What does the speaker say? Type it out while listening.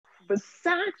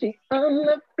Versace on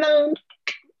the floor.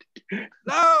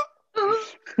 No.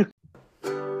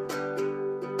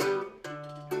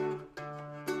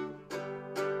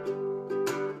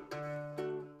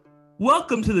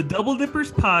 Welcome to the Double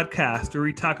Dippers podcast, where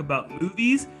we talk about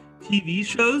movies, TV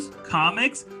shows,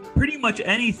 comics, pretty much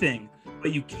anything.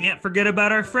 But you can't forget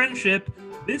about our friendship.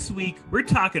 This week, we're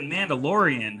talking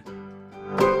Mandalorian.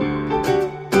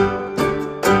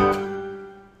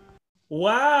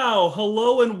 Wow,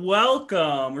 hello and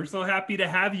welcome. We're so happy to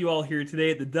have you all here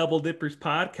today at the Double Dippers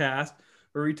podcast,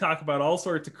 where we talk about all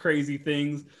sorts of crazy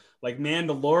things like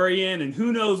Mandalorian and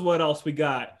who knows what else we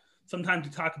got. Sometimes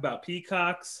we talk about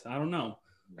peacocks. I don't know.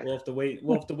 We'll have to wait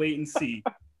and see.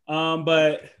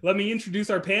 But let me introduce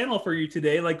our panel for you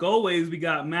today. Like always, we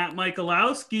got Matt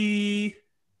Michalowski.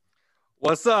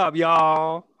 What's up,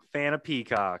 y'all? Fan of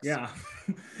peacocks. Yeah.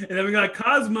 And then we got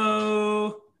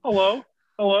Cosmo. Hello.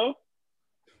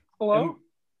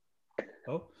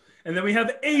 And then we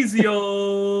have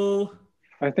Aziel.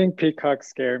 I think peacocks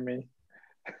scare me.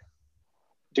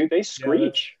 Dude, they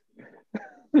screech.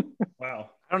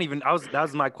 Wow. That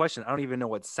was my question. I don't even know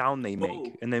what sound they make.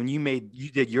 Whoa. And then you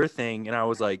did your thing, and I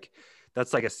was like,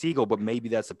 that's like a seagull, but maybe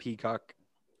that's a peacock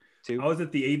too. I was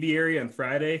at the aviary on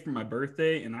Friday for my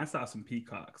birthday, and I saw some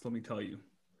peacocks, let me tell you.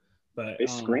 But They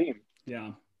scream.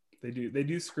 Yeah, they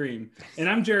do scream. And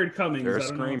I'm Jared Cummings. They're a I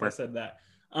don't know if I screamer. said that.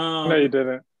 No, you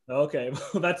didn't. Okay,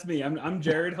 well, that's me. I'm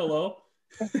Jared. Hello.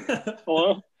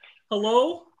 Hello.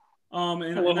 Hello. And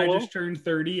Hello. I just turned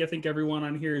 30. I think everyone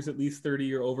on here is at least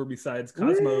 30 or over besides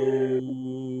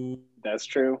Cosmo. That's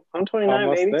true. I'm 29,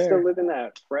 Almost baby. there. Still living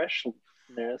that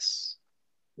freshness.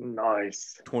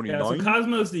 Nice. 29. Yeah, so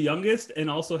Cosmo's the youngest and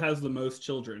also has the most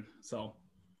children. So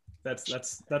that's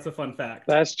a fun fact.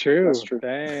 That's true. That's true.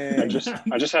 Dang. I just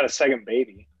had a second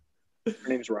baby. Her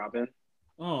name's Robin.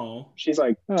 Oh, She's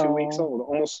like 2 weeks Aw. old,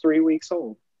 almost 3 weeks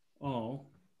old. oh.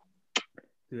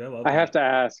 Dude, I love I that. have to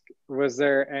ask, was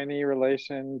there any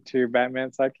relation to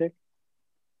Batman's sidekick?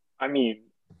 I mean,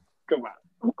 come on.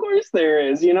 Of course there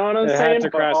is. You know what I'm It saying? had to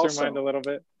But cross also, your mind a little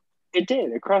bit. It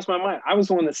did. It crossed my mind. I was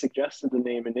the one that suggested the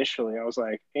name initially. I was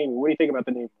like, Amy, what do you think about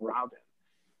the name Robin?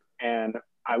 And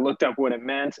I looked up what it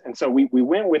meant. And so we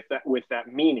went with that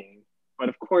meaning. But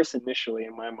of course, initially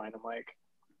in my mind, I'm like,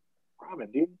 Robin,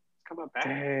 dude, come on back.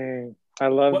 Dang. I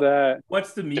love What- that.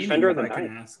 What's the meaning, Defender if of I the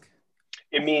can Night. ask?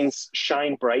 It means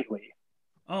shine brightly.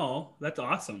 Oh, that's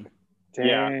awesome. Dang.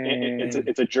 Yeah,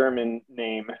 it's a German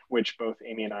name, which both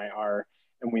Amy and I are.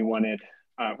 And we wanted,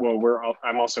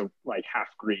 I'm also like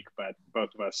half Greek, but both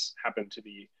of us happen to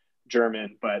be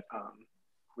German. But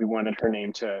we wanted her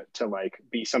name to like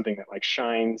be something that like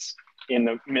shines in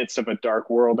the midst of a dark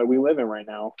world that we live in right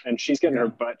now. And she's getting her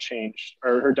butt changed,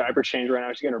 or her diaper changed right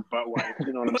now. She's getting her butt wiped.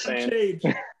 You know what I'm saying? Change.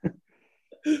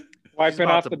 Wiping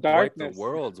off the darkness. The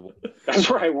world's That's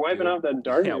right, wiping off that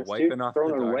darkness. Yeah, wiping dude, off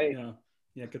throwing the it away.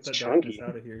 Yeah, get that It's darkness chunky.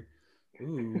 out of here.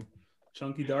 Ooh,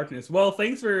 chunky darkness. Well,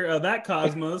 thanks for that,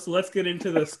 Cosmos. Let's get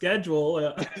into the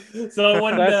schedule. So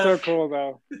when That's so cool,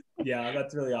 though. yeah,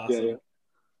 that's really awesome. Yeah.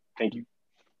 Thank you.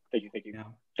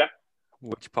 Yeah.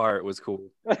 Which part was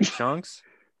cool? The chunks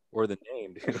or the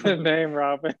name? The name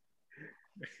Robin.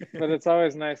 But it's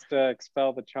always nice to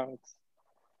expel the chunks.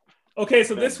 Okay,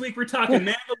 so this week we're talking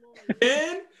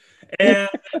Mandalorian, and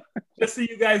just so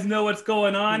you guys know what's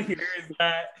going on here is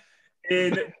that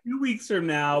in 2 weeks from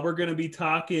now we're going to be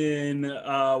talking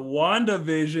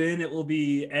WandaVision. It will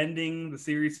be ending. The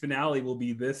series finale will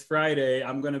be this Friday.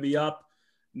 I'm going to be up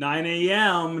 9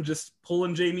 a.m. just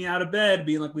pulling Jamie out of bed,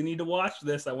 being like, we need to watch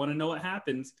this. I want to know what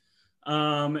happens.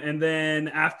 And then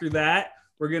after that,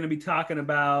 we're going to be talking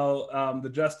about the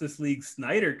Justice League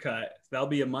Snyder Cut. That'll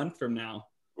be a month from now.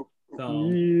 So,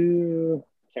 Yeah.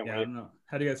 Can't yeah, I wait. don't know.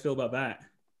 How do you guys feel about that?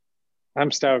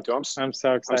 I'm stoked. So I'm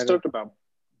so I'm excited. stoked about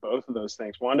both of those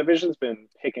things. WandaVision's been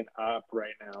picking up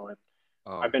right now, and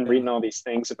Oh, I've been yeah. reading all these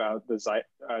things about the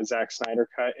Zack Snyder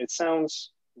cut. It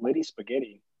sounds litty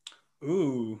spaghetti.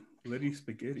 Ooh, Liddy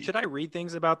Spaghetti. should I read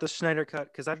things about the Schneider cut?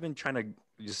 Because I've been trying to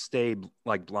just stay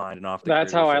like blind and off the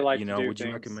That's grid how with I it, like you to know, do would you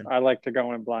things. recommend? I like to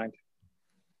go in blind.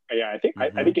 Yeah, I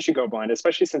think you should go blind,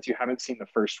 especially since you haven't seen the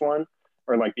first one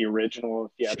or like the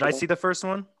original theatrical. Should I see the first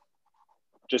one?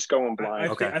 Just go in blind. I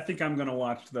Okay. think I'm gonna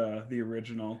watch the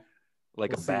original.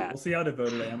 Like We'll a see. bat. We'll see how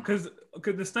devoted I am, because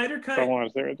the Snyder Don't Cut,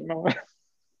 watch the original.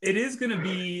 it is gonna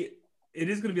be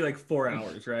like 4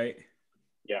 hours, right?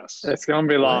 Yes. It's gonna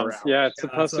be long. 4 hours. Yeah, it's Yeah,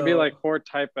 supposed to be so- like 4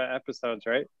 type of episodes,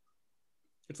 right?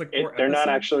 It's like 4 They're not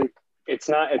episodes? actually.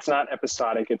 It's not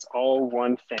episodic. It's all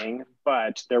one thing,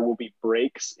 but there will be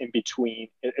breaks in between.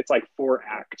 It's like 4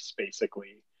 acts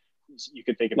basically. You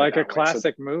could think of Like it a that way. So,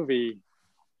 classic movie.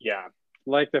 yeah.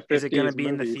 like the 50s Is it going to be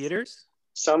in the movies. theaters?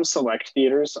 Some select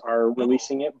theaters are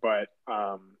releasing it, but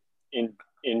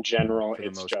in general, For the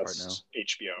it's most part just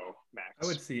HBO Max. I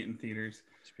would see it in theaters.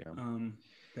 HBO.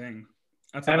 Dang.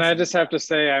 That's And I awesome. just have to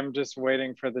say, I'm just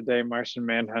waiting for the day Martian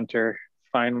Manhunter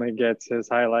finally gets his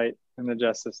highlight in the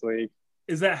Justice League.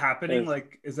 Is that happening? Is-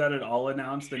 Like, is that at all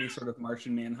announced? Any sort of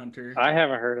Martian Manhunter? I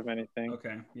haven't heard of anything.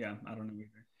 Okay, yeah, I don't know either.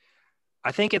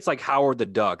 I think it's like Howard the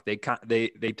Duck. They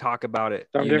talk about it.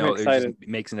 Don't you get know, me excited. It just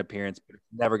makes an appearance, but it's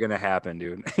never gonna happen,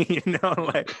 dude. You know,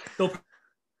 like There'll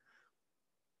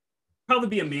probably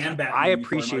be a Man Bat. I movie for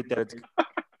appreciate that it's.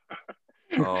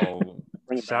 Martin. Oh,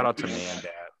 Bring it shout back. out to Man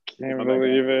Dad. Can't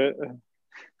believe it.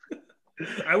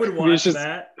 I would watch just-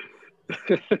 that.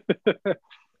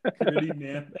 Gritty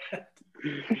Man Bat.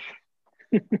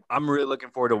 I'm really looking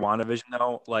forward to WandaVision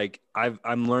though. Like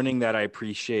I'm learning that I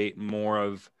appreciate more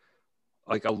of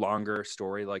like a longer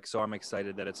story. Like so I'm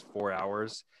excited that it's 4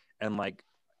 hours and like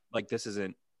this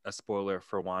isn't a spoiler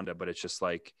for Wanda, but it's just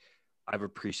like I've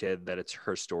appreciated that it's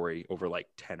her story over like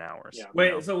 10 hours. Yeah. Wait,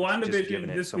 you know? so It's just giving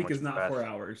WandaVision it this so week much is not breadth. 4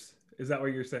 hours. Is that what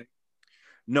you're saying?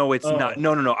 No, it's Oh. not.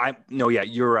 No, yeah,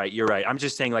 you're right. I'm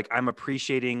just saying like I'm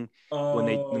appreciating when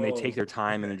they take their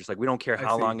time and they're just like, we don't care I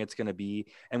how see. long it's going to be.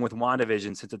 And with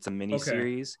WandaVision, since it's a mini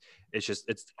series, it's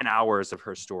 10 hours of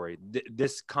her story.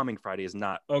 This coming Friday is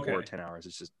not for 10 hours.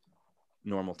 It's just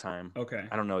normal time. Okay.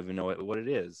 I don't even know what it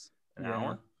is. An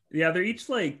hour? Yeah, they're each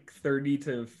like 30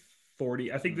 to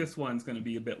 40. I think this one's going to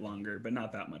be a bit longer, but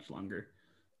not that much longer.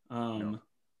 No.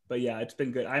 But yeah, it's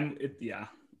been good.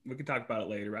 We can talk about it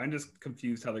later. I'm just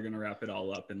confused how they're going to wrap it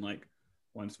all up in like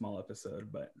one small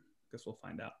episode, but I guess we'll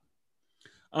find out.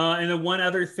 And then one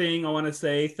other thing I want to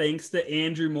say, thanks to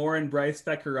Andrew Moore and Bryce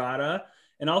Veccarata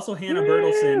and also Hannah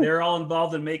Bertelson. They're all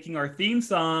involved in making our theme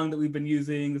song that we've been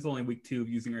using. It's only week 2 of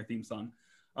using our theme song,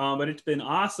 but it's been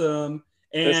awesome.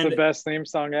 And It's the best theme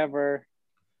song ever.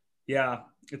 yeah,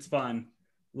 it's fun.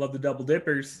 Love the double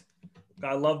dippers.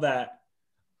 I love that.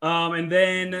 And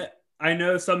then I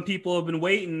know some people have been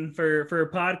waiting for a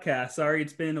podcast. Sorry,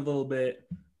 it's been a little bit,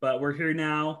 but we're here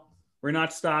now. We're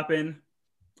not stopping.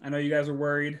 I know you guys are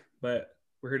worried, but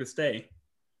we're here to stay.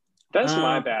 That's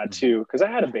my bad too, because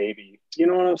I had a baby. You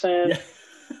know what I'm saying?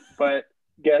 Yeah. But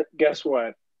guess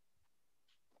what?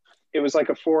 It was like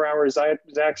a 4-hour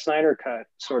Zack Snyder cut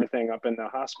sort of thing up in the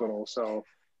hospital. So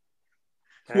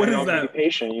What is don't that? Be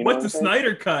patient. You know What's what the I'm saying?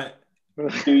 Snyder cut?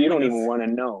 Dude, you don't even want to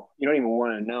know. You don't even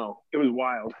want to know. It was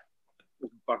wild. It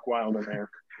was buck wild in there.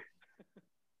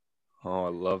 Oh, I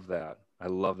love that. I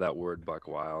love that word, buck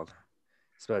wild,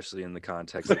 especially in the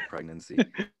context of pregnancy.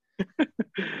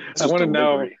 I want to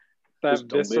know that Just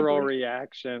visceral delivery.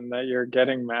 reaction that you're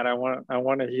getting, Matt. I want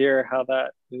to hear how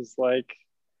that is like,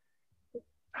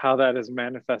 how that is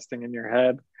manifesting in your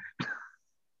head.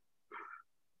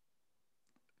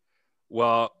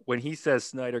 Well, when he says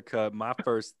Snyder Cut, my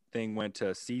first thing went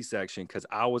to C-section because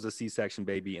I was a C-section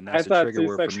baby, and that's I a thought trigger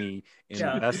word for C-section. me in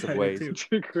Yeah, the best I of did ways.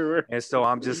 too. And so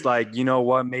I'm just like, you know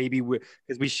what? Maybe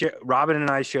because we share, Robin and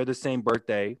I share the same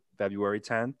birthday, February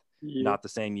 10th, Yeah. not the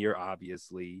same year,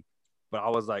 obviously. But I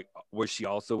was like, was she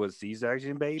also a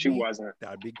C-section baby? She wasn't.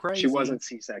 That'd be crazy. She wasn't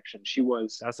C-section. She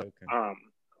was That's okay.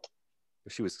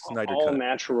 But she was Snyder all Cut.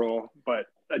 natural, but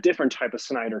a different type of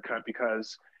Snyder cut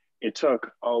because it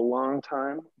took a long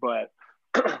time. But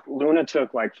Luna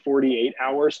took like 48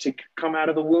 hours to come out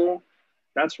of the womb.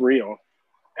 That's real.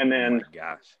 And Oh then my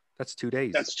gosh, that's 2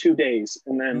 days. that's 2 days.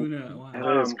 And then Wow.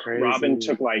 That is crazy. Robin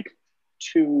took like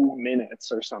 2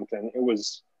 minutes or something. It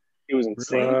was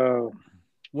insane. Whoa.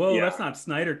 Whoa, Yeah. that's not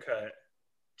Snyder cut.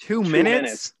 2 2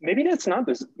 minutes? Maybe that's not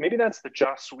this. Maybe that's the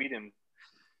Joss Whedon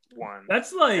one.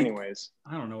 That's like, Anyways,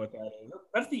 I don't know what that is.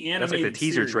 That's the That's animated like the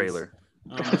teaser series. trailer.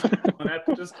 That's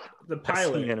just the That's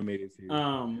pilot. the animated series.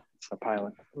 it's a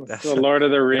pilot. It's That's the Lord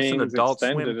of the that's an Rings Adult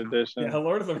extended Swim. edition. Yeah,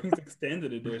 Lord of the Rings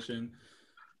extended edition.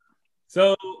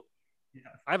 So,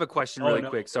 I have a question Oh, really no.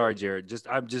 quick. Sorry, Jared. Just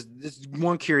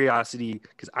one curiosity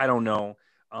because I don't know.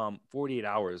 48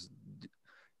 hours.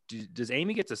 Does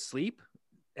Amy get to sleep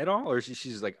at all, or is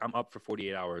she's like, I'm up for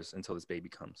 48 hours until this baby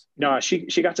comes? No, she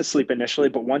got to sleep initially,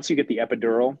 but once you get the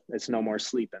epidural, it's no more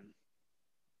sleeping.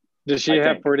 Does she I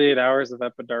have think. 48 hours of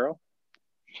epidural?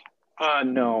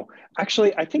 No,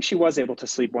 actually, I think she was able to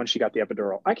sleep once she got the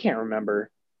epidural. I can't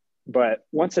remember, but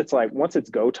once it's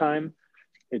go time,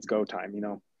 it's go time. You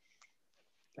know.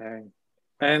 Dang.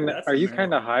 And That's are you the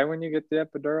kind of marijuana. high when you get the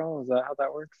epidural? Is that how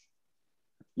that works?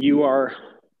 You are,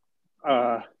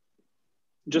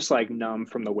 just like numb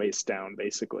from the waist down,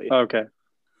 basically. Okay.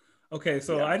 okay,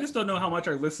 so Yeah. I just don't know how much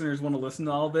our listeners want to listen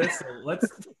to all this.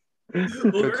 So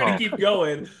We're gonna keep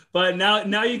going, but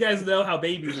now you guys know how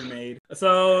babies are made.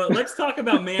 So let's talk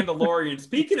about Mandalorian.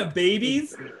 Speaking of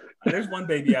babies, there's one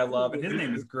baby I love, and his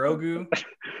name is Grogu. You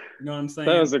know what I'm saying?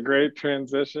 That was a great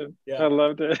transition. Yeah. I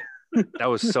loved it. That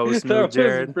was so smooth, That was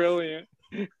Jared. brilliant.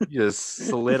 You just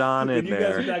slid on When in you guys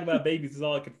were there. talking about babies, is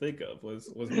all I could think of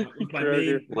was my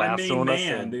Grogu. main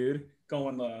man, dude,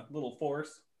 going the little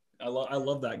force. I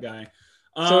love that guy.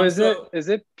 So is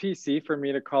it PC for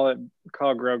me to call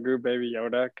Grogu Baby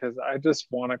Yoda? Because I just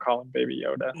want to call him Baby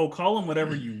Yoda. Oh, call him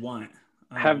whatever you want.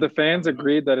 Have the fans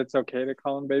agreed that it's okay to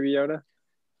call him Baby Yoda?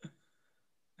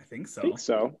 I think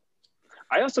so.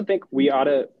 I also think we ought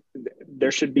to.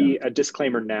 There should be a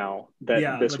disclaimer now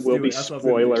that this will be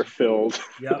spoiler filled.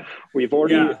 Yeah, we've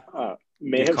already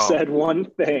may have said one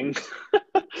thing,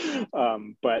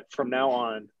 but from now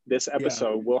on, this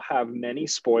episode will have many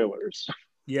spoilers.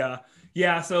 Yeah.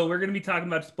 So we're gonna be talking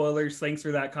about spoilers. Thanks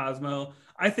for that, Cosmo.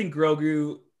 I think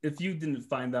Grogu. If you didn't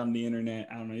find that on the internet,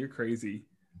 I don't know, you're crazy.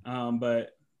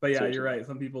 But yeah, you're right.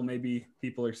 Some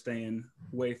people are staying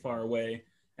way far away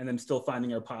and then still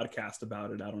finding our podcast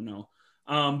about it. I don't know.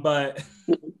 But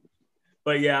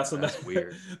yeah, so that's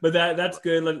weird. But that's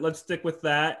good. Let's stick with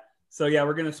that. So yeah,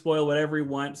 we're gonna spoil whatever we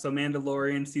want. So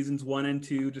Mandalorian seasons 1 and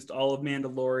 2, just all of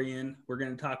Mandalorian. We're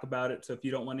gonna talk about it. So if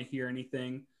you don't want to hear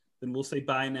anything, then we'll say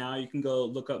bye now. You can go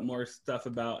look up more stuff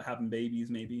about having babies,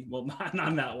 maybe. Well, not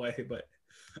that way, but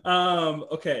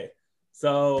okay.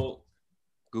 So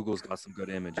Google's got some good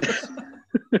images.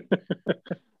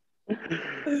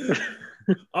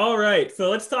 All right, so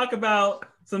let's talk about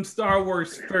some Star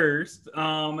Wars first.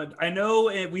 I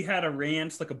know we had a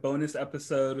rant, like a bonus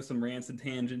episode with some rants and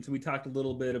tangents, and we talked a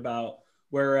little bit about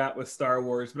where we're at with Star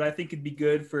Wars, but I think it'd be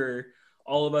good for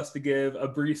all of us to give a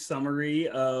brief summary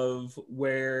of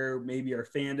where maybe our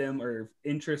fandom or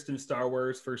interest in Star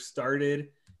Wars first started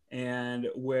and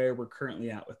where we're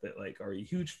currently at with it. Like, are we a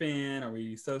huge fan? Are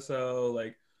we so-so?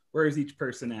 Like, where is each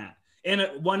person at? And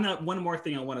one more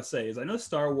thing I want to say is I know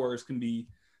Star Wars can be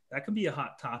a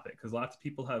hot topic because lots of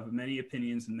people have many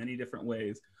opinions in many different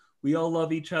ways. We all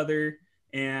love each other,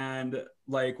 and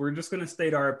like we're just going to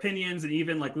state our opinions, and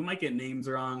even like we might get names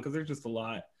wrong because there's just a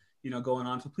lot going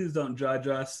on. So please don't judge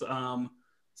us.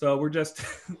 So we're just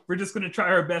going to try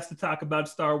our best to talk about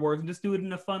Star Wars and just do it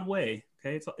in a fun way.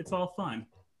 Okay, it's all fun.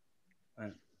 All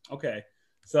right. Okay,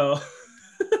 so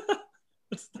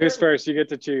who's first? You get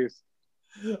to choose.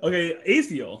 Okay,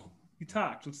 Aziel, you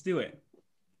talked. Let's do it.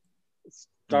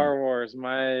 Star Wars.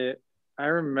 I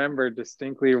remember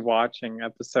distinctly watching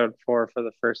episode 4 for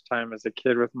the first time as a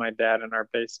kid with my dad in our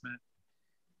basement.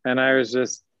 And I was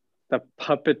just, the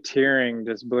puppeteering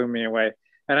just blew me away.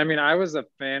 And I mean, I was a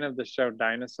fan of the show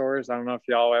Dinosaurs. I don't know if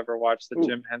y'all ever watched the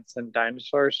Jim Henson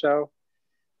Dinosaur show.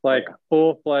 Like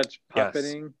full-fledged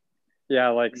puppeting. Yes. Yeah,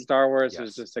 like Star Wars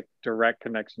is just a direct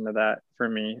connection to that for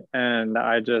me. And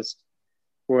I just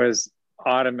was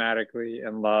automatically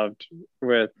in love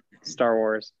with Star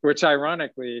Wars, which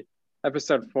ironically,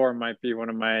 episode 4 might be one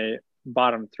of my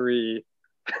bottom 3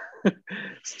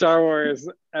 Star Wars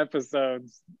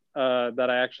episodes that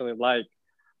I actually like.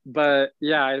 But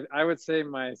yeah, I would say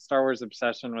my Star Wars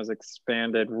obsession was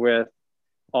expanded with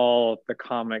all the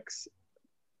comics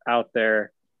out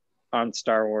there on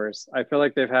Star Wars. I feel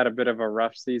like they've had a bit of a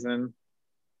rough season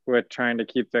with trying to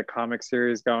keep the comic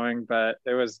series going, but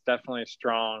it was definitely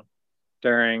strong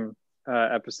during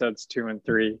episodes 2 and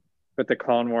 3 with the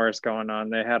Clone Wars going on.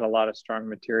 They had a lot of strong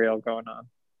material going on.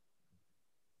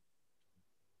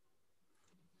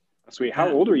 Sweet. How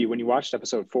old were you when you watched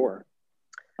episode 4?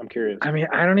 I'm curious. I mean,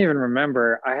 I don't even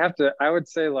remember. I would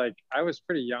say like I was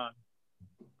pretty young,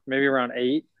 maybe around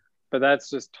 8, but that's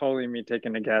just totally me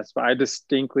taking a guess. But I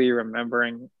distinctly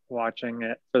remembering watching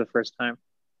it for the first time.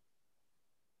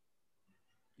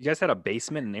 You guys had a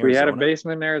basement in Arizona? We had a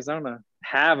basement in Arizona.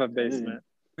 Have a basement.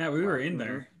 Yeah, we were in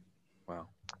there. Wow.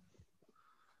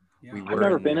 Yeah. I've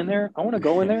never been in there. I want to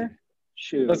go in there.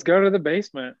 Shoot. Let's go to the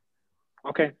basement.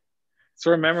 Okay. That's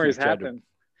where memories happen.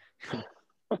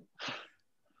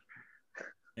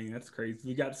 Dang, that's crazy.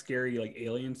 We got scary like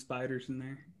alien spiders in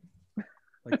there.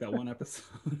 Like that one episode.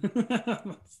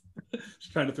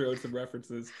 Just trying to throw out some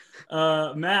references.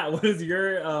 Matt, what is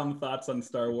your thoughts on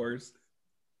Star Wars?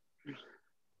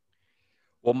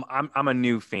 Well, I'm a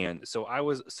new fan. So I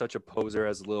was such a poser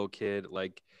as a little kid.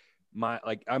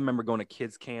 I remember going to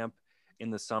kids camp in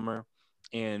the summer,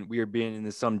 and we were being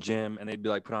in some gym, and they'd be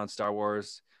like, put on Star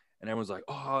Wars, and everyone's like,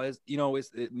 oh, it's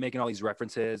making all these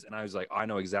references, and I was like, oh, I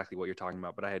know exactly what you're talking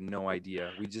about, but I had no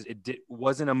idea. It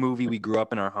wasn't a movie we grew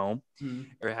up in our home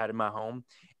or had in my home,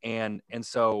 and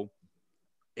so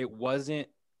it wasn't.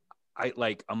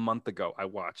 A month ago I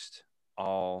watched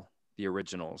all the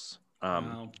originals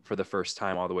Wow. for the first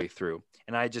time all the way through,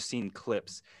 and I had just seen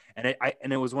clips, and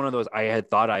it was one of those I had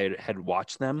thought I had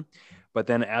watched them, but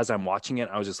then as I'm watching it,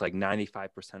 I was just like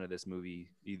 95% of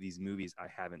these movies I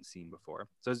haven't seen before.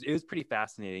 So it was pretty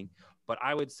fascinating. But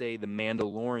I would say The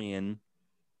Mandalorian,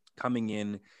 coming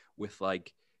in with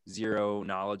like zero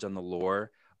knowledge on the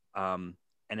lore, and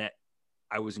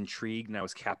I was intrigued and I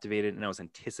was captivated and I was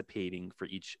anticipating for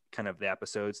each kind of the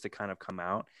episodes to kind of come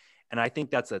out. And I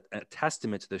think that's a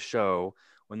testament to the show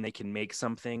when they can make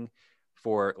something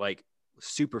for like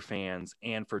super fans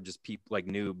and for just people like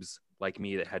noobs like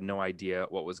me that had no idea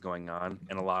what was going on.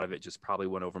 And a lot of it just probably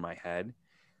went over my head.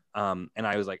 And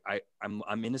I was like,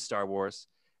 I'm into Star Wars.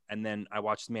 And then I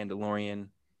watched Mandalorian,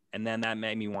 and then that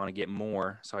made me want to get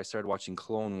more. So I started watching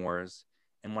Clone Wars.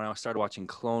 And when I started watching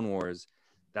Clone Wars,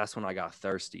 that's when I got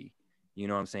thirsty. You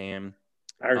know what I'm saying?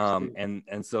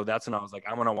 And so that's when I was like,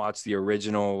 I'm gonna watch the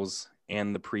originals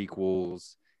and the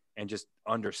prequels and just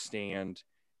understand.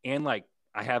 And like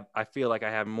I feel like I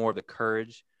have more of the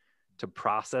courage to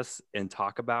process and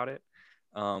talk about it,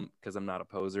 because I'm not a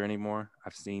poser anymore.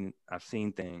 I've seen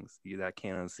things that I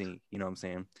can't unsee. You know what I'm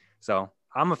saying? So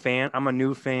I'm a fan. I'm a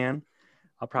new fan.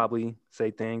 I'll probably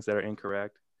say things that are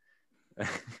incorrect,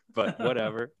 but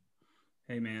whatever.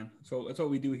 Hey man, so that's what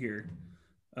we do here.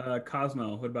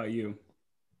 Cosmo, what about you?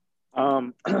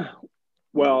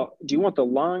 Well, do you want the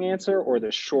long answer or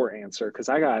the short answer? Because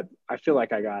I feel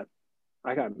like I got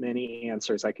many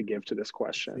answers I could give to this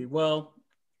question. Well,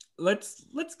 let's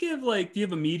give like, do you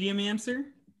have a medium answer?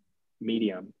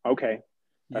 Medium. Okay.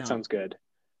 That sounds good.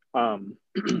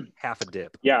 Half a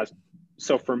dip. Yeah.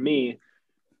 So for me,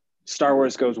 Star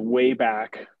Wars goes way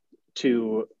back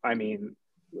to, I mean,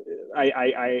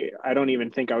 I don't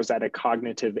even think I was at a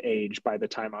cognitive age by the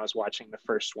time I was watching the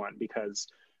first one, because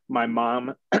my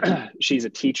mom, she's a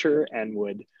teacher and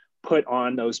would put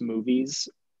on those movies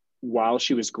while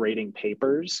she was grading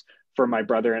papers for my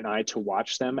brother and I to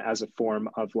watch them as a form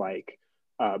of like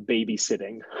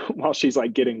babysitting while she's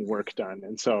like getting work done.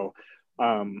 And so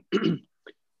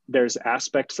there's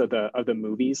aspects of the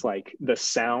movies, like the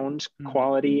sound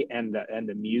quality and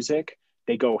the music,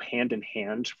 they go hand in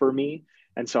hand for me.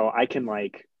 And so I can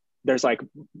like, there's like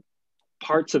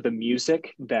parts of the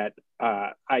music that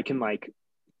I can like,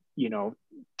 you know,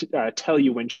 tell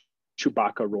you when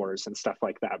Chewbacca roars and stuff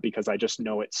like that, because I just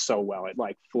know it so well. It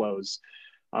like flows.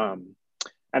 And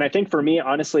I think for me,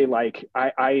 honestly, like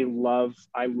I love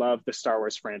the Star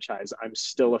Wars franchise. I'm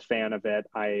still a fan of it.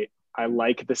 I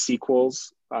like the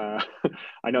sequels. I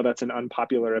know that's an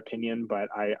unpopular opinion, but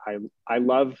I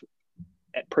love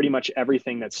pretty much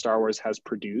everything that Star Wars has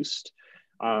produced.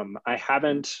 I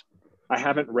haven't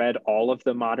read all of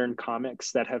the modern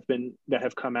comics that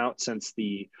have come out since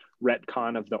the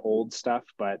retcon of the old stuff,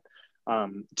 but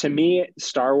to me,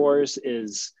 Star Wars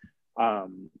is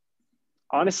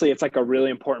honestly, it's like a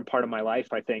really important part of my life.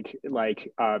 I think,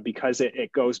 like because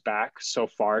it goes back so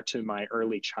far to my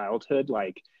early childhood.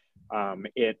 Like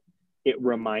it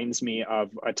reminds me of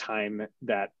a time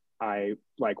that I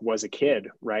like was a kid,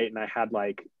 right? And I had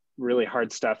like really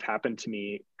hard stuff happen to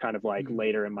me kind of like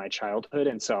later in my childhood.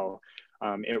 And so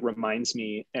it reminds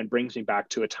me and brings me back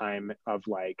to a time of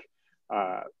like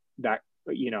that,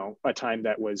 you know, a time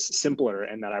that was simpler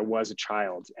and that I was a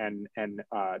child. And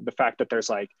the fact that there's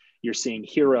like, you're seeing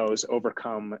heroes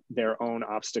overcome their own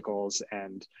obstacles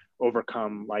and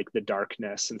overcome like the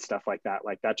darkness and stuff like that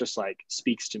just like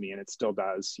speaks to me, and it still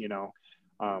does, you know,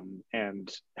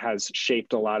 and has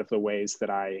shaped a lot of the ways that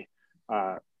I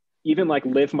even like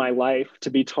live my life,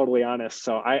 to be totally honest.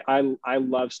 So I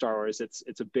love Star Wars.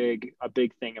 It's a big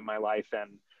thing in my life,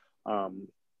 and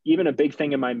even a big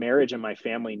thing in my marriage and my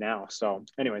family now. So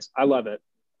anyways, I love it.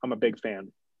 I'm a big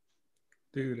fan.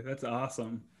 Dude, that's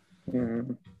awesome.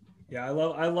 Mm-hmm. Yeah, I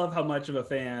love how much of a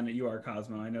fan you are,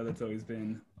 Cosmo. I know that's always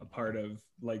been a part of,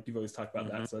 like, you've always talked about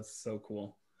that, so that's so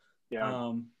cool.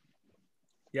 Yeah.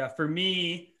 Yeah, for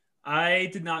me, I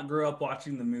did not grow up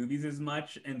watching the movies as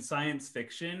much, and science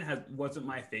fiction wasn't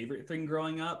my favorite thing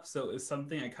growing up, so it was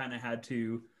something I kind of had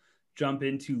to jump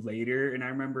into later. And I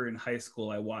remember in high school,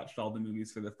 I watched all the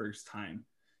movies for the first time,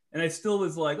 and I still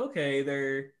was like, okay,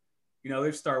 they're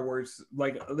Star Wars,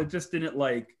 like it just didn't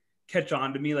like catch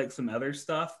on to me like some other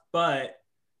stuff. But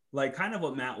like kind of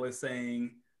what Matt was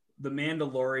saying, The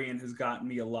Mandalorian has gotten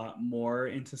me a lot more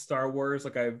into Star Wars.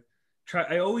 Like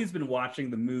I always been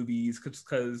watching the movies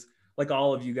because like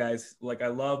all of you guys, like I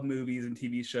love movies and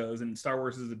TV shows, and Star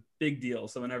Wars is a big deal.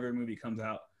 So whenever a movie comes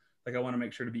out, like I want to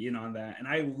make sure to be in on that. And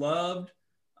I loved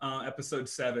episode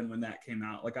 7 when that came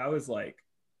out. Like I was like,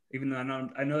 even though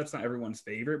I know it's not everyone's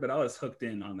favorite, but I was hooked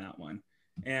in on that one.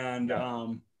 And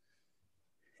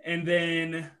And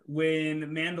then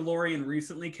when Mandalorian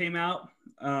recently came out,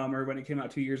 or when it came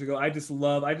out 2 years ago, I just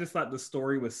thought the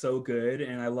story was so good,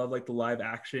 and I love like the live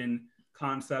action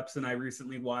concepts. And I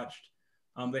recently watched,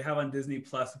 they have on Disney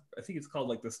Plus, I think it's called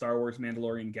like the Star Wars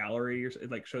Mandalorian Gallery, or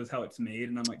it like shows how it's made,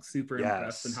 and I'm like super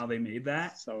impressed in how they made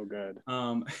that. So good.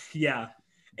 Yeah.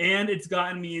 And it's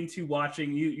gotten me into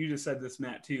watching, you just said this,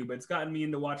 Matt, too, but it's gotten me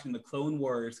into watching the Clone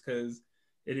Wars because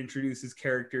it introduces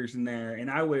characters in there. And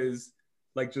I was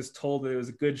like just told that it was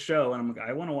a good show, and I'm like,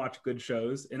 I want to watch good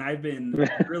shows, and I've been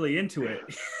really into it.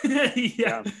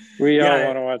 Yeah. We all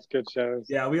want to watch good shows.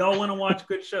 Yeah, we all want to watch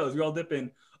good shows. We all dip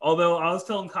in. Although I was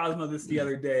telling Cosmo this the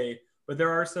other day, but there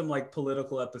are some like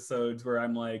political episodes where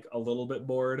I'm like a little bit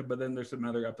bored, but then there's some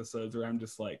other episodes where I'm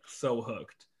just like so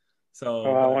hooked.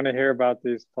 So I want to hear about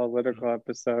these political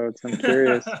episodes. I'm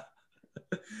curious.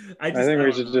 I think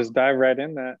we should just dive right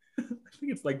in that. I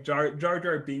think it's like Jar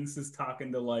Jar Binks is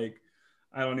talking to like,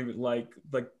 I don't even like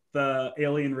the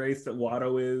alien race that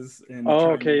Watto is. And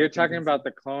okay. You're talking about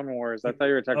the Clone Wars. I thought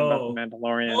you were talking about the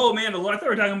Mandalorian. Oh, Mandalorian. I thought we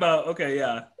were talking about, okay,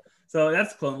 yeah. So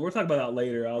that's Clone. We'll talk about that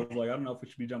later. I was like, I don't know if we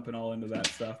should be jumping all into that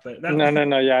stuff. But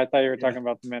no. Yeah, I thought you were talking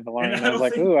about the Mandalorian. I was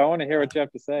like, ooh, I want to hear what you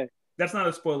have to say. That's not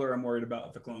a spoiler I'm worried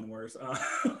about the Clone Wars.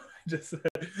 Just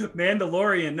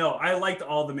Mandalorian. No, I liked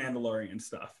all the Mandalorian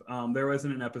stuff. There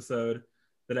wasn't an episode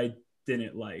that I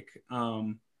didn't like.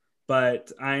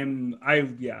 But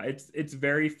it's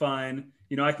very fun.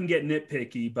 You know, I can get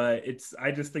nitpicky, but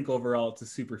I just think overall it's a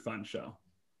super fun show,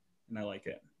 and I like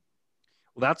it.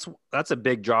 Well, that's a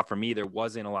big draw for me. There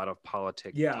wasn't a lot of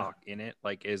politics talk in it,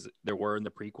 like as there were in the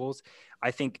prequels.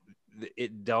 I think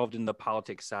it delved in the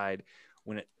politics side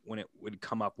when it would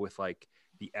come up with like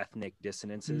the ethnic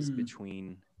dissonances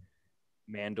between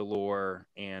Mandalore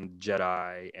and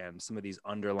Jedi, and some of these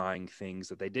underlying things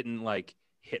that they didn't like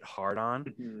hit hard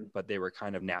on, but they were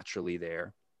kind of naturally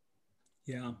there.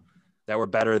 Yeah, that were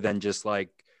better than just like,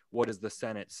 what does the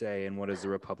Senate say and what does the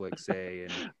Republic say,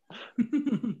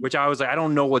 and which I was like, I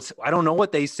don't know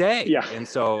what they say. Yeah. And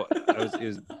so it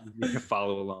was to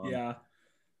follow along.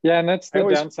 Yeah, and that's the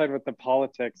downside with the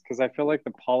politics, because I feel like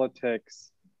the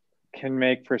politics can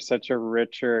make for such a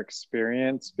richer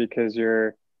experience because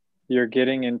you're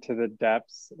getting into the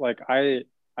depths. Like I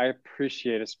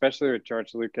appreciate, especially with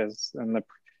George Lucas and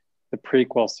the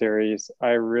prequel series,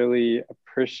 I really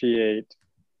appreciate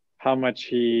how much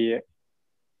he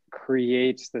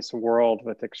creates this world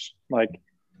with like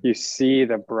you see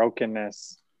the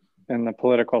brokenness in the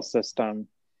political system,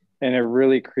 and it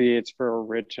really creates for a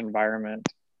rich environment.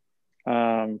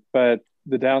 But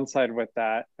the downside with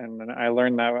that, and I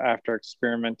learned that after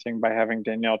experimenting by having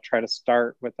Danielle try to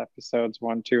start with episodes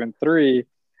 1, 2, and 3,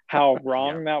 how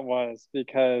wrong that was,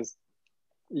 because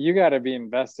you got to be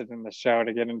invested in the show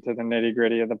to get into the nitty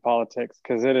gritty of the politics,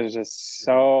 because it is just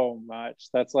so much.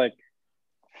 That's like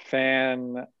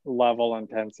fan level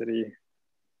intensity.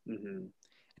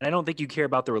 And I don't think you care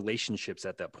about the relationships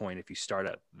at that point if you start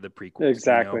at the prequels.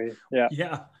 Exactly. You know?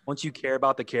 Yeah. Once you care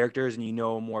about the characters and you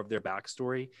know more of their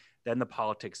backstory, then the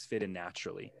politics fit in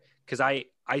naturally. Because I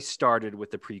started with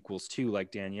the prequels too,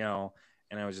 like Danielle,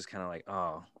 and I was just kind of like,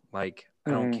 oh, like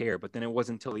I don't care. But then it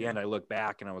wasn't until the end I looked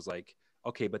back and I was like,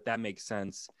 okay, but that makes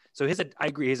sense. So I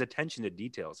agree, his attention to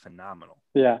detail is phenomenal.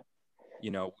 Yeah. You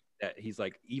know, that he's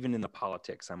like, even in the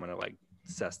politics, I'm gonna like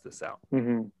suss this out.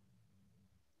 What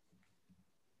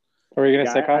were you going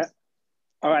to say, Kos?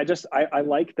 I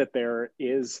like that there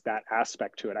is that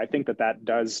aspect to it. I think that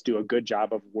does do a good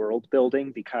job of world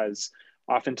building, because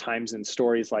oftentimes in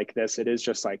stories like this, it is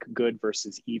just like good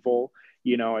versus evil.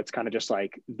 You know, it's kind of just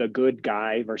like the good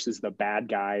guy versus the bad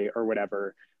guy or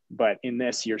whatever. But in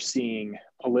this, you're seeing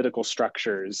political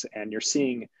structures, and you're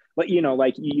seeing, you know,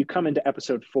 like you come into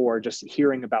episode 4 just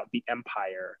hearing about the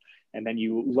Empire, and then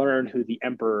you learn who the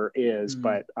Emperor is.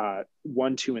 But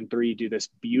 1, 2, and 3 do this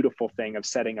beautiful thing of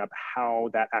setting up how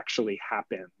that actually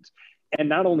happened. And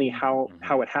not only how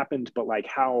it happened, but like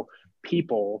how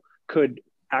people could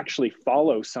actually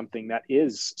follow something that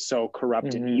is so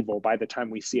corrupt and evil by the time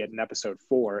we see it in episode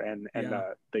 4 and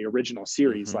the original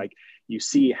series. Like you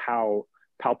see how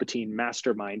Palpatine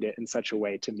masterminded it in such a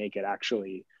way to make it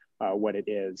actually what it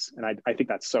is. And I think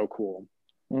that's so cool.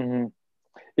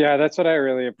 Yeah, that's what I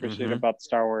really appreciate about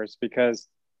Star Wars, because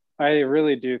I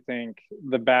really do think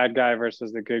the bad guy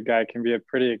versus the good guy can be a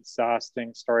pretty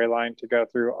exhausting storyline to go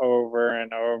through over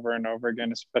and over and over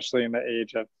again, especially in the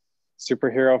age of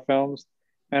superhero films.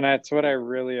 And that's what I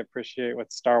really appreciate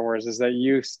with Star Wars, is that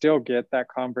you still get that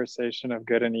conversation of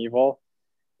good and evil,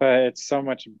 but it's so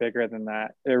much bigger than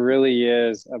that. It really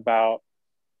is about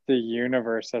the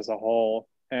universe as a whole,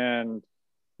 and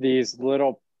these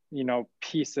little, you know,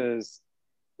 pieces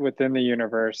within the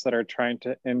universe that are trying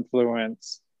to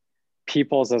influence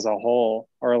peoples as a whole,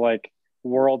 or like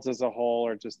worlds as a whole,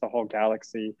 or just the whole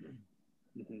galaxy.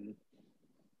 Mhm.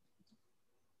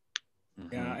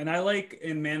 Yeah, and I like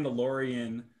in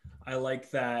Mandalorian, I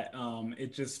like that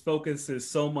it just focuses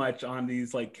so much on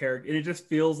these like characters, and it just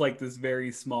feels like this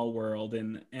very small world,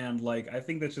 and like I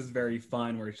think that's just very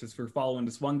fun. Where it's just we're following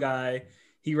this one guy,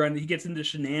 he gets into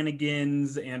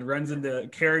shenanigans and runs into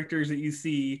characters that you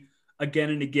see again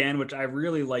and again, which I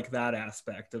really like that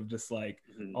aspect of just like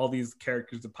Mhm. all these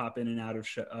characters that pop in and out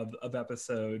of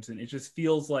episodes, and it just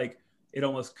feels like it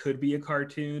almost could be a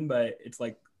cartoon, but it's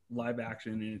like live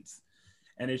action,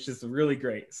 and it's just really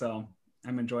great. So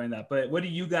I'm enjoying that. But what do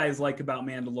you guys like about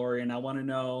Mandalorian? I want to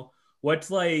know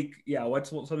what's like, yeah, what's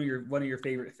some of your one of your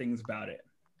favorite things about it?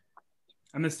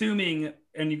 I'm assuming,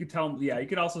 and you could tell, yeah, you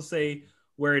could also say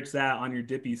where it's at on your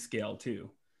dippy scale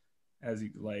too, as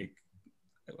you like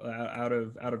out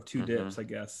of two dips, I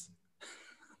guess.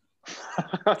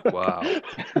 Wow.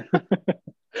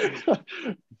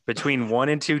 Between 1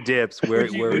 and 2 dips, where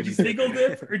would you single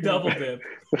dip or double dip?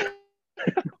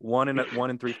 1 and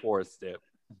 3/4 dip.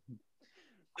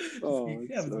 Oh, You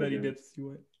it's have as so many good. dips as you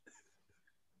want.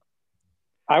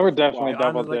 I would definitely Wow.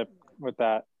 double Honestly, dip with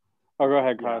that. Oh, go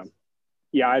ahead, Yeah. Cos.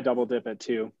 Yeah, I double dip it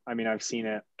too. I mean, I've seen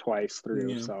it twice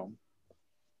through, Yeah. so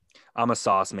I'm a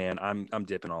sauce man. I'm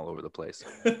dipping all over the place.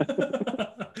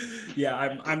 Yeah,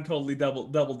 I'm totally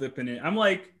double dipping it. I'm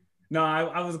like, no,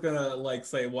 I was gonna like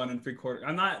say 1 and 3/4.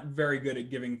 I'm not very good at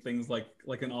giving things like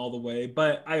an all the way,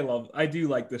 but I do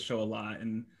like this show a lot,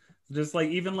 and just like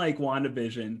even like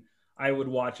WandaVision, I would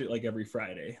watch it like every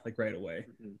Friday, like right away.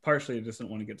 Mhm. Partially, I just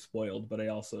didn't want to get spoiled, but I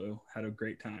also had a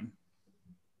great time.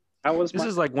 that was This my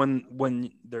is like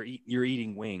when you're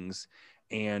eating wings,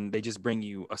 and they just bring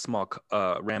you a small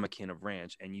ramekin of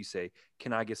ranch, and you say,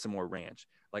 "Can I get some more ranch?"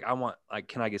 Like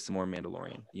can I get some more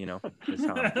Mandalorian? You know, that's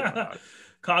how I'm feeling about it.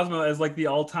 Cosmo, as like the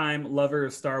all-time lover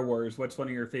of Star Wars, what's one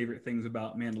of your favorite things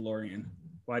about Mandalorian?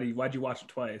 Why'd you watch it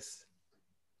twice?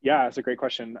 Yeah, it's a great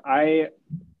question.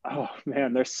 Oh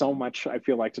man, there's so much I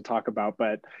feel like to talk about,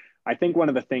 but I think one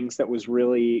of the things that was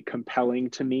really compelling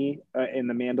to me in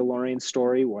the Mandalorian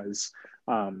story was,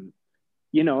 the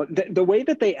way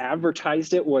that they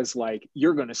advertised it was like,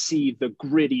 you're going to see the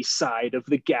gritty side of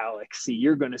the galaxy.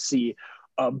 You're going to see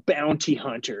a bounty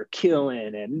hunter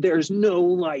killing, and there's no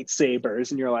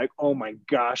lightsabers. And you're like, oh my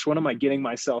gosh, what am I getting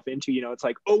myself into? It's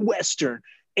like a Western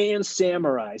and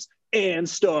samurais and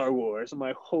Star Wars. I'm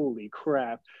like, holy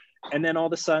crap. And then all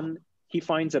of a sudden, he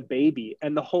finds a baby,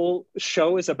 and the whole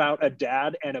show is about a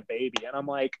dad and a baby. And I'm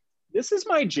like, this is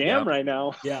my jam Yep. right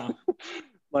now. Yeah.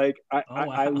 Like Oh, wow.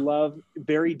 I love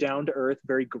very down to earth,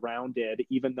 very grounded,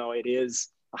 even though it is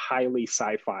highly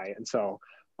sci-fi. And so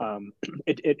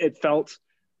it felt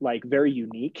like very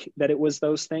unique that it was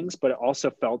those things, but it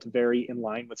also felt very in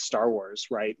line with Star Wars,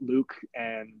 right? Luke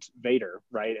and Vader,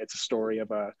 right? It's a story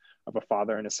of a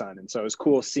father and a son. And so it was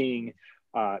cool seeing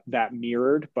that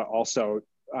mirrored, but also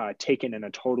taken in a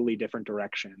totally different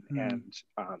direction and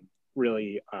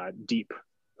really deep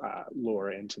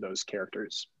lore into those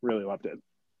characters. Really loved it.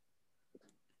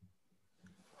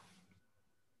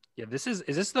 Yeah,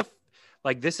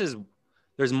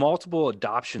 there's multiple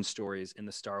adoption stories in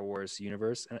the Star Wars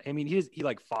universe. And I mean, he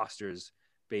like fosters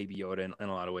Baby Yoda in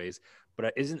a lot of ways,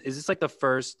 but is this like the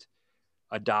first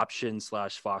adoption /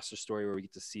 foster story where we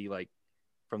get to see like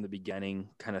from the beginning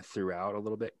kind of throughout a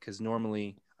little bit? Because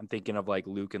normally I'm thinking of like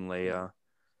Luke and Leia,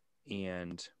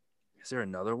 and is there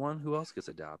another one? Who else gets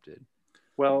adopted?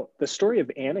 Well, the story of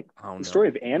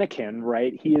Anakin,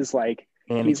 right? He's like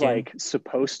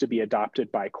supposed to be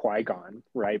adopted by Qui-Gon,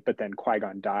 right? But then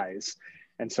Qui-Gon dies,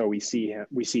 and so we see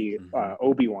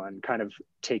Obi-Wan kind of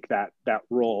take that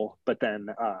role. But then,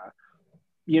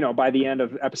 by the end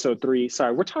of episode 3,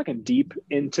 sorry, we're talking deep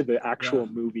into the actual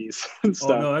movies and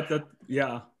stuff. Oh no, that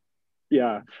yeah.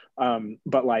 Yeah.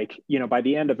 But like, by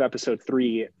the end of episode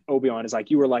 3, Obi-Wan is like,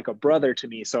 you were like a brother to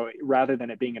me. So rather than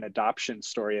it being an adoption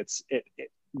story,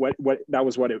 what that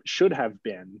was what it should have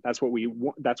been. That's what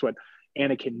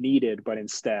Anakin needed. But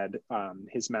instead,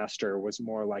 his master was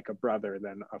more like a brother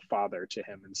than a father to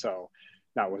him. And so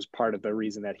that was part of the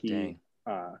reason that he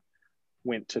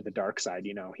went to the dark side.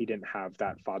 He didn't have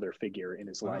that father figure in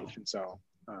his life. And so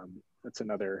that's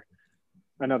another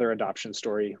adoption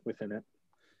story within it.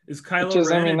 Is Kylo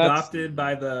Ren adopted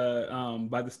by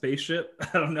the spaceship?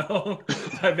 I don't know.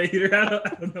 By Vader?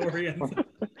 I don't know where he ends up.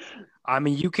 I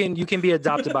mean, you can be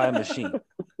adopted by a machine.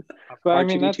 But I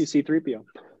mean, that's C-3PO.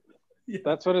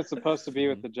 That's what it's supposed to be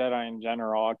with the Jedi in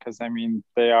general, because I mean,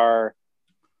 they are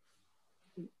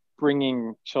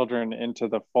bringing children into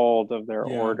the fold of their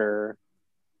order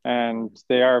and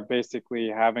they are basically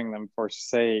having them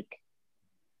forsake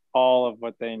all of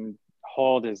what they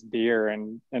hold as dear,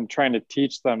 and trying to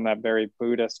teach them that very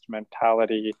Buddhist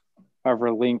mentality of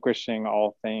relinquishing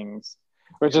all things,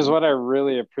 which is what I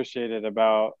really appreciated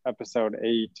about episode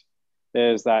 8,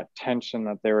 is that tension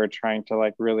that they were trying to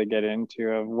like really get into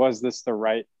of, was this the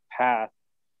right path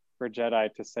for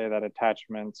Jedi to say that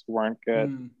attachments weren't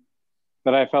good?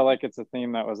 But I felt like it's a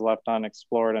theme that was left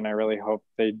unexplored, and I really hope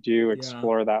they do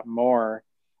explore that more.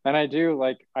 And I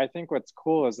think what's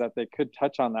cool is that they could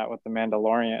touch on that with the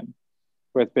Mandalorian,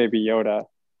 with Baby Yoda.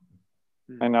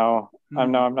 I know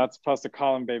I'm not supposed to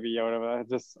call him Baby Yoda,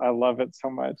 but I love it so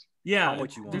much. Yeah,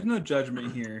 there's no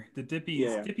judgment here. The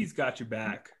Dippy's got your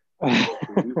back.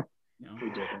 But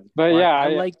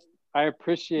yeah, I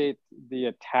appreciate the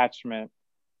attachment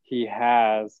he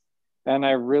has, and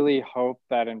I really hope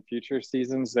that in future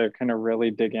seasons they're going to really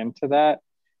dig into that,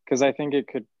 because I think it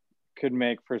could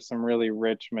make for some really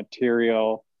rich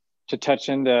material to touch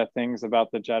into things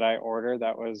about the Jedi Order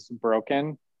that was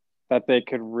broken, that they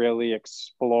could really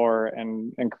explore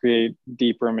and create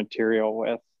deeper material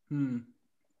with.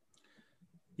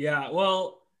 Yeah,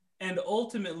 well, and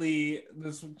ultimately,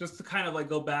 this just to kind of like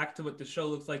go back to what the show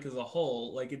looks like as a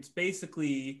whole, like it's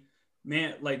basically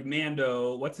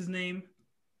Mando. What's his name?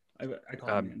 I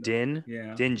call him Mando. Din.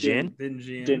 Yeah. Din Djarin.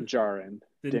 Din Djarin.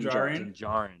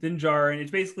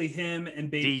 It's basically him and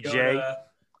Baby DJ. Yoda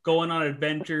going on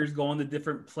adventures, going to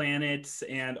different planets,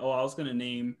 and I was gonna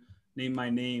name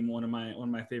one of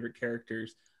my favorite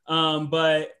characters.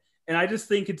 And I just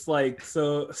think it's like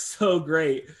so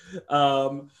great,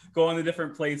 going to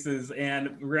different places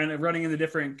and running into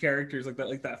different characters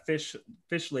like that fish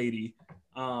lady,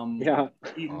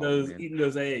 eating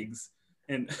those eggs,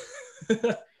 and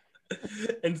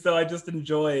and so I just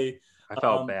enjoy. I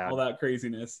felt bad. All that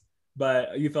craziness.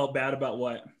 But you felt bad about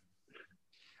what?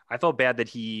 I felt bad that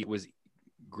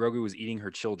Grogu was eating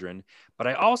her children, but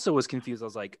I also was confused. I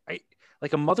was like,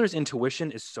 a mother's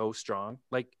intuition is so strong.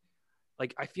 Like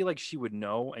I feel like she would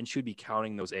know, and she would be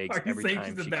counting those eggs every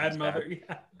time. She's a bad mother?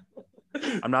 Yeah.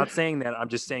 I'm not saying that. I'm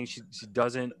just saying she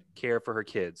doesn't care for her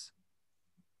kids.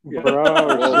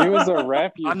 Bro, she was a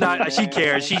refugee. I'm not. Man. She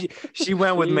cares. She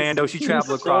went with Mando. She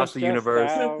traveled across the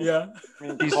universe. Out. Yeah,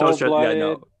 she's so stressed.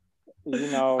 Yeah,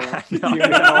 no.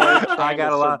 I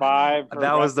got a lot.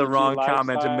 That was the wrong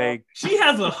comment to make. She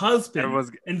has a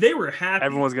husband, and they were happy.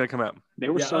 Everyone's gonna come out. They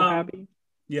were so happy.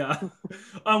 Yeah.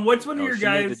 What's one of your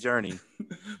guys? She made the journey,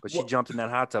 but she jumped in that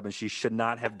hot tub, and she should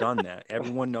not have done that.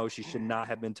 Everyone knows she should not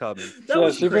have been tubbing.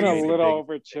 She's been a little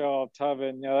over chill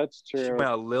tubbing. Yeah, that's true. She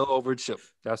went a little over chill.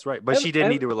 That's right, but she did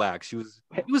need to relax. She was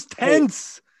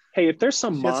tense. Hey, if there's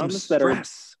some moms that are,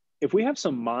 if we have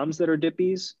some moms that are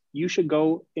dippies, you should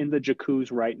go in the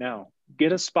jacuzzi right now.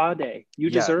 Get a spa day. You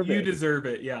deserve it. You deserve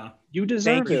it. Yeah. You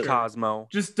deserve it. Thank you, Cosmo.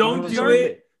 Just don't do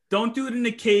it. Don't do it in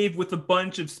a cave with a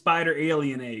bunch of spider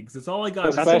alien eggs. That's all I got.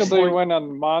 Especially when a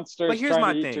monster's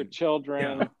trying to eat your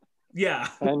children. Yeah.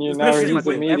 And you know,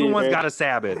 everyone's got a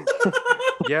Sabbath.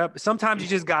 Yep. Sometimes you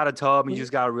just got to tub, and you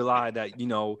just got to rely that,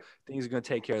 things are going to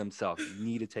take care of themselves. You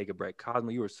need to take a break.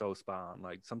 Cosmo, you were so spot on.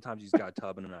 Like, sometimes you just got to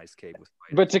tub in an ice cave with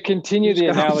spiders. But to continue the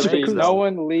analogy, no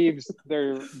one leaves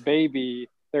their baby,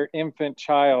 their infant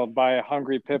child, by a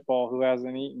hungry pit bull who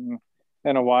hasn't eaten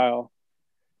in a while.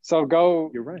 So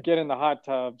go get in the hot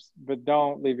tubs, but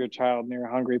don't leave your child near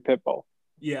a hungry pit bull.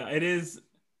 Yeah, it is.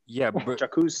 Yeah, but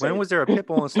when was there a pit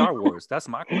bull in Star Wars? That's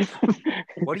my question.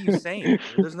 What are you saying?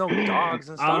 There's no dogs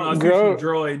in Star Wars.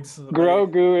 Droids.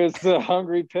 Grogu is the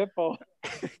hungry pit bull.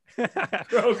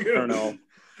 Grogu. I don't know.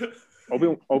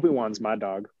 Obi-Wan's my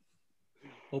dog.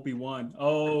 Obi-Wan.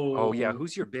 Oh yeah.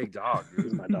 Who's your big dog?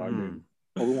 Who's my dog?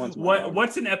 Obi-Wan's my dog.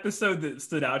 What's an episode that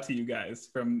stood out to you guys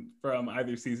from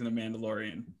either season of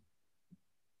Mandalorian?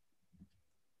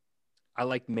 I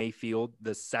like Mayfield,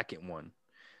 the second one.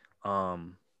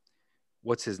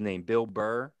 What's his name? Bill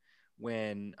Burr.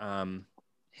 When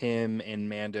him and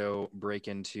Mando break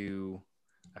into,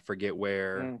 I forget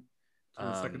where.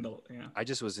 I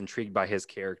just was intrigued by his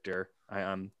character.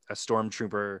 A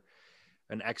stormtrooper,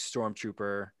 an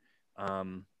ex-stormtrooper,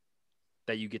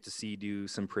 that you get to see do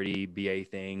some pretty BA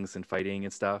things and fighting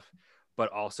and stuff,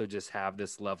 but also just have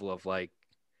this level of like,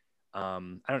 I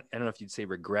don't know if you'd say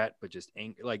regret, but just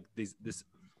anger, like this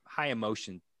high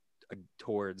emotion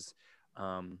towards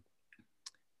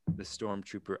the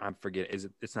stormtrooper. I forget.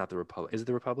 It's not the Republic. Is it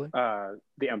the Republic?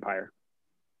 The Empire.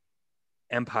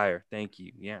 Empire. Thank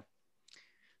you. Yeah,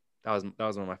 that was one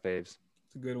of my faves.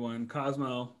 It's a good one.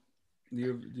 Cosmo, do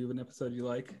you have an episode you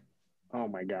like? Oh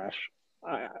my gosh,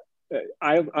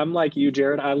 I'm like you,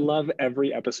 Jared. I love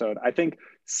every episode. I think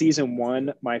season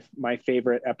 1, my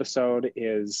favorite episode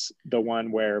is the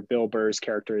one where Bill Burr's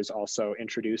character is also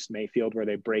introduced, Mayfield, where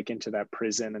they break into that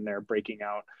prison and they're breaking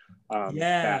out.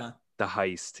 Yeah. The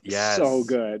heist. Yes. So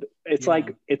good. It's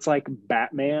like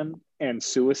Batman and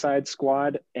Suicide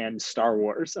Squad and Star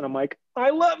Wars, and I'm like, I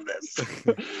love this.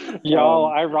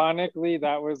 Y'all, ironically,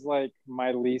 that was like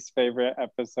my least favorite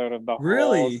episode of the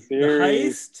whole series. The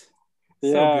heist.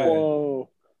 Yeah.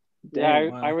 Whoa. Yeah,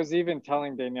 Damn. I was even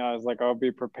telling Danielle, I was like, "Oh,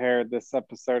 be prepared. This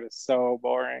episode is so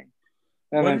boring."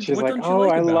 And then she's like, "Oh,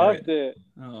 I loved it."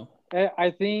 Oh, I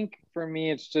think for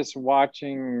me, it's just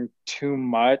watching too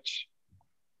much,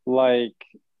 like,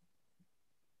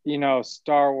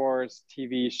 Star Wars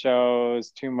TV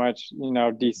shows, too much,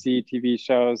 DC TV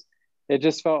shows. It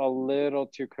just felt a little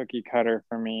too cookie cutter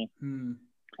for me.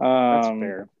 That's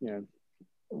fair. Yeah.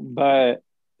 But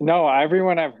no,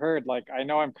 everyone I've heard, like, I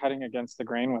know I'm cutting against the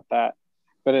grain with that,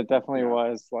 but it definitely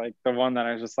was like the one that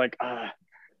I was just like,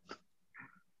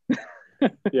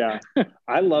 Yeah.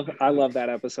 I love that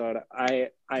episode.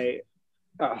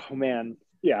 Oh man.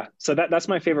 Yeah. So that's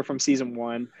my favorite from season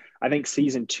 1. I think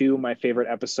season 2, my favorite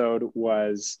episode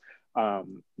was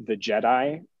the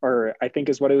Jedi, or I think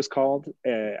is what it was called.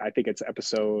 I think it's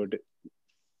episode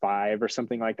 5 or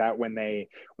something like that, when they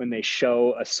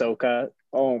show Ahsoka.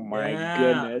 Oh my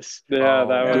goodness. Yeah,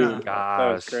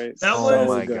 that was great.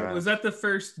 Was that the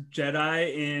first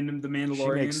Jedi in The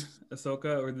Mandalorian,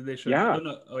 Ahsoka, or did they show? Yeah.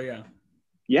 Oh yeah.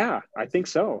 Yeah, I think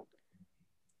so.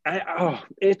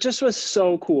 It just was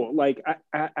so cool. Like,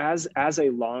 as a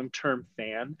long-term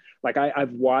fan, like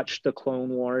I've watched the Clone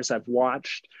Wars, I've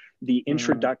watched the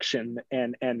introduction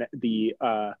and the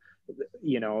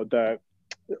the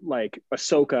like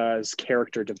Ahsoka's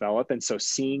character develop, and so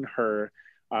seeing her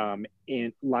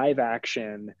in live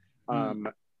action,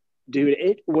 dude,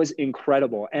 it was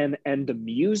incredible. And the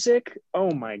music,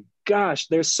 oh my gosh,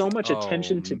 there's so much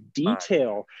attention to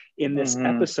detail in this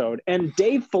episode. And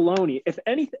Dave Filoni, if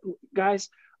anything, guys,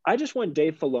 I just want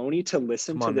Dave Filoni to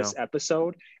listen to this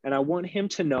episode, and I want him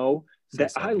to know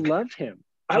that I love him.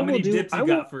 How many dips you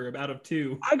got for him out of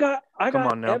 2? I got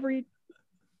every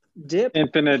dip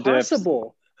infinite possible.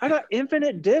 Dips. I got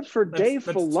infinite dips for Dave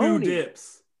Filoni. 2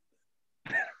 dips.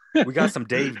 We got some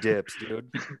Dave dips,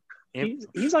 dude.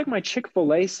 He's like my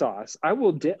Chick-fil-A sauce. I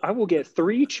will get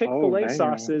 3 Chick-fil-A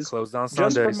sauces closed on just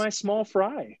Sundays for my small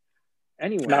fry.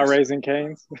 Anyway, not Raising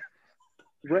Cane's.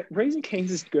 Raising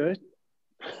Cane's is good.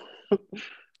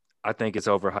 I think it's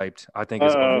overhyped. I think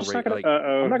it's overrated.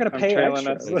 I'm not gonna pay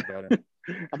extra.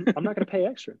 I'm not gonna pay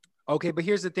extra. Okay, but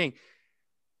here's the thing.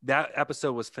 That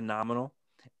episode was phenomenal,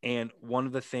 and one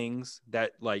of the things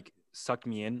that like sucked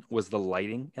me in was the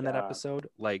lighting in that episode.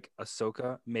 Like,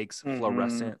 Ahsoka makes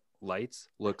fluorescent lights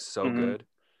look so good.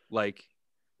 Like,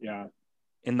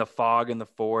 in the fog in the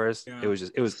forest, it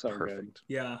was so perfect. Good.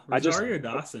 Yeah, Rosario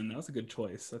Dawson, that was a good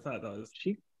choice. I thought that was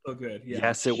so good. Yeah.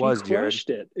 Yes, it was.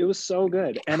 Crushed it. It was so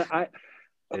good, and I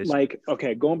like.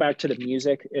 Okay, going back to the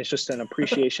music, it's just an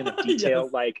appreciation of detail.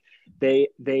 Yes. Like the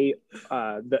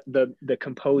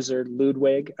composer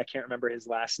Ludwig, I can't remember his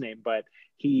last name, but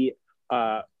he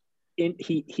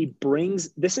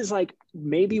brings, this is like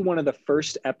maybe one of the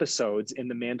first episodes in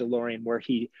The Mandalorian where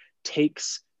he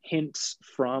takes hints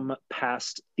from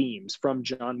past themes, from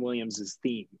John Williams's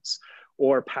themes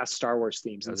or past Star Wars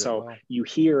themes. And so you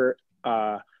hear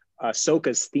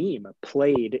Ahsoka's theme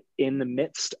played in the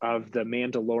midst of the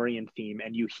Mandalorian theme,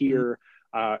 and you hear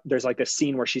there's like a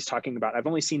scene where she's talking about, I've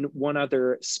only seen one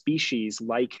other species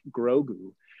like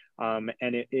Grogu, and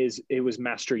it was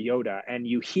Master Yoda, and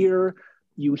you hear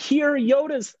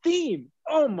Yoda's theme.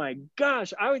 Oh my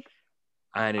gosh, I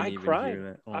cried. Hear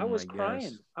that. Oh, I was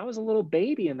crying. I was a little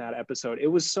baby in that episode. It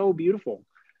was so beautiful.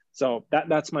 So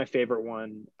that's my favorite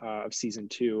one of season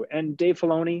 2. And Dave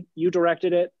Filoni, you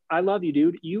directed it. I love you,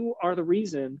 dude. You are the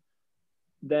reason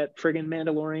that friggin'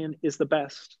 Mandalorian is the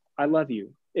best. I love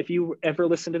you. If you ever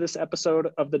listen to this episode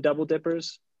of the Double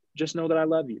Dippers, just know that I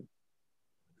love you.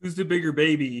 Who's the bigger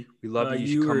baby? We love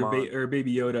you or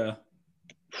Baby Yoda?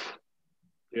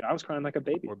 Dude, I was crying like a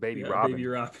baby. Or Baby Robin. Baby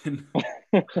Robin.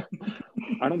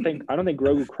 I don't think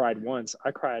Grogu cried once.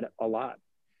 I cried a lot.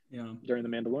 Yeah. During The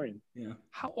Mandalorian. Yeah.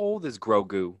 How old is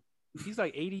Grogu? He's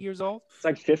like 80 years old? It's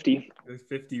like 50.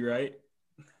 50, right?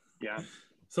 Yeah.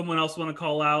 Someone else want to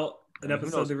call out an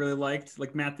episode they really liked?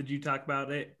 Like, Matt, did you talk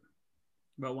about it?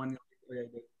 About one?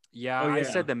 Yeah, I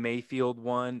said the Mayfield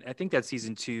one. I think that's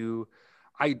season 2.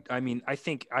 I mean, I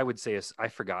think I would say I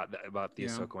forgot about the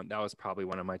Ahsoka one. That was probably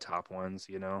one of my top ones,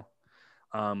 you know.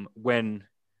 When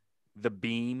the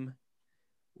beam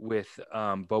with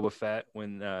Boba Fett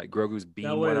when Grogu's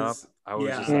beam went up. was I was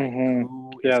yeah. just like,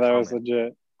 who is that coming? was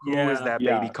legit. Who is that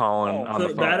Yeah. baby calling on So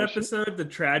the that phone? episode, the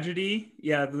tragedy,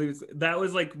 that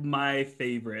was like my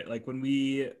favorite. Like when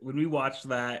we watched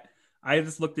that, I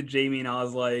just looked at Jamie and I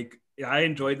was like, I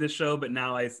enjoyed this show, but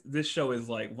now this show is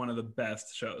like one of the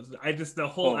best shows. The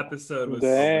whole episode was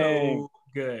Dang. so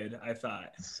good, I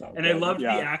thought. So And I good. loved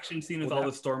Yeah. the action scene with all the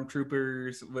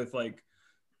stormtroopers with like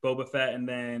Boba Fett, and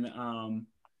then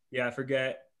I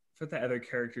forget the other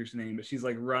character's name, but she's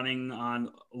like running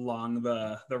along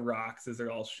the rocks as they're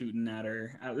all shooting at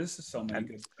her. This is so many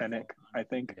good. Fennec, I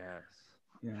think. Yes.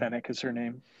 Yeah. Fennec is her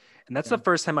name. And that's the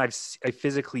first time is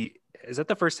that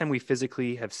the first time we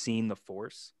physically have seen the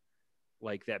Force?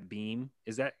 Like that beam?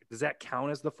 Does that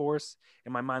count as the Force?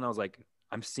 In my mind, I was like,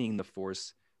 I'm seeing the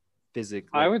Force physically.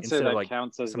 I would say that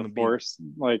counts as the Force,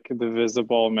 like the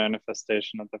visible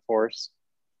manifestation of the Force.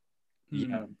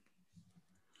 Yeah.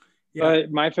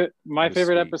 But my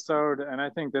favorite episode, and I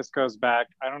think this goes back,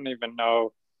 I don't even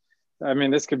know. I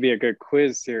mean, this could be a good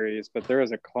quiz series, but there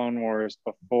was a Clone Wars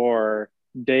before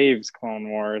Dave's Clone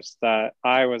Wars that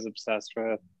I was obsessed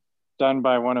with, done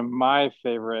by one of my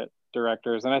favorite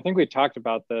directors. And I think we talked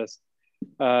about this.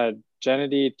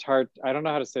 Gennady I don't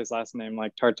know how to say his last name,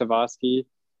 like Tartakovsky.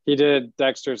 He did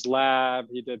Dexter's Lab.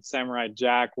 He did Samurai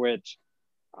Jack, which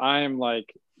I'm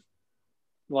like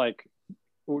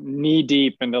knee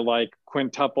deep into like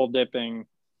quintuple dipping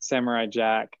Samurai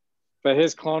Jack. But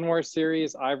his Clone Wars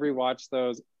series, I've rewatched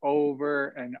those over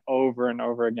and over and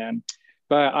over again.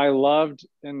 But I loved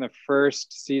in the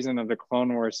first season of the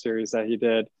Clone Wars series that he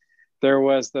did, there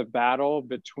was the battle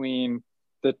between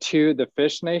the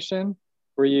Fish Nation,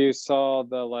 where you saw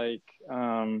the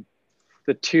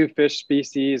two fish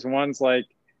species. One's like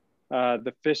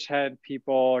the fish head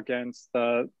people against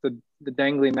the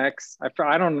dangly necks.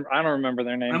 I don't remember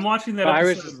their names. I'm watching that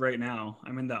episode right now.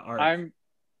 I'm in that arc.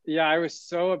 I was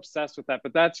so obsessed with that.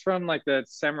 But that's from like the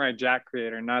Samurai Jack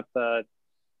creator, not the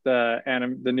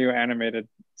new animated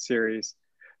series.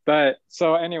 But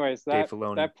so anyways,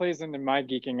 that plays into my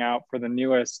geeking out for the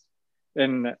newest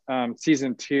in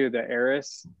season 2, the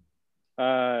Eris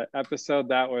episode.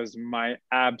 That was my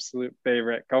absolute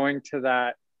favorite. Going to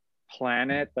that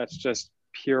planet that's just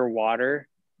pure water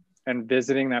and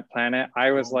visiting that planet,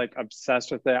 I was like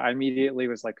obsessed with it. I immediately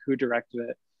was like, who directed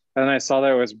it? And then I saw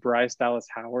that it was Bryce Dallas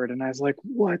Howard, and I was like,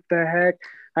 what the heck?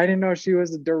 I didn't know she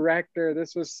was a director.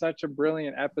 This was such a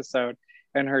brilliant episode,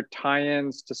 and her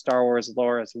tie-ins to Star Wars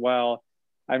lore as well.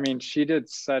 I mean, she did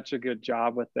such a good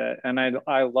job with it, and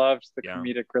I loved the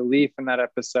comedic relief in that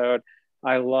episode.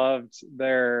 I loved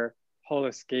their whole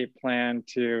escape plan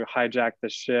to hijack the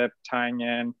ship, tying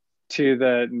in to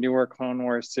the newer Clone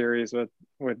Wars series with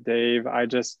Dave.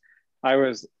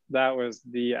 That was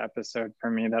the episode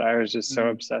for me that I was just so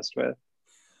obsessed with.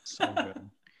 So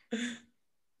good.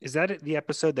 Is that the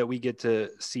episode that we get to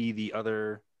see the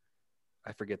other?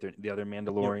 I forget the other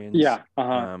Mandalorians. Yeah.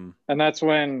 And that's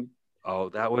when. Oh,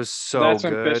 that was so. That's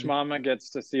good. when Fish Mama gets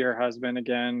to see her husband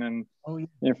again, and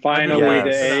finally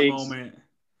the eggs.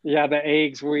 Yeah, the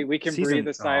eggs. We can breathe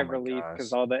a sigh of relief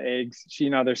because all the eggs.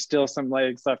 There's still some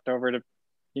legs left over to,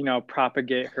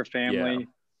 propagate her family. Yeah.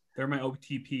 They're my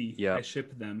OTP. Yeah, I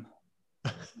ship them.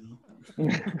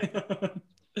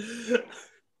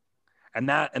 and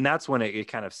that's when it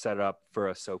kind of set up for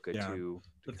Ahsoka too.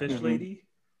 The fish lady.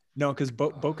 No, because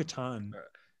Bo-Katan.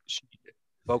 She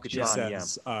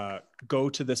says, go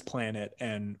to this planet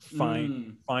and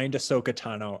find Ahsoka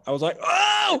Tano. I was like,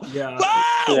 oh yeah,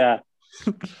 wow!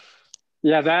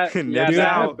 That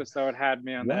episode had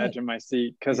me on the edge of my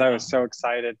seat because I was so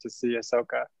excited to see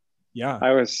Ahsoka. Yeah,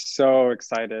 I was so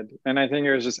excited, and I think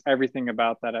it was just everything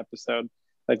about that episode,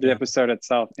 like the episode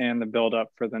itself and the build up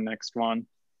for the next one.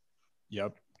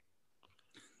 Yep.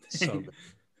 So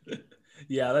good.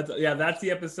 That's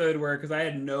the episode where, because I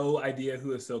had no idea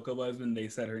who Ahsoka was when they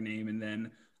said her name, and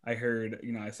then I heard,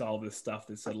 I saw all this stuff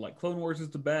that said like Clone Wars is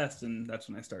the best, and that's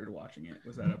when I started watching it.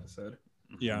 Was that episode?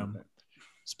 Yeah.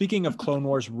 Speaking of Clone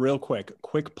Wars, real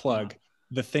quick plug: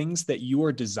 the things that you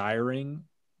are desiring,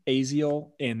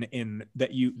 Aziel,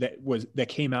 that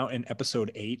came out in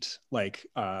episode 8, like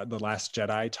The Last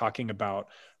Jedi, talking about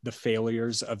the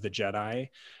failures of the Jedi.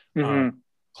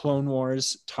 Clone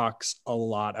Wars talks a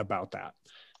lot about that.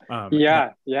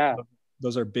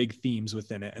 Those are big themes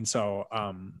within it. And so,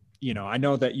 I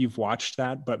know that you've watched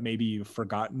that, but maybe you've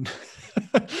forgotten.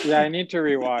 I need to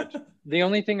rewatch. The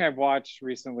only thing I've watched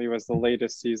recently was the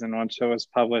latest season, once it was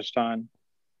published on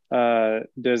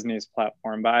Disney's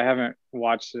platform, but I haven't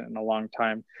watched it in a long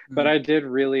time. But I did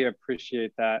really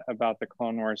appreciate that about the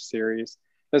Clone Wars series,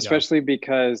 especially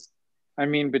because I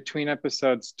mean, between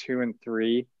episodes 2 and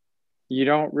 3, you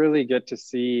don't really get to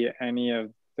see any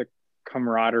of the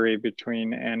camaraderie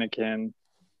between Anakin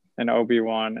and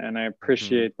Obi-Wan, and I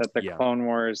appreciate that the Clone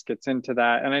Wars gets into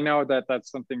that. And I know that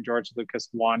that's something George Lucas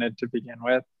wanted to begin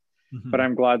with, but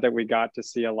I'm glad that we got to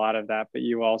see a lot of that. But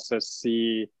you also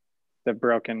see the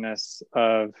brokenness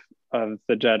of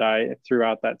the Jedi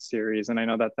throughout that series, and I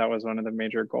know that that was one of the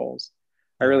major goals.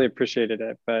 I really appreciated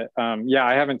it, but yeah,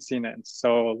 I haven't seen it in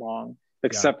so long,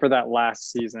 except for that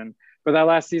last season. But that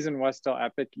last season was still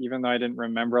epic, even though I didn't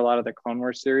remember a lot of the Clone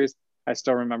Wars series. I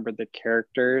still remembered the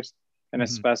characters, and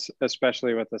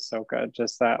especially with Ahsoka,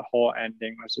 just that whole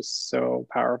ending was just so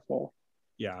powerful.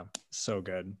 Yeah, so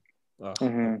good. But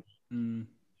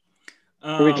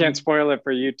we can't spoil it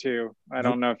for you two. I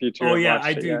don't know if you two. Oh have yeah, watched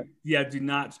I it do. yet. Yeah, do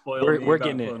not spoil me We're about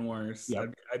getting Clone Wars.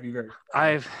 Yep. I'd be very.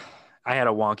 I had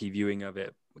a wonky viewing of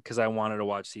it because I wanted to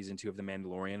watch season 2 of The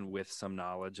Mandalorian with some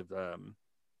knowledge of the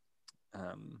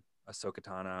Ahsoka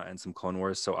Tano and some Clone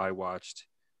Wars. So I watched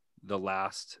the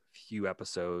last few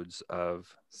episodes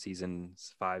of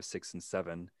seasons 5, 6, and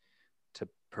 7 to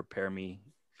prepare me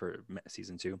for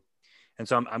season 2. And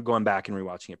so I'm going back and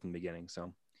rewatching it from the beginning.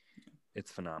 So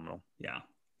it's phenomenal. Yeah,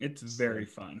 it's very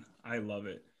fun. I love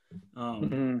it.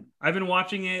 I've been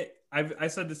watching it. I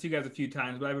said this to you guys a few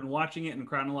times, but I've been watching it in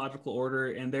chronological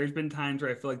order, and there's been times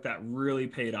where I feel like that really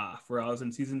paid off. Where I was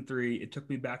in season 3, it took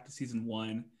me back to season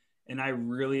 1, and I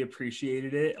really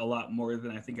appreciated it a lot more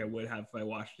than I think I would have if I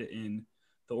watched it in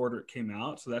the order it came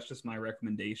out. So that's just my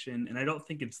recommendation, and I don't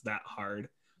think it's that hard.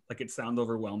 Like, it sounds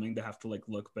overwhelming to have to like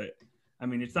look, but I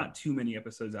mean, it's not too many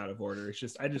episodes out of order. It's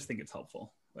just I just think it's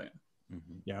helpful. But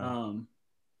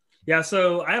yeah,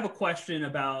 so I have a question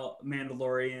about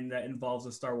Mandalorian that involves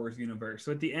the Star Wars universe.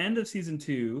 So at the end of season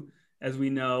 2, as we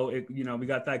know, we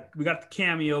got the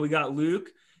cameo, we got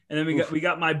Luke, and then we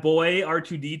got my boy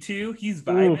R2D2. He's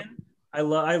vibing. I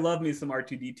love me some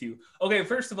R2D2. Okay,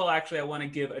 first of all, actually, I want to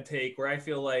give a take where I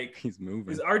feel like he's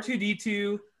moving. Is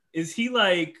R2D2 is he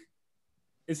like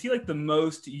the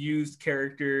most used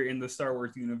character in the Star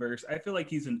Wars universe? I feel like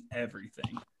he's in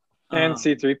everything. And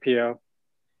C-3PO.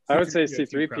 I would say C-3PO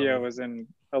C-3PO was in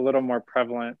a little more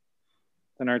prevalent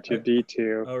than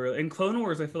R2D2. Oh, really? In Clone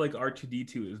Wars, I feel like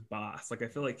R2D2 is boss. Like, I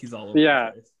feel like he's all over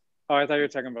the place. Oh, I thought you were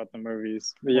talking about the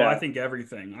movies. But Well, I think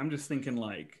everything. I'm just thinking,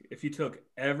 like, if you took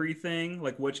everything,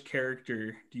 like, which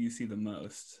character do you see the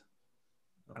most?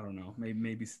 I don't know.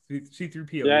 Maybe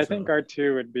C-3PO. Yeah, I think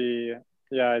R2 would be...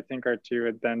 Yeah, I think R2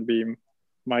 would then be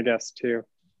my guess, too.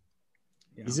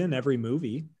 Yeah. He's in every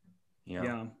movie.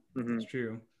 Yeah, that's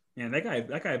true. Man, that guy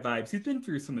vibes. He's been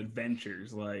through some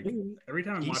adventures. Like, every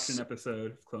time I'm watching an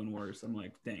episode of Clone Wars, I'm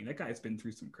like, dang, that guy's been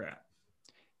through some crap.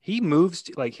 He moves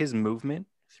like his movement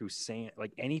through sand,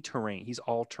 like any terrain. He's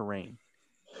all terrain.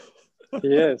 He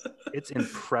is. It's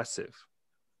impressive.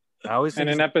 I always think and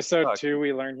in episode 2,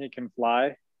 we learn he can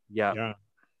fly. Yeah.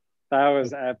 That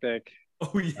was epic.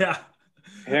 Oh yeah.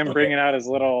 Him bringing out his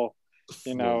little,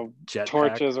 jet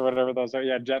torches pack. or whatever those are.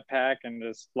 Yeah, jetpack, and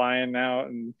just flying out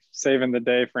and saving the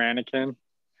day for Anakin.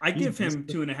 I give him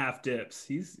 2.5 dips.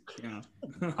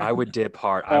 I would dip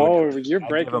hard. You're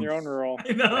breaking your own rule.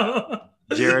 I know.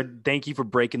 Jared, thank you for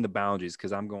breaking the boundaries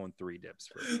because I'm going 3 dips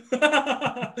for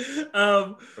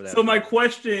so my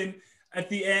question at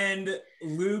the end,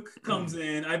 Luke comes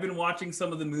in. I've been watching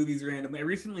some of the movies randomly. I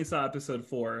recently saw episode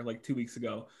 4 like 2 weeks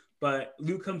ago, but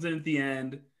Luke comes in at the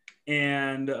end,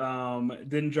 and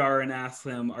then Jaren asks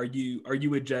him, "Are you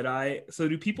a Jedi?" So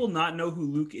do people not know who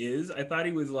Luke is? I thought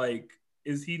he was like,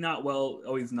 is he not? Well,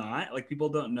 oh, he's not. Like, people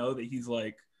don't know that he's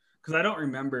like, because I don't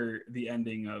remember the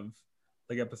ending of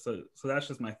like episode. So that's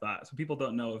just my thought. So people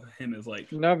don't know if him is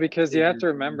like. No, because you have to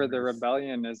remember the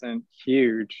rebellion isn't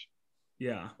huge.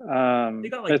 Yeah. They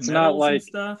got like it's not like and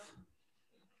stuff.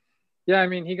 Yeah, I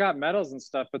mean, he got medals and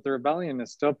stuff, but the rebellion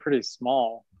is still pretty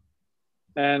small.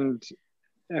 And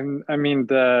I mean,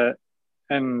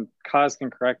 and Kaz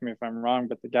can correct me if I'm wrong,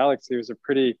 but the galaxy was a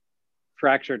pretty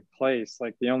fractured place.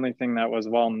 Like, the only thing that was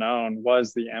well known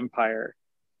was the Empire,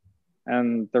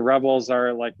 and the rebels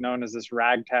are like known as this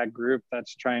ragtag group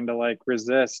that's trying to like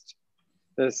resist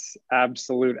this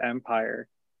absolute empire.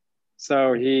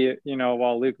 So he,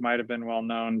 while Luke might have been well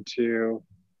known to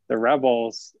the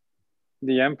rebels,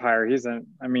 the Empire, he's a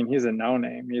no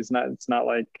name. It's not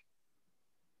like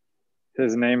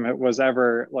his name was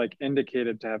ever like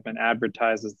indicated to have been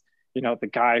advertised as, the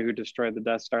guy who destroyed the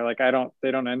Death Star. Like,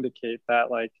 they don't indicate that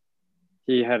like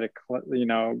he had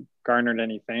garnered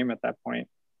any fame at that point.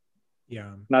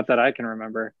 Yeah. Not that I can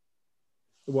remember.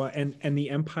 Well, and the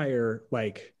Empire,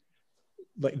 like,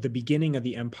 like the beginning of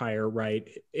the empire, right?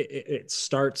 It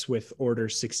starts with Order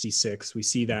 66. We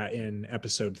see that in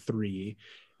episode 3.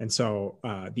 And so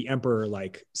the emperor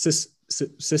like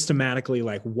systematically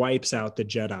like wipes out the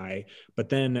Jedi. But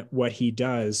then what he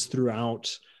does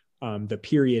throughout the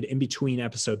period in between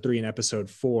episode 3 and episode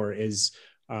 4 is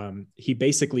he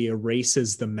basically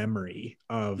erases the memory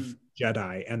of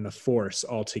Jedi and the Force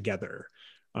altogether.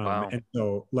 Wow. And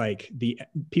so like the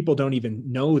people don't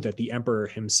even know that the emperor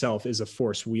himself is a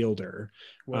Force wielder.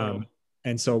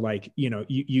 And so like, you know,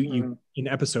 you in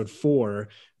episode 4,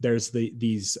 there's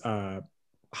these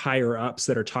higher ups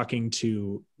that are talking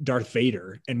to Darth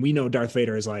Vader, and we know Darth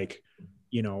Vader is like,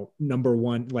 you know, number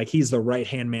one, like he's the right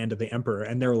hand man to the emperor,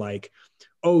 and they're like,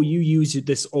 oh, you use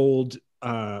this old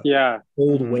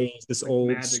ways, this like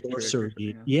old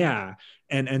sorcery,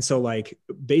 and so like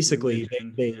basically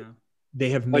they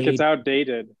have made, like it's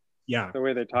outdated, the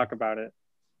way they talk about it.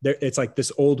 It's like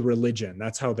this old religion.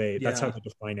 That's how they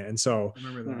define it. And so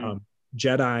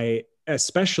Jedi,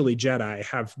 especially Jedi,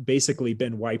 have basically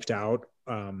been wiped out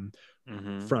from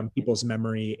people's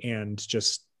memory and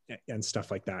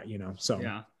stuff like that, you know. So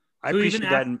I appreciate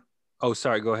that. Oh,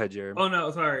 sorry, go ahead, Jared. Oh no,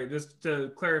 sorry, just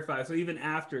to clarify, so even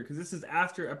after, because this is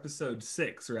after episode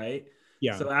 6, right?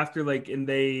 So after, like, and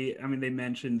they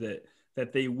mentioned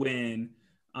that they win,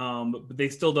 but they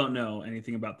still don't know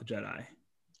anything about the Jedi,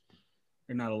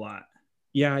 or not a lot.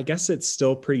 I guess it's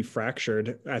still pretty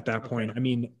fractured at that point. I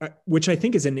mean, which I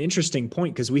think is an interesting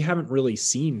point, because we haven't really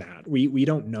seen that. We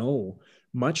don't know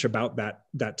much about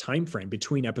that time frame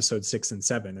between episode 6 and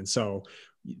 7, and so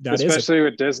that especially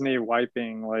with Disney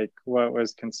wiping like what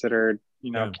was considered,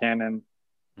 you know, canon,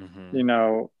 you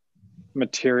know,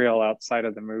 material outside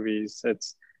of the movies.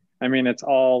 It's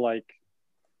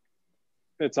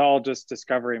all just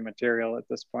discovery material at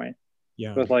this point.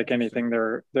 With like anything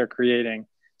they're creating.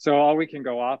 So all we can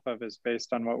go off of is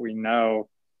based on what we know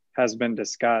has been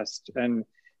discussed. And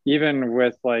even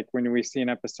with like when we see in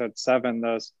episode 7,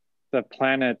 the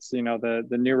planets, you know,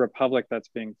 the new republic that's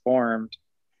being formed,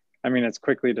 I mean, it's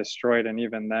quickly destroyed. And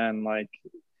even then, like,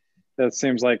 it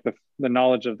seems like the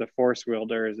knowledge of the Force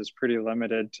wielders is pretty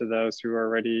limited to those who are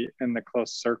already in the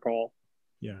close circle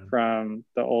from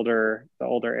the older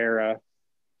era.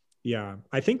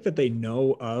 I think that they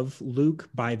know of Luke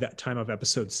by that time of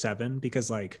episode 7,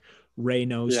 because like Rey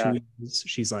knows who he is.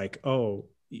 She's like, oh,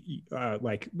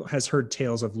 like has heard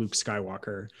tales of Luke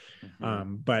Skywalker.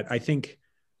 But I think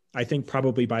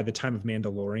probably by the time of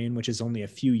Mandalorian, which is only a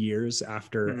few years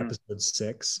after episode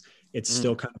 6, it's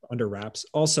still kind of under wraps.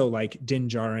 Also, like Din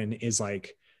Djarin is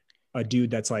like a dude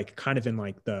that's like kind of in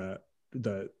like the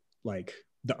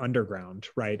underground,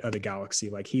 right, of the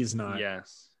galaxy. Like he's not.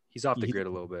 He's off the grid a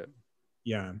little bit.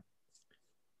 That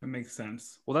makes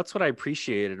sense. Well, that's what I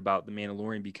appreciated about The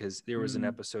Mandalorian, because there was an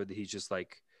episode that he's just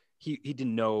like, he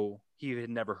didn't know, he had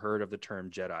never heard of the term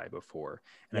Jedi before.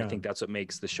 And I think that's what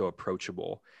makes the show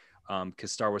approachable.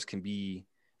 Because Star Wars can be,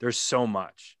 there's so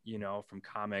much, you know, from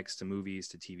comics to movies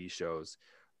to TV shows.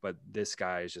 But this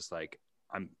guy is just like,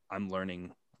 I'm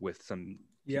learning with some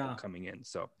people coming in.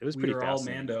 So it was pretty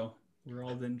fascinating. We're all Mando. We're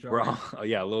all Din Djarin. We're all, a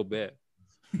little bit.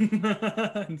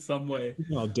 In some way.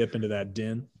 I'll dip into that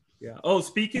Din. Oh,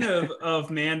 speaking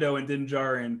of Mando and Din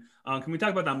Djarin, can we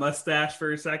talk about that mustache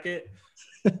for a second?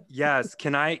 Yes.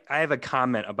 I have a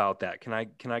comment about that. Can I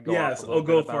go off? Yes.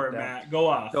 Go for it, Matt. Go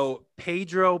off. So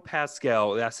Pedro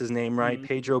Pascal, that's his name, right?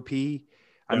 Pedro P.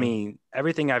 I mean,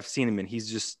 everything I've seen him in, he's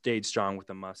just stayed strong with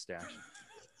the mustache.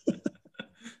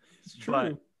 It's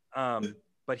true.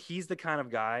 But he's the kind of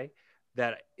guy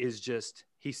that is just,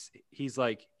 he's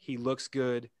like, he looks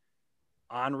good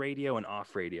on radio and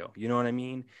off radio. You know what I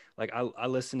mean? Like I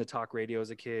listened to talk radio as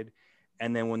a kid.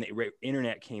 And then when the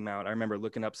internet came out, I remember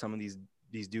looking up some of these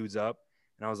dudes up,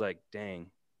 and I was like, dang,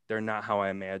 they're not how I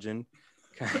imagined,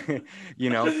 you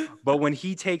know? But when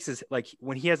he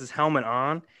when he has his helmet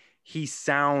on, he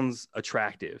sounds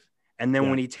attractive. And then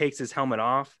when he takes his helmet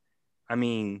off, I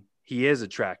mean, he is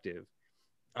attractive.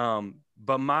 So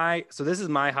this is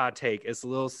my hot take. It's a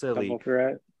little silly,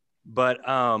 but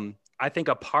I think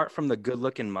apart from the good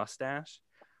looking mustache,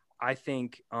 I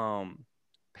think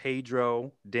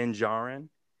Pedro Din Djarin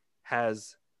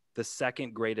has the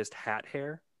second greatest hat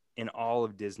hair in all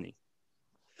of Disney.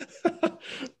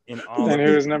 And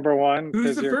who's number one?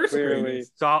 Who's the first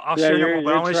greatest? So I'll share.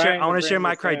 I want to share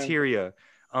my criteria.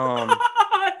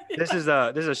 This is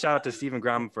a shout out to Stephen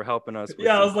Graham for helping us.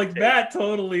 I was like that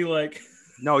totally like.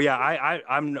 No,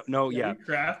 I'm no,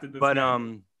 crafted this but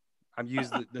game. I've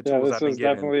used the tools this I've been was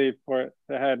given. Definitely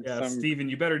had some. Steven,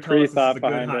 you better tell us this is a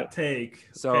good hot take.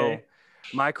 So,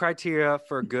 my criteria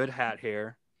for good hat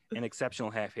hair and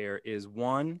exceptional hat hair is,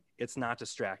 one, it's not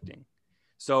distracting.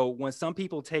 So when some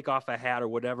people take off a hat or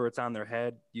whatever, it's on their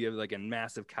head, you have like a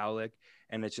massive cowlick,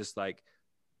 and it's just like,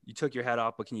 you took your hat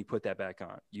off, but can you put that back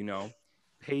on? You know,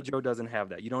 Pedro doesn't have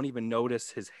that. You don't even notice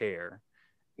his hair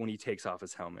when he takes off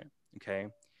his helmet. Okay.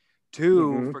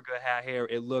 Two, for good hat hair,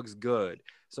 it looks good.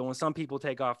 So when some people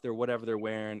take off their whatever they're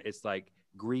wearing, it's like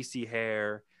greasy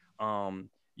hair.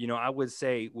 You know, I would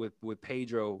say with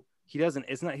Pedro, he doesn't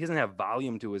have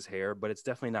volume to his hair, but it's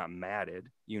definitely not matted,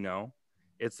 you know.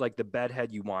 It's like the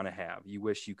bedhead you want to have, you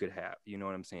wish you could have, you know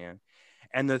what I'm saying?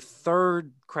 And the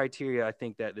third criteria I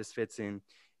think that this fits in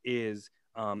is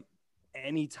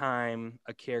anytime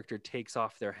a character takes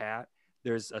off their hat,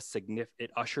 there's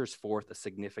it ushers forth a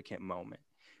significant moment.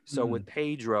 So with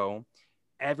Pedro,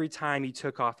 every time he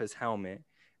took off his helmet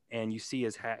and you see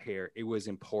his hat hair, it was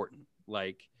important.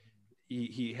 Like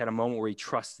he had a moment where he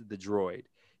trusted the droid.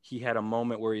 He had a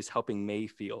moment where he's helping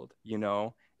Mayfield, you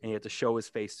know, and he had to show his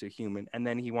face to a human. And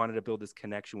then he wanted to build this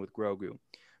connection with Grogu.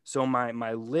 So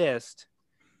my list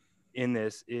in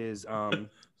this is,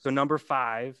 so number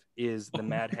 5 is the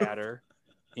Mad Hatter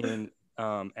in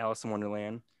Alice in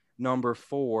Wonderland. Number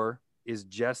 4 is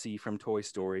Jessie from Toy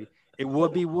Story. It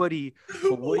would be Woody,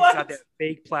 but Woody's got that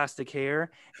fake plastic hair,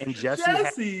 and Jessie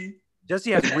has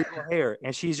real hair,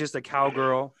 and she's just a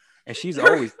cowgirl, and she's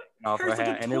always taking off her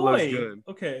hat, and it looks good.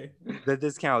 Okay,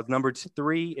 this counts. Number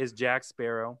 3 is Jack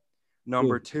Sparrow.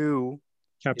 Number 2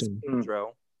 Captain is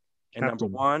Pedro, and number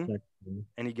 1.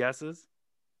 Any guesses?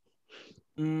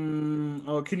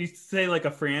 Oh, can you say like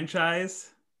a franchise?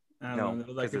 No,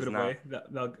 like give it away.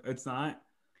 It's not.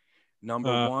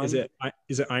 Number 1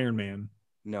 is it Iron Man?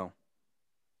 No.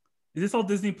 Is this all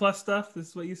Disney Plus stuff? This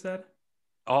is what you said?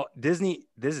 All Disney.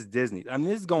 This is Disney. I mean,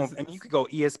 this is going. I mean, you could go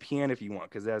ESPN if you want,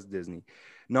 because that's Disney.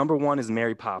 Number 1 is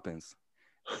Mary Poppins.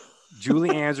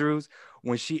 Julie Andrews,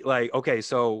 when she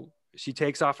so she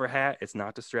takes off her hat, it's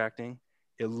not distracting.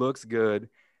 It looks good.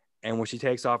 And when she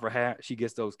takes off her hat, she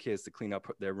gets those kids to clean up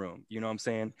their room. You know what I'm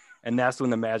saying? And that's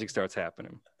when the magic starts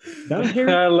happening.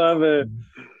 I love it.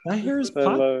 That hair is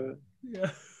popping.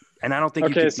 Yeah. And I don't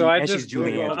think she's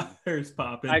Julie Andrews. Hair's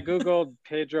popping. I Googled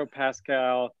Pedro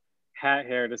Pascal hat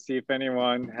hair to see if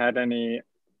anyone had any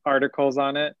articles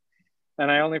on it.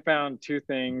 And I only found 2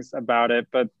 things about it,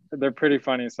 but they're pretty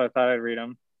funny, so I thought I'd read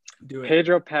them. Do it.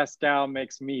 Pedro Pascal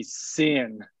makes me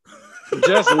sin.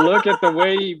 Just look at the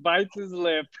way he bites his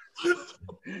lip.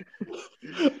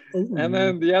 And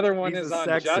then the other one is on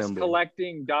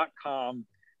justcollecting.com.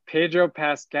 Pedro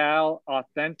Pascal,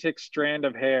 authentic strand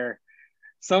of hair.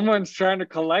 Someone's trying to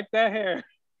collect that hair.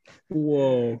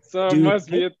 Whoa. So it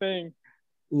must be a thing.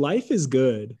 Life is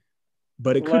good,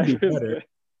 but it could be better.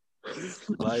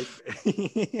 Life.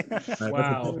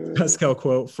 Wow. Pascal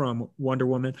quote from Wonder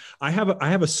Woman. I have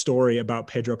a story about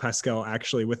Pedro Pascal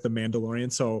actually with The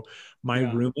Mandalorian. So my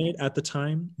roommate at the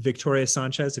time, Victoria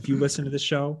Sanchez, if you listen to the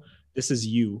show, this is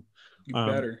you. You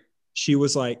better. She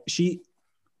was like,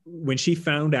 when she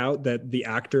found out that the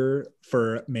actor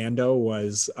for Mando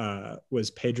was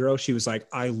Pedro, she was like,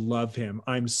 I love him.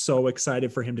 I'm so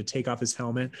excited for him to take off his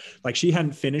helmet. Like, she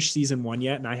hadn't finished season 1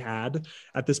 yet, and I had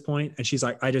at this point, and she's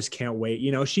like, I just can't wait.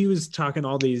 You know, she was talking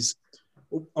all these.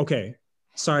 Okay,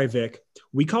 sorry, Vic.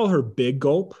 We call her Big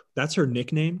Gulp. That's her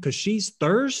nickname because she's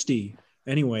thirsty.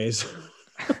 Anyways.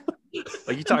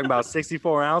 Like, you talking about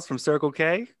 64 ounce from Circle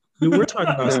K? Dude, we're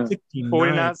talking about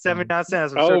 49, 79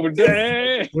 cents. Oh,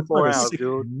 dang. 4 ounce,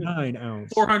 dude. 9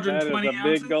 ounce. 420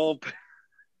 ounces. Big gulp.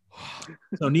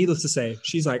 So needless to say,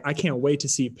 she's like, I can't wait to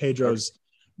see Pedro's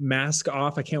mask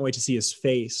off. I can't wait to see his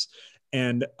face.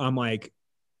 And I'm like,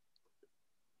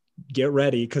 get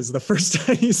ready. Because the first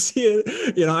time you see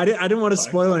it, you know, I didn't want to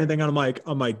spoil anything. I'm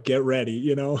like, get ready,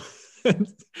 you know? And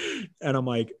I'm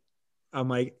like,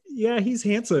 yeah, he's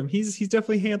handsome. He's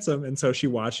definitely handsome. And so she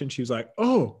watched and she was like,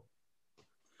 oh,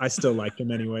 I still liked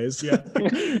him anyways. Yeah.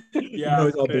 Yeah.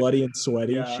 He's all bloody and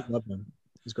sweaty. Yeah. She loved him.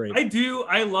 It was great.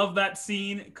 I love that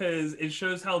scene because it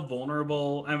shows how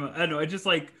vulnerable I don't know. It's just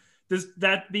like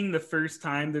that being the first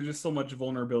time, there's just so much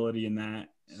vulnerability in that.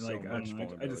 Like, I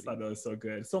just thought that was so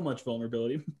good. So much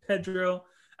vulnerability. Pedro,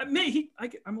 I'm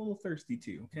a little thirsty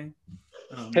too. Okay.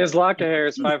 His lock of hair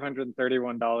is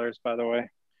 $531, by the way.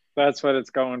 That's what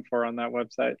it's going for on that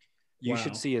website. You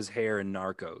should see his hair in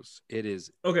Narcos. It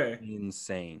is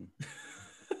insane.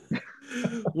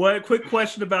 What quick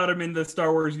question about him in the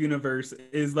Star Wars universe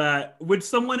is that would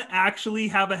someone actually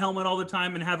have a helmet all the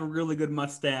time and have a really good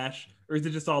mustache, or is it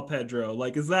just all Pedro?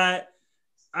 Like, is that,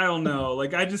 I don't know.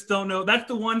 Like, I just don't know. That's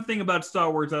the one thing about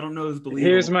Star Wars I don't know is believable.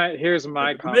 Here's my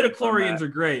like, comment. Midichlorians are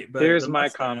great, but here's my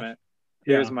comment.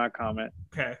 Here's my comment.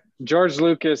 Okay. George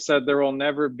Lucas said there will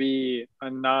never be a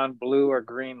non-blue or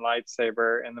green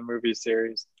lightsaber in the movie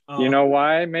series. You know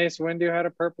why Mace Windu had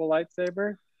a purple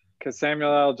lightsaber? Because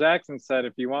Samuel L. Jackson said,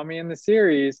 if you want me in the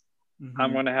series,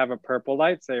 I'm going to have a purple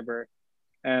lightsaber.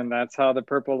 And that's how the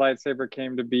purple lightsaber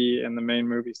came to be in the main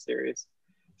movie series.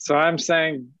 So I'm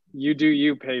saying, you do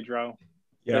you, Pedro.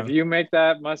 Yeah. If you make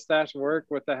that mustache work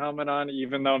with the helmet on,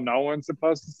 even though no one's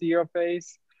supposed to see your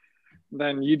face,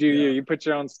 then you do you. You put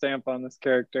your own stamp on this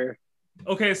character.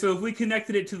 Okay, so if we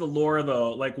connected it to the lore,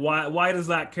 though, like why does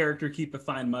that character keep a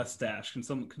fine mustache? Can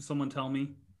someone tell me?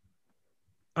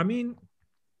 I mean,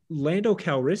 Lando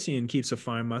Calrissian keeps a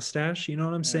fine mustache. You know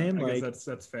what I'm saying? I guess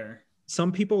that's fair.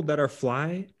 Some people that are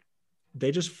fly,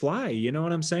 they just fly. You know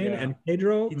what I'm saying? And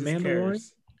Pedro Mandalorian,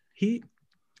 he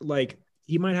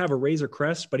might have a razor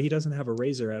crest, but he doesn't have a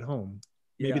razor at home.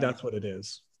 Maybe that's what it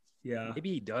is. Yeah,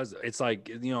 maybe he does. It's like,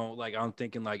 you know, like I'm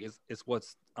thinking like it's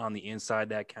what's on the inside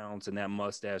that counts, and that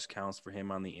mustache counts for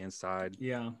him on the inside.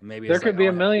 Yeah, maybe there could be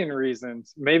a million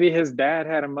reasons. Maybe his dad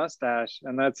had a mustache,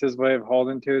 and that's his way of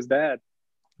holding to his dad.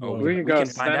 Oh, we could go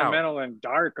sentimental and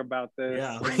dark about this.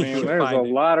 Yeah, I mean, there's a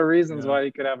lot of reasons why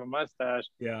he could have a mustache.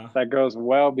 Yeah, that goes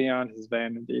well beyond his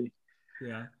vanity.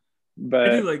 Yeah,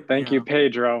 but thank you,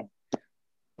 Pedro.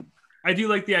 I do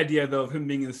like the idea, though, of him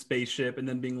being in a spaceship and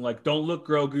then being like, don't look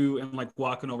Grogu, and like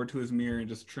walking over to his mirror and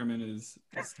just trimming his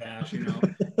mustache, you know?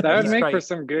 That would make for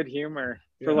some good humor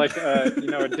for like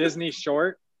a Disney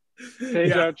short.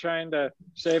 Pedro trying to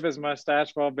shave his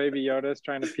mustache while Baby Yoda is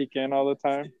trying to peek in all the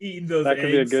time. Eating those eggs. That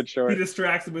could be a good short. He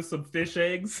distracts him with some fish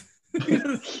eggs.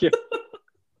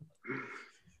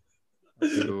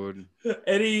 Dude.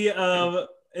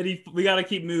 Any we got to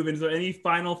keep moving. So any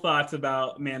final thoughts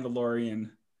about Mandalorian?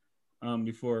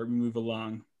 Before we move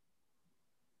along,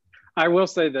 I will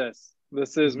say this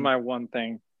is my one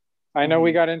thing. I know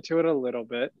we got into it a little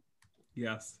bit.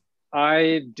 Yes.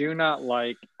 I do not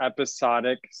like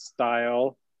episodic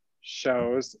style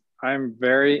shows. I'm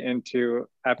very into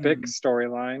epic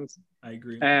storylines. I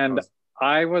agree. And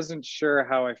I wasn't sure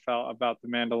how I felt about The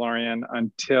Mandalorian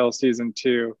until season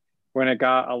 2, when it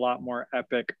got a lot more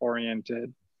epic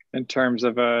oriented in terms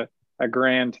of a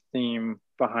grand theme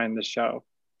behind the show.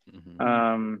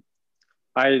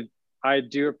 I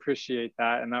do appreciate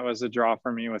that, and that was a draw for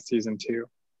me with season 2.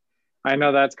 I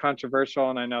know that's controversial,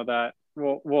 and I know that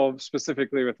well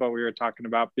specifically with what we were talking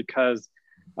about because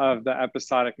of the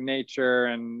episodic nature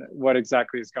and what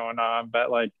exactly is going on.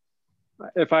 But like,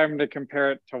 if I'm to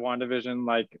compare it to WandaVision,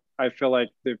 like I feel like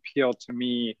the appeal to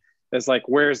me is like,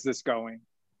 where's this going?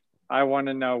 I want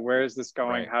to know, where is this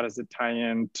going? Right. How does it tie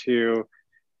into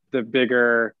the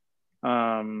bigger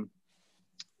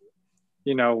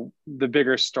the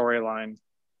bigger storyline?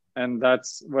 And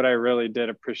that's what I really did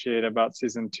appreciate about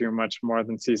season 2 much more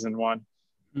than season 1.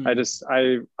 I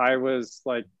was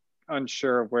like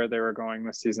unsure of where they were going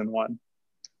with season 1.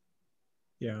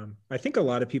 Yeah, I think a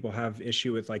lot of people have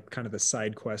issue with like kind of the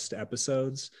side quest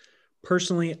episodes.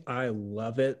 Personally, I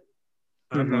love it.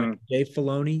 I'm like, Dave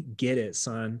Filoni, get it,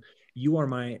 son. You are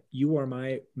my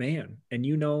man, and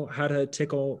you know how to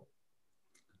tickle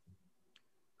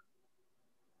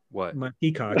my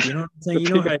peacock. You know what I'm saying? You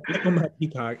know how to tickle my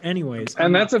peacock. Anyways,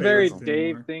 and that's a very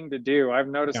Dave thing to do. I've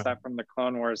noticed that from the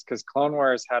Clone Wars, because Clone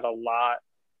Wars had a lot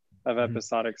of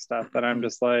episodic stuff that I'm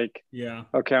just like,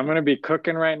 okay, I'm gonna be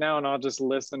cooking right now, and I'll just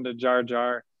listen to Jar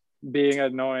Jar being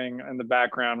annoying in the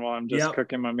background while I'm just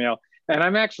cooking my meal. And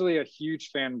I'm actually a huge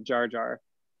fan of Jar Jar,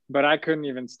 but I couldn't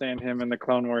even stand him in the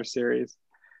Clone Wars series.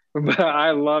 But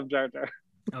I love Jar Jar.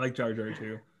 I like Jar Jar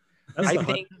too. I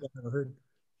think.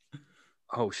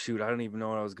 Oh shoot! I don't even know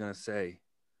what I was gonna say.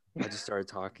 I just started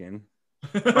talking.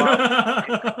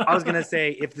 I was gonna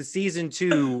say, if the season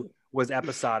 2 was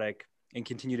episodic and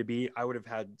continue to be, I would have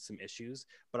had some issues.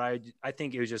 But I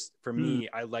think it was just, for me,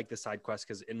 I like the side quest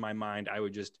because in my mind I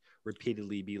would just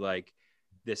repeatedly be like,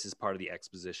 this is part of the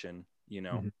exposition. You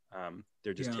know,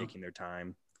 they're just taking their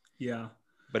time. Yeah.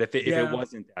 But if it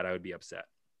wasn't that, I would be upset.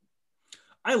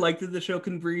 I like that the show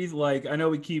can breathe. Like, I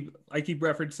know I keep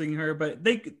referencing her, but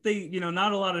they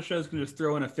not a lot of shows can just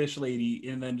throw in a fish lady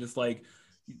and then just like,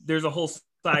 there's a whole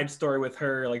side story with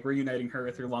her, like reuniting her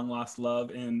with her long lost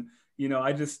love. And,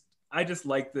 I just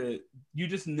like that you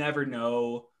just never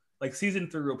know. Like season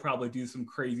 3 will probably do some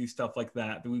crazy stuff like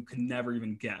that we could never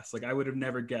even guess. Like I would have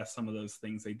never guessed some of those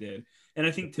things they did. And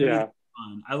I think to me, that's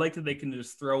fun. I like that they can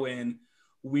just throw in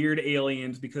weird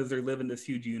aliens because they live in this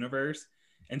huge universe.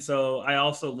 And so I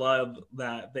also love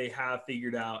that they have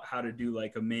figured out how to do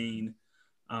like a main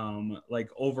like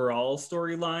overall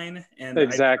storyline, and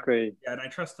exactly. and I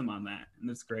trust him on that, and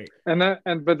it's great.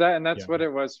 That's what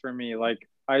it was for me. Like,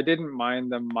 I didn't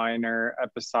mind the minor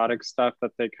episodic stuff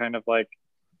that they kind of like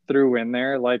threw in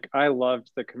there. Like, I loved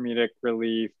the comedic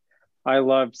relief. I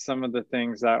loved some of the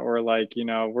things that were like,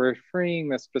 we're freeing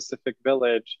the specific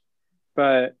village,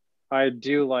 but I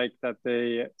do like that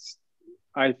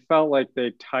I felt like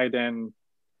they tied in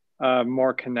a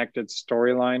more connected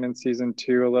storyline in season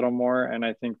 2 a little more. And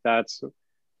I think that's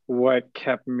what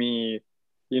kept me,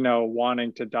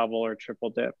 wanting to double or triple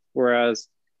dip. Whereas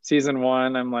season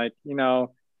 1, I'm like,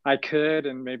 I could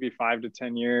in maybe 5 to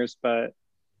 10 years, but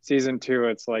season 2,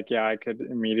 it's like, yeah, I could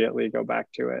immediately go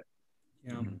back to it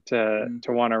to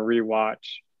want to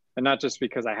rewatch. And not just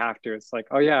because I have to, it's like,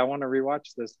 oh yeah, I want to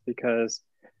rewatch this because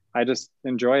I just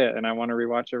enjoy it and I want to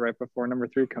rewatch it right before number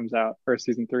 3 comes out, or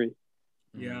season 3.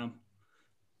 Yeah.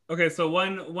 Okay, so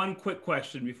one quick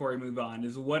question before we move on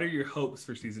is, what are your hopes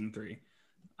for season 3?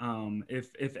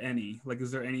 If any, like,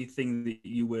 is there anything that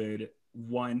you would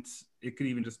want? It could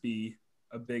even just be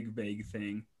a big vague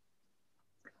thing.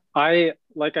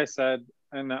 Like I said,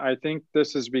 and I think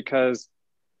this is because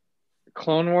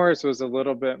Clone Wars was a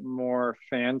little bit more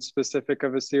fan specific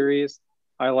of a series.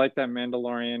 I like that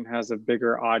Mandalorian has a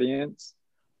bigger audience.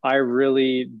 I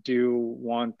really do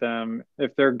want them,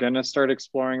 if they're going to start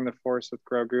exploring the Force with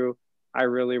Grogu, I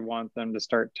really want them to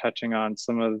start touching on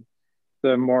some of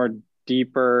the more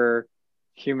deeper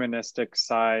humanistic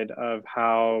side of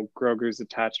how Grogu's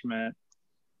attachment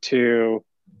to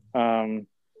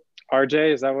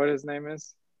RJ, is that what his name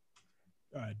is?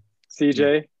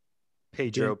 CJ?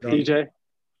 Pedro P. P. I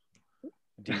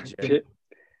DJ.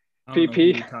 don't know who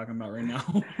you're talking about right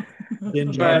now.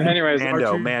 But anyways,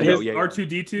 Mando,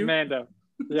 R2D2? Mando.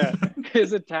 Yeah.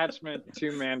 His attachment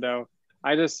to Mando.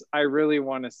 I really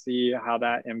want to see how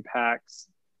that impacts,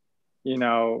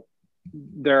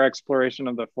 their exploration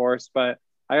of the Force. But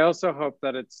I also hope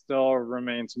that it still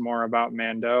remains more about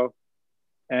Mando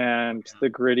and the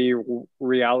gritty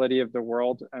reality of the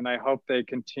world. And I hope they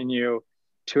continue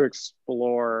to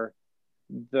explore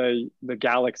the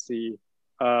galaxy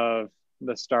of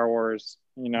the Star Wars,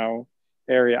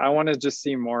 area. I want to just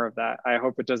see more of that. I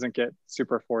hope it doesn't get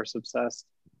super Force obsessed.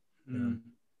 Yeah.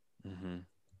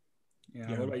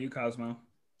 What about you, Cosmo?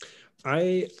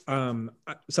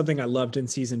 Something I loved in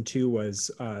season 2 was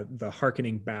the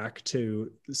hearkening back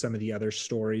to some of the other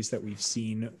stories that we've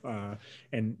seen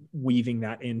and weaving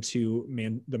that into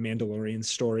the Mandalorian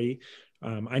story.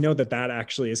 I know that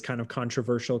actually is kind of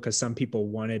controversial because some people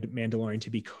wanted Mandalorian to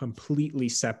be completely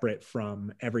separate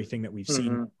from everything that we've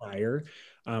seen prior.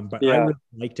 But I really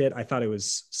liked it. I thought it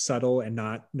was subtle and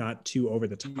not too over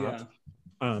the top.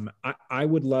 I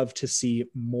would love to see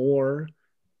more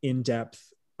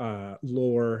in-depth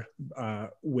lore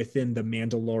within the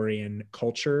Mandalorian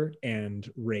culture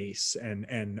and race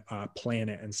and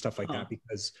planet and stuff like that,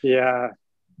 because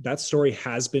that story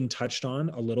has been touched on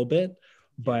a little bit,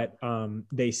 but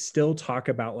they still talk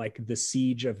about like the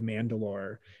siege of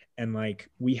Mandalore, and like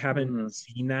we haven't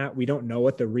seen that. We don't know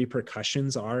what the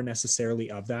repercussions are necessarily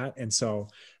of that, and so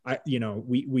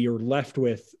we are left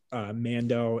with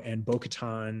Mando and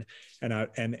Bo-Katan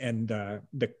and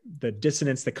the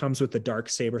dissonance that comes with the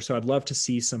Darksaber. So I'd love to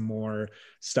see some more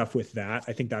stuff with that.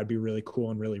 I think that would be really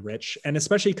cool and really rich, and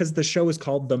especially because the show is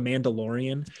called The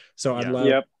Mandalorian. So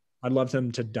I'd love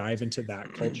them to dive into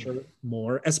that culture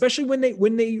more, especially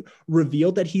when they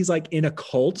revealed that he's like in a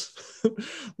cult,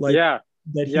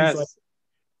 that he's like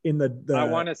in the I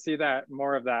want to see that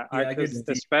more of that.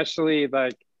 Especially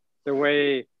like the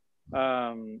way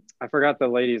I forgot the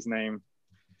lady's name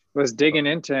was digging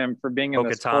into him for being in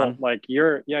this cult. Like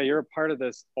you're a part of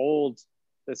this old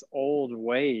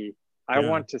way. I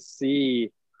want to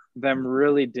see them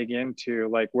really dig into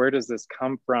like, where does this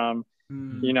come from?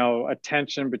 A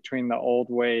tension between the old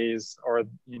ways or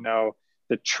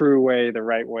the true way, the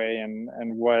right way, and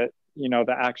what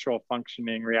the actual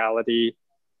functioning reality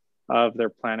of their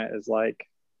planet is like.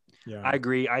 I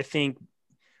agree. I think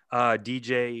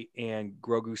DJ and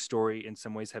Grogu's story in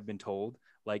some ways have been told.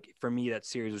 Like for me, that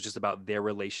series was just about their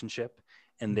relationship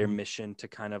and their mission to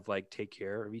kind of like take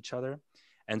care of each other.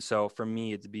 And so for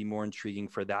me, it'd be more intriguing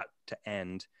for that to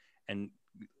end and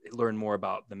learn more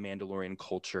about the Mandalorian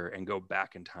culture and go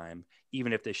back in time,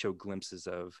 even if they show glimpses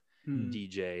of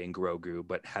DJ and Grogu,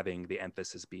 but having the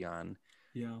emphasis be on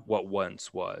what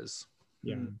once was.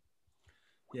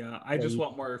 I just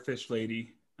want more fish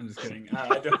lady. I'm just kidding.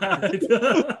 I'm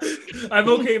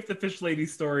okay if the fish lady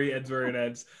story ends where it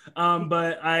ends.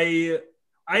 But I'd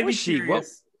be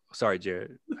curious. Sorry,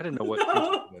 Jared. I didn't know what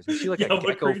was. Was she like a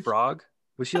gecko frog?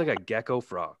 Was she like a gecko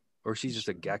frog? or she's just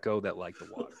a gecko that liked the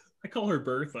water. I call her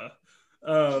Bertha.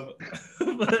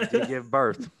 She did give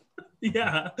birth.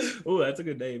 Yeah. Oh, that's a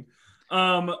good name.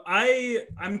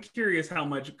 I'm curious how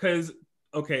much, because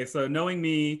okay, so knowing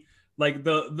me, like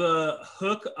the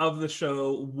hook of the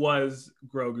show was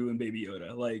Grogu and Baby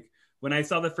Yoda. Like when I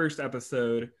saw the first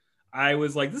episode, I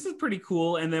was like, this is pretty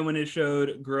cool. And then when it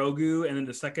showed Grogu and then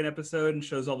the second episode and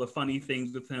shows all the funny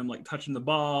things with him, like touching the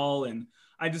ball, and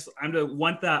I'm to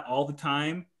want that all the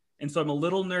time. And so I'm a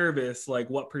little nervous, like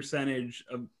what percentage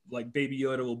of like Baby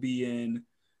Yoda will be in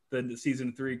the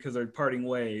season 3 because they're parting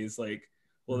ways. Like,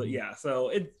 well, yeah. So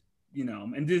it,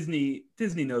 and Disney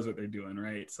knows what they're doing,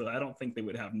 right? So I don't think they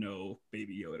would have no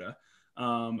Baby Yoda,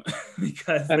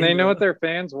 because they know what their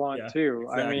fans want too.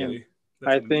 Exactly. I mean,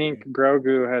 I think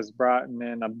Grogu has brought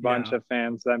in a bunch of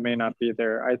fans that may not be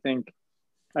there. I think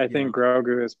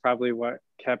Grogu is probably what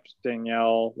kept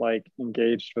Danielle like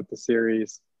engaged with the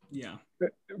series. Yeah.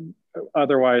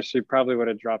 Otherwise, she probably would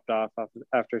have dropped off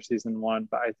after season 1.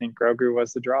 But I think Grogu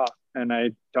was the draw, and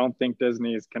I don't think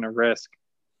Disney is going to risk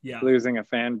losing a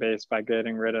fan base by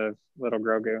getting rid of little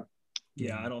Grogu.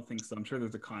 Yeah, I don't think so. I'm sure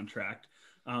there's a contract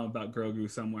about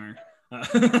Grogu somewhere.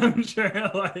 I'm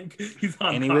sure, like he's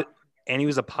on. And he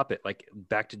was a puppet. Like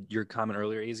back to your comment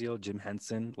earlier, Azio, Jim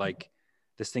Henson. Like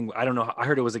this thing, I don't know. I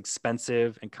heard it was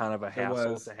expensive and kind of a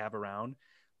hassle to have around.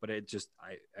 But it just,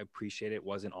 I appreciate it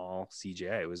wasn't all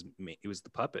CGI. It was the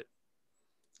puppet.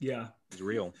 Yeah. It was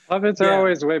real. Puppets are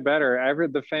always way better.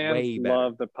 The fans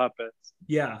love the puppets.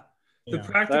 Yeah. The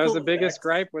practical that was the biggest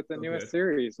gripe with the newest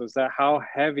series, was that how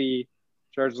heavy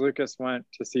George Lucas went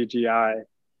to CGI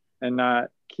and not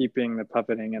keeping the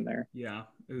puppeting in there. Yeah,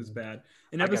 it was bad.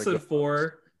 In episode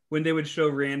 4, when they would show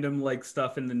random like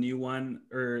stuff in the new one,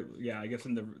 or I guess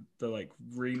in the like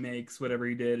remakes, whatever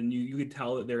he did, and you could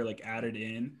tell that they're like added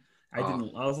in. I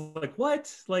was like,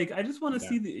 what? Like, I just want to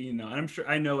see the, and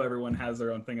I know everyone has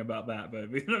their own thing about that, but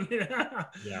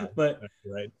but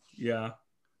right. Yeah.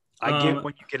 I get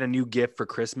when you get a new gift for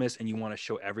Christmas and you want to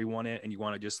show everyone it and you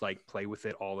want to just like play with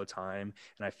it all the time.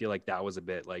 And I feel like that was a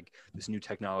bit like this new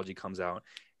technology comes out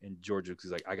and George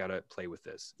is like, I got to play with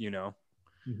this,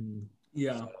 Mm-hmm.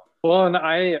 Yeah. Well, and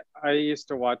I used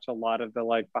to watch a lot of the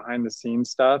like behind the scenes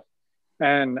stuff.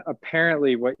 And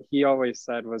apparently what he always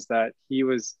said was that he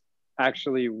was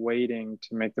actually waiting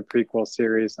to make the prequel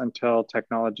series until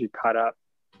technology caught up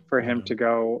for him to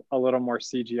go a little more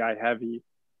CGI heavy,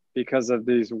 because of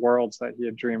these worlds that he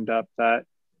had dreamed up that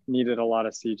needed a lot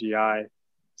of CGI.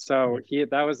 So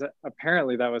that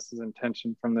was his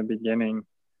intention from the beginning,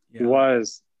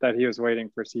 was that he was waiting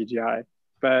for CGI.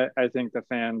 But I think the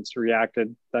fans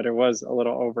reacted that it was a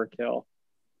little overkill.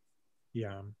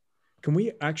 Yeah. Can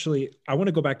we actually, I want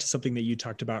to go back to something that you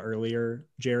talked about earlier,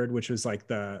 Jared, which was like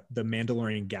the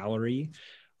Mandalorian gallery.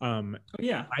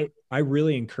 I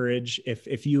really encourage,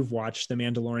 if you've watched The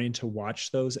Mandalorian, to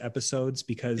watch those episodes,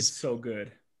 because it's so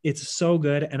good. It's so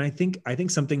good. And I think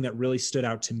something that really stood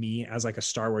out to me as like a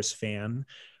Star Wars fan,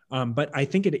 but I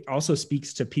think it also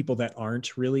speaks to people that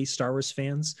aren't really Star Wars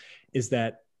fans, is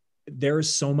that there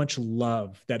is so much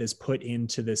love that is put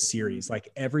into this series. Like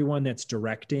everyone that's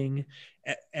directing,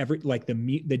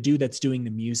 the dude that's doing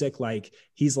the music, like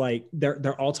he's like,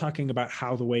 they're all talking about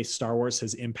how the way Star Wars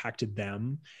has impacted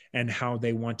them and how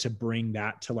they want to bring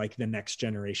that to like the next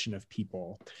generation of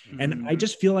people. And I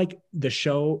just feel like the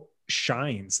show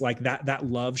shines, like that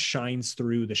love shines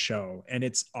through the show, and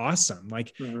it's awesome.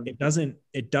 Like it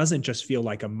doesn't just feel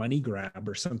like a money grab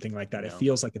or something like that. It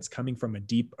feels like it's coming from a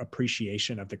deep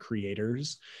appreciation of the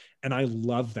creators, and I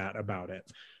love that about it.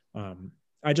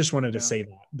 I just wanted to say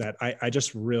that I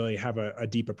just really have a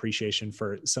deep appreciation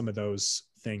for some of those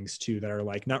things too, that are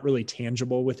like not really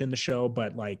tangible within the show,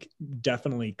 but like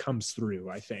definitely comes through,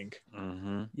 I think.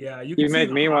 Yeah, you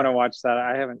made me want to watch that.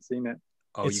 I haven't seen it.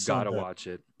 Oh, you gotta watch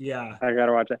it. Yeah, I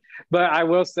gotta watch it. But I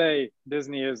will say,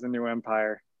 Disney is the new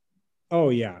empire. Oh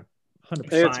yeah, 100%.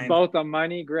 It's both a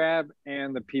money grab,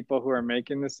 and the people who are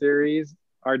making the series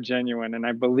are genuine, and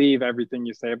I believe everything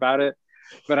you say about it.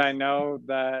 But I know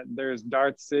that there's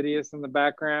Darth Sidious in the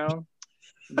background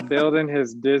building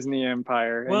his Disney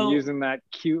empire and using that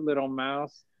cute little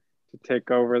mouse to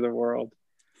take over the world.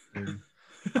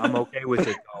 I'm okay with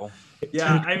it though.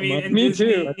 Yeah, I mean, me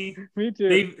Disney, too. Me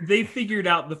too. They figured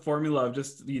out the formula of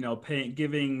just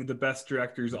giving the best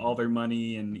directors all their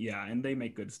money, and they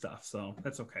make good stuff, so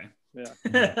that's okay. Yeah.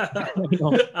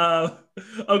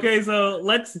 Okay, so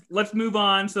let's move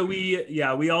on. So we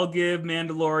all give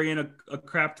Mandalorian a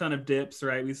crap ton of dips,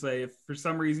 right? We say if for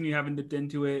some reason you haven't dipped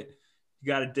into it, you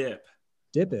got to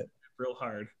dip it real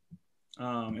hard,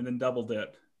 and then double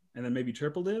dip, and then maybe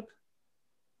triple dip.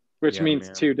 Which means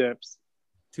 2 dips.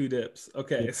 2 dips.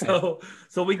 Okay, Yeah. so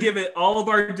we give it all of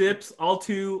our dips, all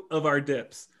 2 of our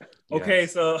dips. Okay,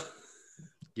 Yes. so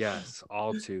Yes,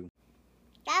 all 2.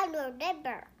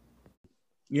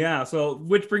 yeah, so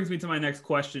which brings me to my next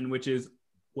question, which is,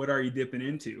 what are you dipping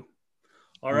into?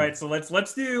 All right, so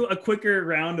let's do a quicker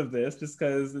round of this, just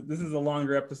because this is a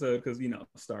longer episode, because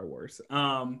Star Wars.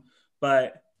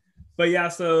 But yeah,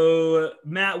 so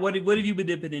Matt, what have you been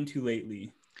dipping into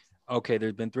lately? Okay,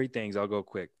 there's been 3 things. I'll go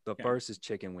quick. The Okay. first is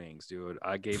chicken wings, dude.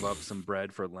 I gave up some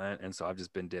bread for Lent, and so I've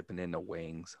just been dipping into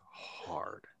wings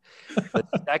hard. The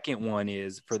second one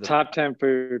is for the top 10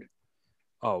 food.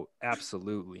 Oh,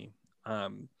 absolutely.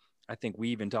 I think we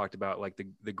even talked about like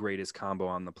the greatest combo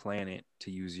on the planet,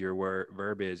 to use your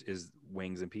verbiage, is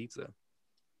wings and pizza.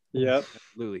 Yep.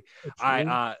 Absolutely.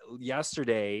 I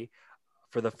yesterday,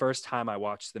 for the first time, I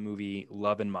watched the movie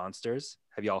Love and Monsters.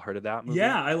 Have y'all heard of that movie?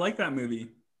 Yeah, I like that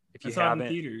movie. If you I saw haven't, it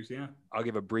in theaters. Yeah. I'll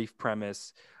give a brief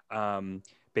premise.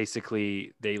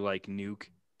 Basically, they like nuke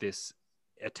this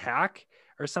attack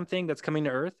or something that's coming to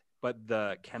Earth, but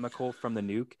the chemical from the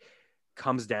nuke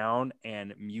comes down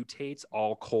and mutates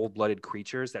all cold-blooded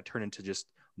creatures that turn into just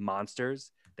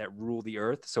monsters that rule the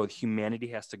Earth. So humanity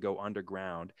has to go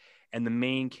underground. And the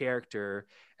main character,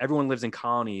 everyone lives in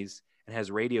colonies and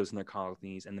has radios in their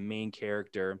colonies, and the main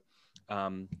character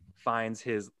finds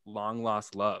his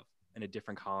long-lost love in a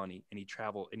different colony, and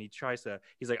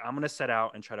he's like, I'm gonna set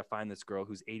out and try to find this girl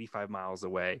who's 85 miles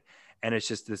away. And it's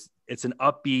just it's an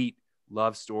upbeat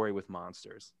love story with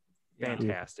monsters.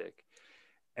 Fantastic.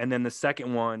 And then the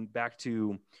second one, back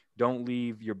to don't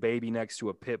leave your baby next to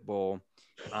a pit bull.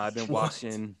 I've been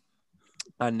watching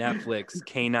on Netflix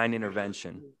Canine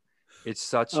Intervention. It's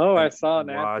such I saw an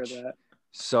ad for that.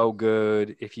 So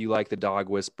good. If you like the dog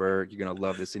whisperer, you're gonna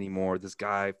love this anymore. This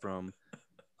guy from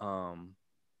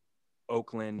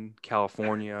Oakland,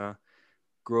 California,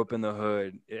 grew up in the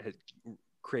hood. It had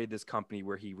created this company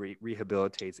where he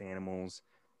rehabilitates animals.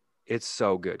 It's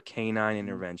so good. Canine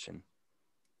Intervention.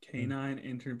 Canine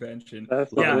Intervention.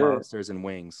 That's Monsters and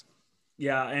wings.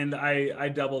 Yeah, and I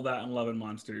doubled that in Love and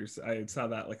Monsters. I saw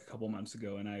that like a couple months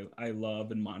ago, and I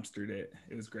love and monstered it.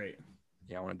 It was great.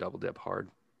 Yeah, I want to double dip hard.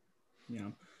 Yeah.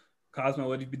 Cosmo,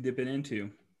 what have you been dipping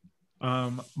into?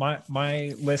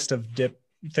 My list of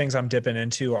things I'm dipping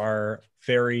into are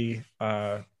very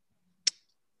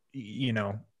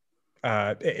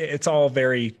it's all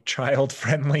very child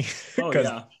friendly. Oh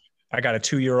yeah. I got a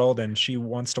 2-year-old and she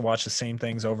wants to watch the same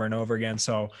things over and over again.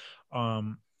 So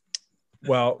the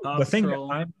thing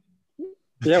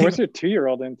that what's your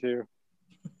 2-year-old into?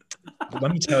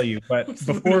 Let me tell you, but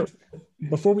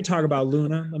before we talk about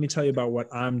Luna, let me tell you about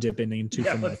what I'm dipping into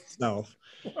for myself,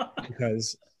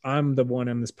 because I'm the one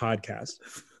on this podcast,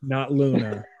 not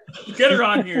Luna. Get her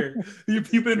on here.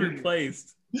 You've been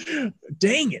replaced.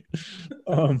 Dang it.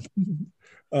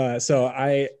 So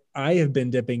I have been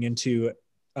dipping into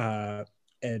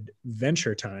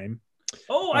Adventure Time.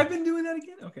 Oh, I've been doing that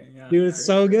again. Okay, yeah. Dude, it's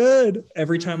so good.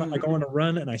 Every time I go on a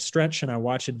run and I stretch and I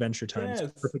watch Adventure Time. Yes.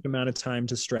 It's the perfect amount of time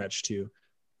to stretch too.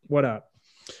 What up?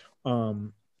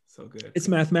 So good. It's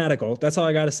mathematical. That's all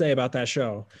I got to say about that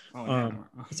show.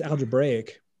 It's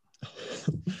algebraic.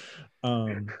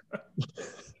 And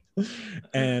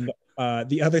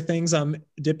the other things I'm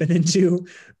dipping into,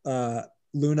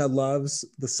 Luna loves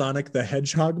the Sonic the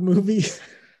Hedgehog movie.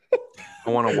 I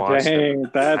want to watch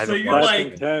that. So you're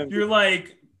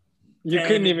like you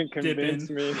couldn't even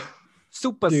convince me.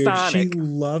 Super Dude, Sonic. She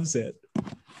loves it.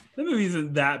 The movie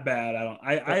isn't that bad.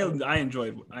 I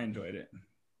enjoyed it.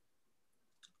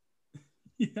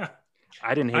 Yeah.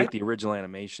 I didn't hate the original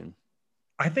animation.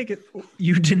 I think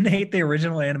you didn't hate the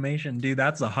original animation, dude.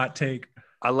 That's a hot take.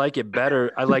 I like it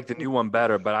better. I like the new one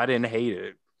better, but I didn't hate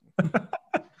it.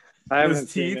 I haven't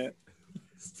seen it.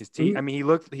 His teeth. I mean, he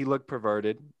looked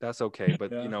perverted. That's okay,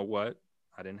 but you know what?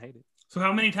 I didn't hate it. So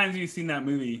how many times have you seen that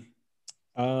movie?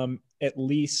 At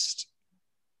least,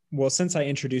 since I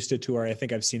introduced it to her, I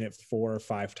think I've seen it 4 or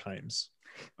 5 times.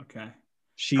 Okay.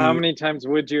 How many times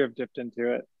would you have dipped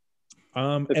into it?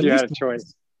 If you had a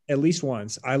choice. At least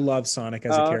once. I love Sonic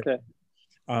as a character.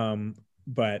 Okay.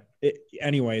 But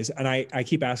anyways, and I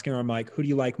keep asking her, I'm like, who do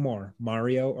you like more,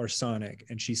 Mario or Sonic?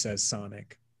 And she says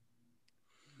Sonic.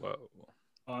 Whoa.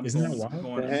 Isn't that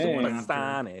wild?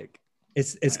 Sonic.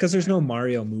 It's because there's no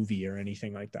Mario movie or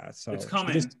anything like that. So it's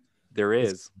coming. There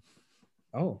is.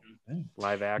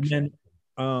 Live action.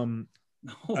 And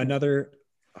then another.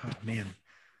 Oh man,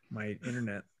 my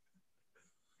internet.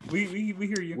 We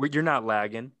hear you. You're not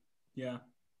lagging. Yeah.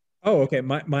 Oh, okay.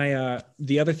 My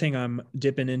the other thing I'm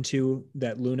dipping into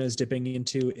that Luna's dipping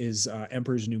into is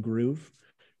Emperor's New Groove.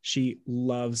 She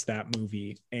loves that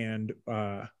movie, and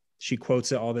She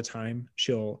quotes it all the time.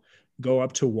 She'll go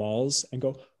up to walls and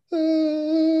go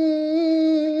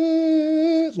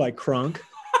like Crunk.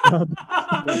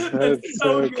 That's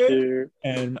so cute.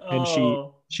 And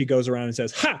she goes around and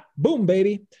says, "Ha, boom,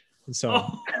 baby." And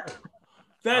so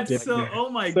that's so. Oh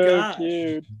my so gosh,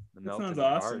 cute. That sounds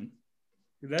awesome.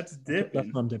 That's dipping.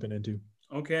 That's what I'm dipping into.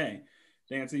 Okay,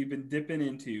 Dan. So you've been dipping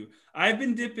into. I've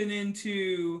been dipping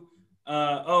into.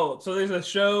 So there's a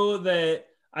show that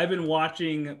I've been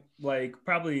watching like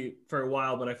probably for a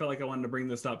while, but I felt like I wanted to bring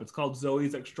this up. It's called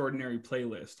Zoe's Extraordinary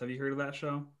Playlist. Have you heard of that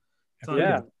show?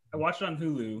 Yeah. I watched it on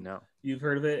Hulu. No. You've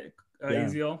heard of it,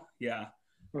 Aziel? Yeah.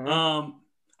 Uh-huh.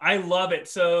 I love it.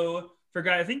 So for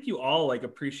guys, I think you all like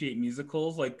appreciate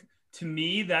musicals. Like to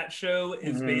me, that show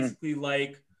is basically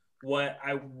like what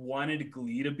I wanted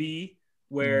Glee to be,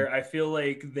 where I feel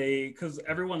like because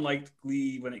everyone liked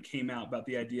Glee when it came out about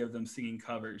the idea of them singing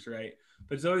covers, right?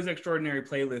 But Zoe's Extraordinary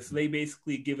Playlist, they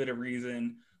basically give it a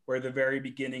reason where the very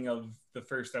beginning of the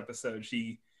first episode,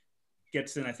 she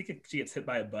gets in, I think she gets hit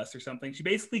by a bus or something. She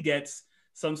basically gets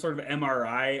some sort of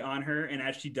MRI on her, and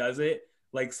as she does it,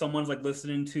 like someone's like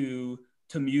listening to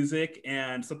music,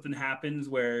 and something happens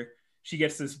where she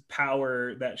gets this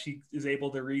power that she is able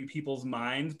to read people's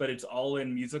minds, but it's all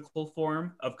in musical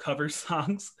form of cover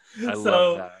songs. I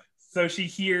love that. So she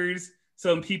hears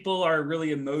some people are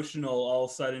really emotional, all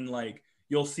of a sudden, like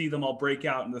you'll see them all break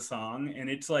out in the song, and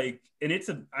it's like,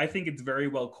 I think it's very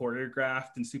well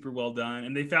choreographed and super well done,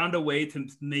 and they found a way to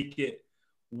make it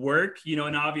work,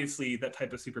 and obviously that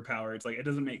type of superpower, it's like it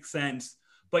doesn't make sense,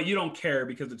 but you don't care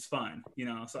because it's fun,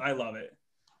 so I love it.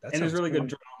 And there's really good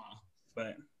drama,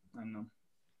 but I don't know.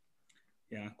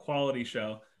 Yeah, quality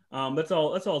show. That's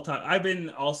all talk. I've been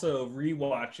also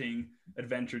rewatching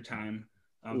Adventure Time.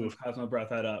 Cosmo brought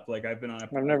that up. Like I've been on.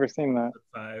 I've never seen that.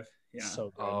 5. Yeah.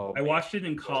 So good. I watched it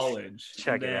in college.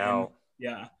 Check it out.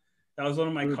 Yeah, that was one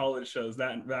of my college shows.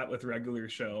 That with regular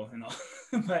show and all.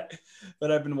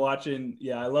 but I've been watching.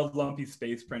 Yeah, I love Lumpy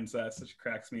Space Princess. It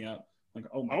cracks me up. Like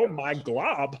oh my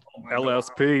glob.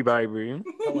 LSP baby.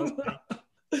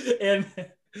 and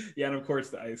of course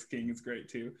the Ice King is great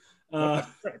too. But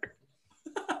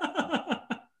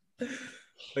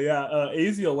yeah,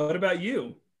 Aziel, what about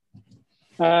you?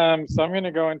 So I'm going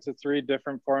to go into 3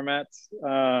 different formats.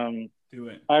 Do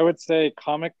it. I would say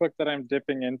comic book that I'm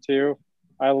dipping into.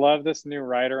 I love this new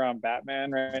writer on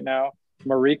Batman right now,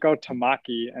 Mariko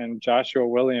Tamaki and Joshua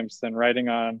Williamson, writing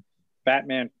on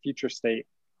Batman Future State.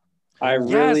 I'm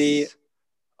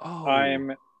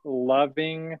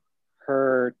loving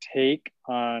her take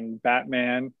on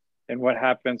Batman and what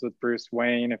happens with Bruce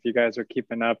Wayne. If you guys are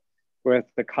keeping up with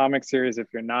the comic series, if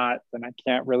you're not, then I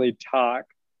can't really talk.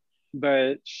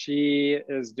 But she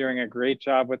is doing a great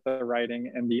job with the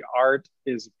writing, and the art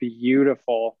is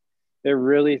beautiful. It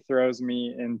really throws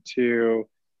me into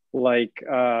like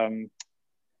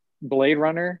Blade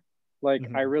Runner. Like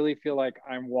I really feel like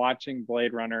I'm watching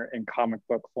Blade Runner in comic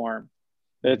book form.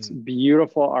 It's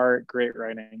beautiful art, great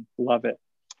writing, love it.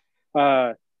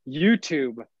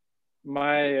 YouTube,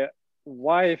 my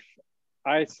wife,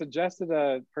 I suggested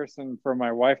a person for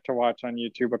my wife to watch on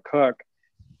YouTube, a cook,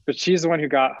 but she's the one who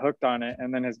got hooked on it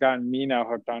and then has gotten me now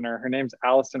hooked on her. Her name's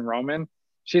Allison Roman.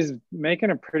 She's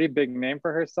making a pretty big name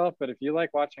for herself, but if you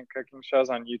like watching cooking shows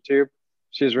on YouTube,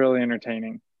 she's really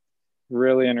entertaining.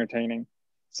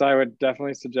 So I would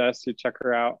definitely suggest you check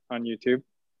her out on YouTube.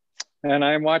 And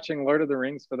I'm watching Lord of the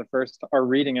Rings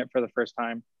reading it for the first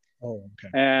time. Oh, okay.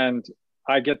 And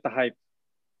I get the hype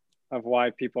of why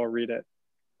people read it.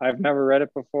 I've never read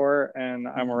it before, and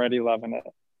I'm already loving it.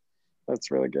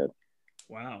 That's really good.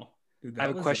 Wow. Dude, I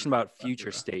have a question about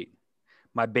Future State.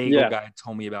 My bagel guy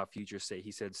told me about Future State.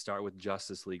 He said start with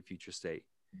Justice League Future State.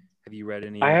 Have you read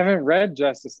any? I haven't read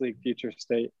Justice League Future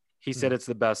State. He said it's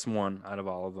the best one out of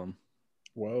all of them.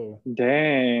 Whoa.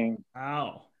 Dang.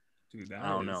 Wow. Dude, I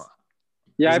don't know.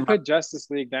 Yeah, I put Justice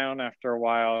League down after a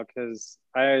while because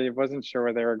I wasn't sure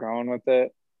where they were going with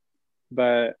it.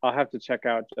 But I'll have to check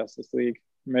out Justice League.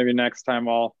 Maybe next time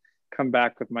I'll come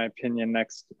back with my opinion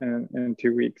in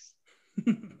 2 weeks.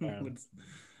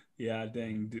 Yeah,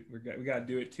 dang, we got to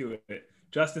do it to it.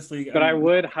 Justice League. But I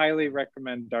would highly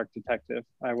recommend Dark Detective.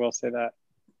 I will say that.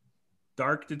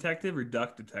 Dark Detective or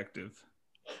Duck Detective?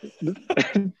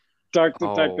 Dark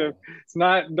Detective. It's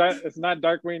not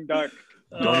Darkwing Duck.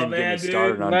 Don't even get me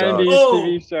started on 90s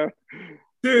TV show.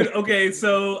 Dude, okay,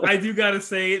 so I do gotta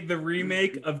say the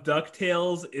remake of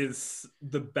DuckTales is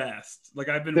the best. Like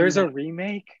There's a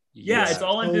remake? Yeah, it's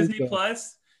all on Disney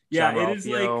Plus. Yeah, John it is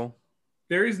like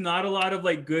there is not a lot of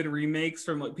like good remakes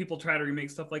from like people try to remake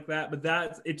stuff like that,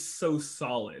 but it's so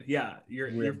solid. Yeah,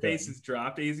 your face is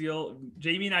dropped, Aziel.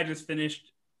 Jamie and I just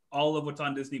finished all of what's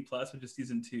on Disney Plus, which is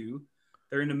season 2.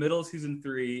 They're in the middle of season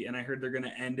 3, and I heard they're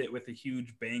gonna end it with a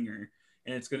huge banger,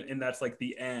 and that's like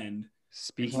the end.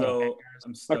 Speaking So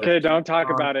I'm stoked. Okay, don't talk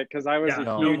about it because I was a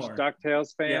no huge more.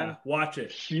 DuckTales fan. Yeah, watch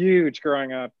it. Huge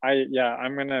growing up. I'm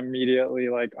gonna immediately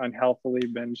like unhealthily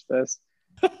binge this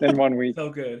in 1 week. So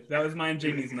good. That was mine and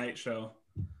Jamie's night show.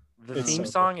 The theme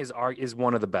song is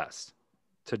one of the best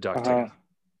to DuckTales.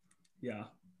 Yeah.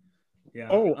 Yeah.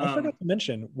 Oh, I forgot to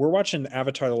mention, we're watching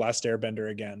Avatar: The Last Airbender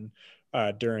again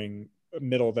during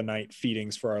middle of the night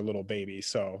feedings for our little baby.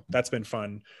 So that's been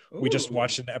fun. We just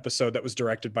watched an episode that was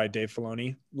directed by Dave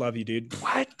Filoni. Love you, dude.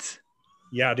 What?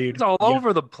 Yeah, dude. It's all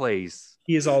over the place.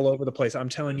 He is all over the place. I'm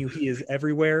telling you, he is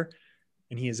everywhere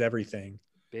and he is everything.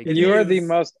 You are the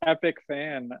most epic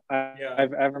fan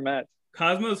I've ever met.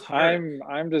 Cosmo's heart.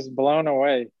 I'm just blown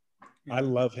away. I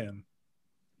love him.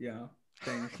 Yeah.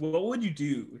 What would you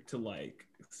do to like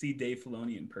see Dave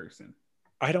Filoni in person?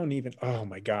 I don't even, oh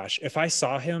my gosh. If I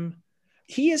saw him,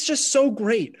 he is just so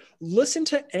great. Listen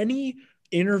to any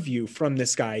interview from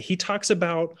this guy. He talks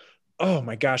about, oh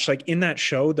my gosh, like in that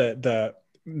show, the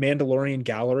Mandalorian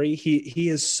Gallery, he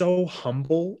is so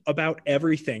humble about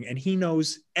everything and he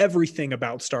knows everything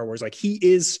about Star Wars. Like he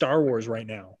is Star Wars right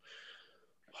now.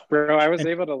 Bro, I was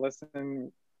able to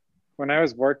listen when I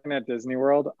was working at Disney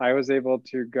World. I was able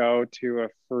to go to a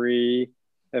free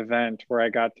event where I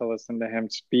got to listen to him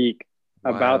speak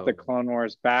about the Clone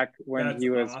Wars back when he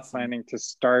was planning to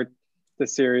start the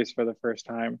series for the first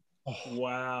time. Oh,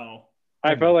 wow.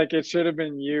 I felt like it should have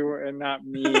been you and not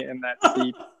me in that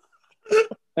seat.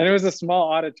 And it was a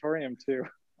small auditorium too.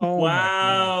 Oh,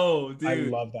 wow, dude. I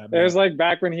love that. Man. It was like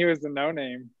back when he was the no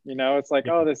name, you know, it's like,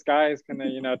 oh, this guy is gonna,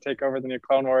 you know, take over the new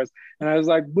Clone Wars. And I was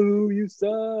like, boo, you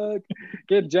suck.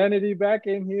 Get Gennady back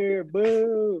in here.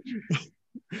 Boo.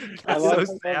 I love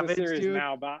the series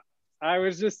now, but I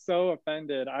was just so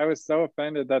offended. I was so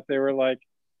offended that they were like,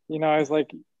 you know, I was like,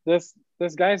 this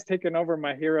guy's taking over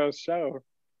my hero's show.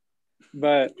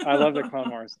 But I love the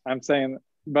Clone Wars. I'm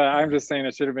just saying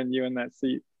it should have been you in that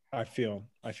seat. I feel.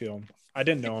 I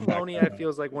didn't know him. Filoni, I feel,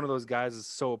 is like one of those guys is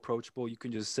so approachable. You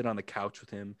can just sit on the couch with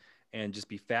him and just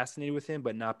be fascinated with him,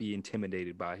 but not be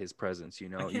intimidated by his presence. You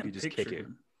know, you can just kick it.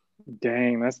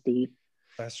 Dang, that's deep.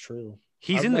 That's true.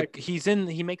 He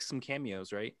makes some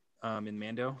cameos, right? In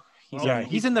Mando.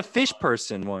 He's in the fish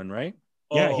person one, right?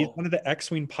 Yeah, he's one of the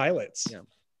X-Wing pilots. Yeah.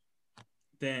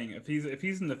 Dang, if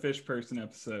he's in the fish person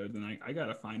episode, then I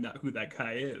gotta find out who that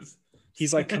guy is.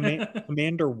 He's like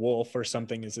Commander Wolf or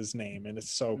something is his name, and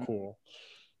it's so cool.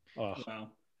 Oh, wow,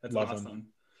 that's awesome.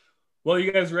 Well,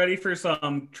 you guys ready for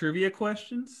some trivia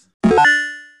questions?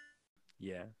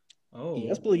 Yeah. Oh,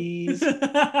 yes, please.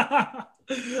 How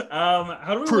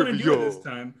do we want to do it this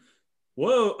time?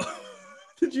 Whoa.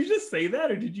 Did you just say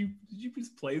that, or did you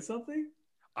just play something?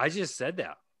 I just said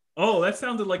that. Oh, that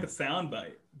sounded like a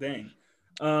soundbite. Dang.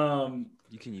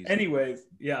 You can use. Anyways,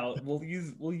 yeah, we'll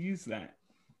use that.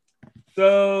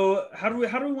 So, how do we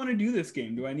want to do this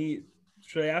game?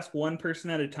 Should I ask one person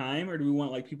at a time, or do we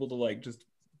want like people to like just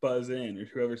buzz in, or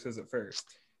whoever says it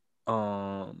first?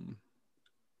 Whoever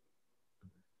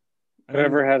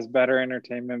has better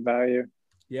entertainment value.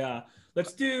 Yeah,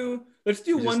 let's do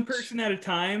one person at a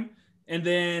time. And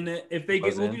then if they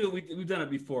get, we've done it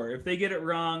before. If they get it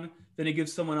wrong, then it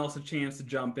gives someone else a chance to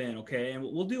jump in. Okay, and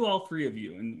we'll do all three of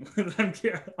you. And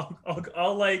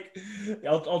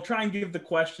I'll try and give the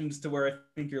questions to where I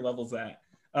think your level's at.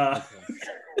 I'll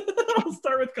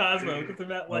start with Cosmo because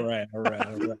I'm at like. All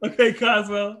right. Okay,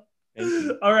 Cosmo.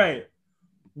 All right.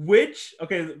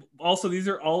 Also these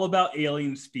are all about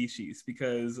alien species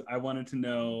because I wanted to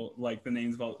know like the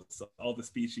names of all the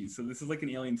species. So this is like an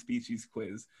alien species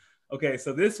quiz. Okay,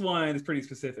 so this one is pretty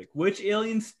specific. Which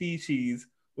alien species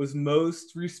was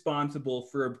most responsible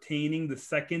for obtaining the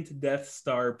second Death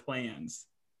Star plans?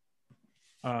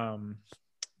 Bothan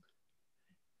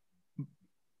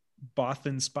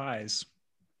spies.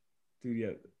 Dude,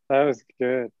 yeah. That was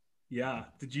good. Yeah.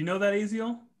 Did you know that,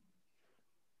 Aziel?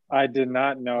 I did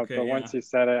not know it, but once you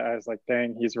said it, I was like,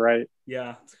 dang, he's right.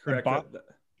 Yeah, it's correct.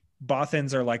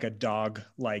 Bothans are like a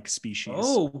dog-like species.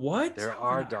 Oh, what? There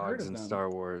are dogs in Star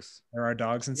Wars. There are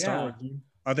dogs in Star Wars.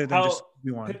 Other than just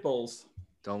pit bulls.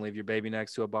 Don't leave your baby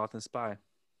next to a Bothan spy.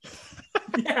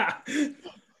 Yeah.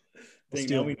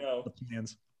 Now we know.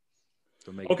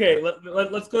 Okay,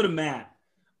 let's go to Matt.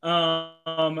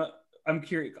 I'm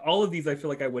curious. All of these I feel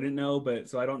like I wouldn't know, but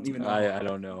so I don't even know. I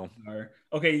don't know.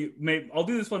 Okay, I'll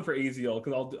do this one for Aziel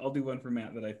because I'll do one for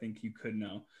Matt that I think you could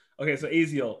know. Okay, so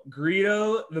Aziel,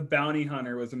 Greedo the bounty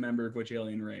hunter was a member of which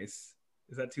alien race?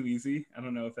 Is that too easy? I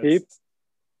don't know if that's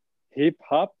Heap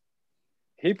Hop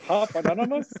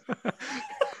Anonymous.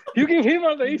 You can keep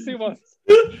on the easy ones.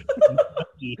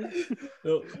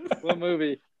 What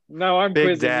movie? No, I'm Big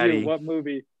quizzing Daddy. you. What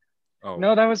movie? Oh,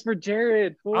 No, that was for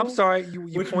Jared. Fool. I'm sorry. You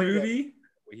Which pointed at- movie?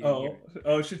 Well,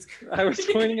 Shit's Creek. I was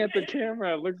pointing at the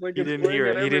camera. It looks like He it's didn't pointing hear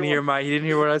at it. He didn't hear everyone. He didn't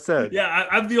hear what I said. Yeah,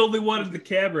 I'm the only one in the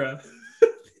camera.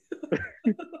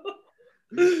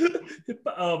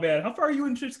 Oh man, how far are you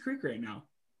in Shit's Creek right now?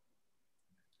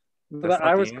 But That's not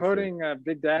I the was answer. quoting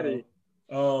Big Daddy. Big.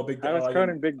 I was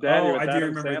quoting Big Daddy. With I do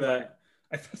Adam remember Sandler. that.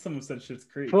 I thought someone said Shit's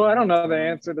Creek. Fool, I don't know the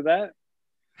answer to that.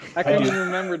 I couldn't do. even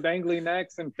remember dangly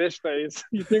necks and fish face.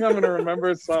 You think I'm gonna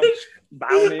remember some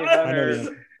bounty I know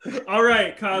hunter the All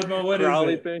right, Cosmo, what is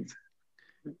crawly it? things?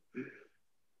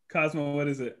 Cosmo, what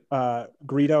is it?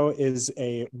 Greedo is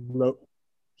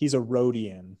he's a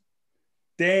Rhodian.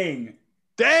 Dang.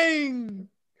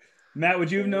 Matt,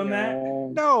 would you have known that?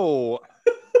 No.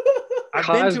 I've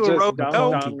been Kaz to a just road dunked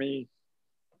donkey. on me.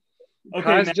 Okay,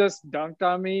 Kaz Matt, just dunked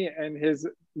on me, and his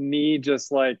knee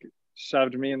just like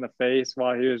shoved me in the face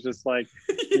while he was just like,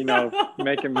 you know,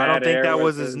 making mad I don't think air that with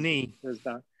was his knee. His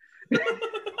dunk. It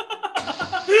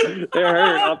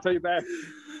hurt. I'll tell you that. It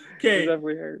Okay,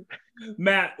 definitely hurt.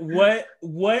 Matt, what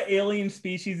alien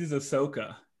species is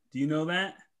Ahsoka? Do you know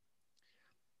that?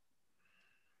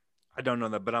 I don't know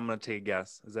that, but I'm gonna take a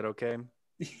guess. Is that okay?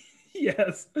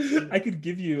 Yes, I could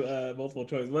give you multiple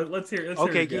choice. Let's hear.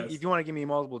 Okay, your guess. if you want to give me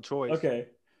multiple choice. Okay.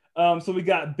 So we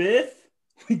got Biff,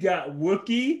 we got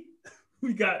Wookiee,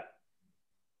 we got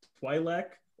Twi'lek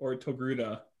or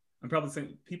Togruta. I'm probably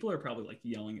saying people are probably like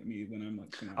yelling at me when I'm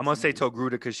like. I'm gonna say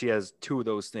Togruta because she has two of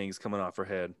those things coming off her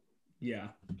head. Yeah.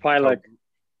 Twi'lek.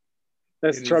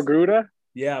 That's It is. Trogruta?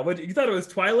 Yeah. What you thought it was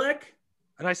Twi'lek?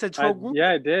 And I said Togruta.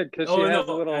 Yeah, I did because she has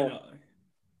a little. I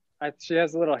know. She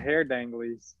has little hair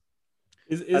danglies.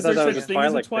 Is thought there that was such a thing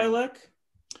as a Twi'lek thing. Twi'lek?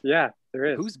 Yeah, there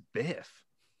is. Who's Biff?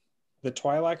 The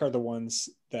Twi'lek are the ones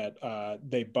that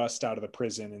they bust out of the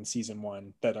prison in season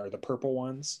 1 that are the purple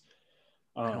ones.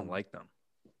 I don't like them.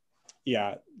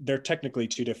 Yeah, they're technically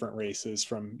two different races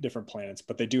from different planets,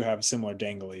 but they do have similar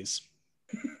danglies.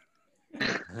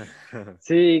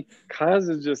 See, Kaz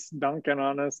is just dunking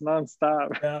on us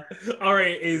nonstop. Yeah. All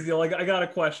right, Aziel, like I got a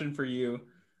question for you.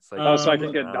 It's like, So I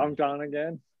can get dunked on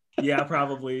again? Yeah,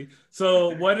 probably.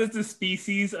 So, what is the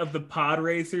species of the pod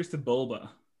racers to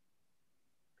Bulba?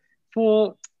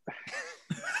 Fool,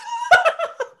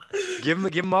 give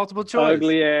him multiple choice.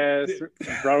 ugly ass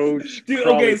roach. Dude,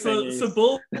 crawly okay, so thingies.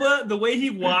 Bulba, the way he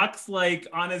walks like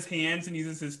on his hands and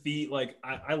uses his feet, like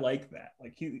I like that.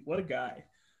 Like what a guy.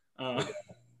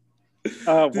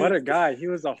 What a guy. He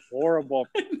was a horrible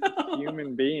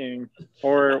human being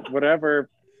or whatever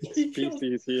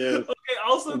species he is. Okay,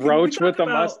 also Roach with a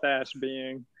mustache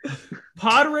being.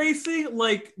 Pod racing,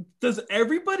 like, does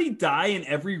everybody die in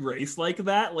every race like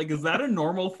that? Like, is that a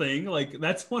normal thing? Like,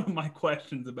 that's one of my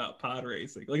questions about pod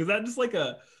racing. Like, is that just like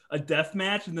a death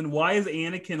match? And then why is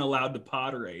Anakin allowed to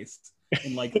pod race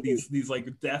in like these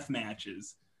like death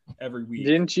matches every week?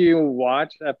 Didn't you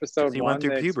watch episode He 1 went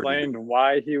through that puberty. explained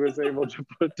why he was able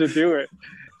to do it?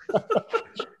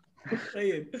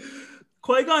 Saying.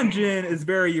 Qui-Gon Jinn is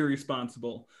very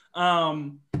irresponsible. Yeah.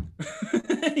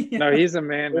 No, he's a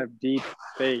man of deep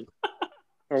faith,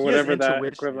 or He has whatever that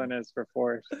intuition. equivalent is for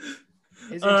force.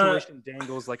 His intuition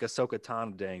dangles like Ahsoka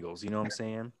Tano dangles. You know what I'm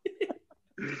saying?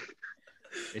 It's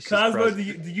just Cosmo,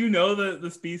 present. do you know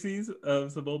the species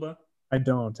of Sebulba? I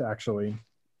don't actually.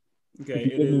 Okay,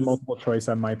 If you it give me is. multiple choice,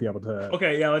 I might be able to.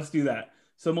 Okay, yeah, let's do that.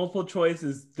 So multiple choice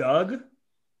is Doug,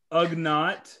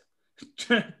 Ugnaught,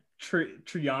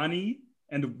 Triani,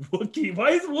 and Wookiee.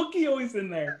 Why is Wookiee always in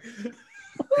there?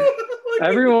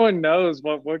 Everyone knows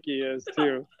what Wookiee is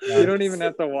too. You don't even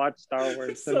have to watch Star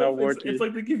Wars to know Wookiee. It's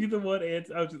like they give you the one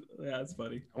answer. Yeah, it's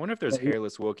funny. I wonder if there's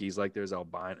hairless Wookiees like there's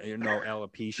albino,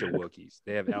 alopecia Wookiees.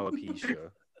 They have alopecia.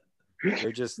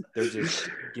 They're just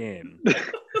skin.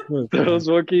 Those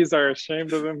Wookiees are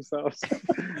ashamed of themselves.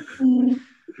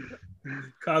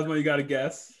 Cosmo, you got to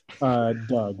guess.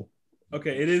 Doug.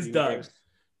 Okay, it is Doug.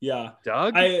 Yeah.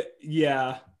 Doug?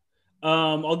 Yeah.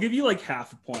 I'll give you like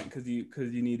half a point because you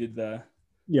needed the.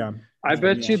 Yeah. I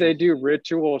bet you they do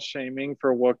ritual shaming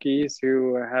for Wookiees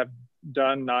who have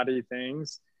done naughty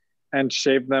things and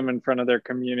shave them in front of their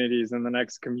communities and then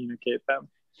excommunicate them.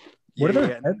 What do their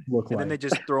Yeah, heads look and like? then they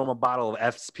just throw them a bottle of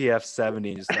SPF 70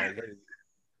 and just like,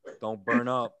 hey, don't burn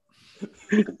up.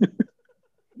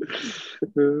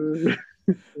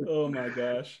 Oh my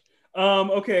gosh.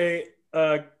 Okay.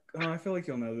 I feel like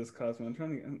you'll know this, Cosmo. I'm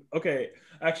trying to. Okay,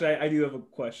 actually, I do have a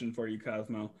question for you,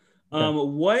 Cosmo.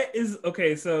 What is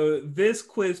okay? So this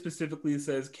quiz specifically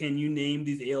says, "Can you name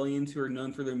these aliens who are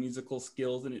known for their musical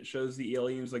skills?" And it shows the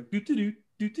aliens like do do do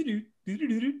do do do do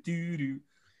do do do do.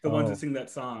 The ones that sing that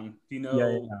song. Do you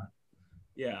know?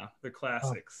 Yeah, they're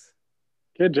classics.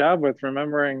 Good job with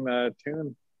remembering the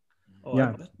tune. Oh,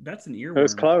 yeah, that's an earworm. It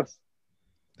was close.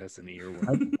 That's an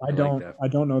earworm. I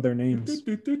don't know their names.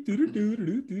 You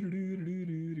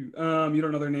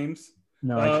don't know their names?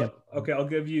 No, I can't. Okay, I'll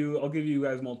give you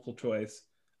guys multiple choice.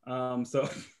 So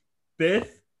Biff,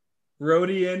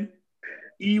 Rodian,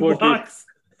 Ewoks,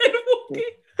 and Wookie.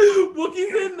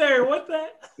 Wookie's in there. What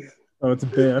that? Oh, it's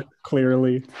Biff,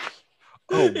 clearly.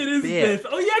 Oh, it is Biff.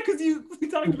 Oh yeah, because we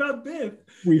talked about Biff.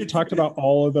 We've talked about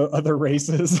all of the other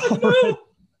races. No, I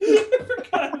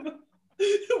forgot about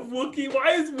Wookie.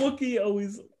 Why is Wookie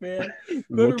always, man?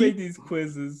 Whoever made these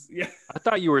quizzes. Yeah. I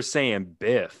thought you were saying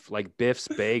Biff, like Biff's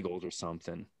Bagels or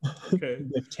something. Okay.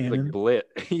 Biff Tannen. Like Blit.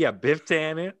 Yeah, Biff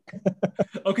Tannen.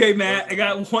 Okay, Matt, I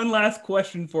got one last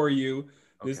question for you.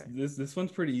 This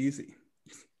one's pretty easy.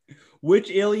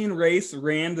 Which alien race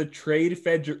ran the Trade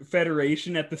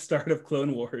Federation at the start of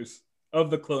Clone Wars? Of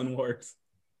the Clone Wars.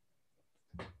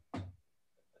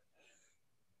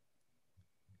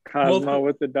 Cosmo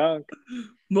with the dunk.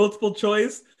 Multiple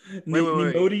choice.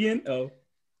 Nemodian. Oh.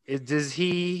 Does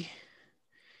he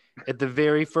at the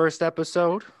very first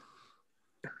episode?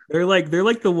 They're like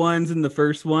the ones in the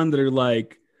first one that are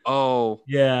like, oh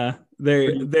yeah,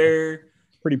 they're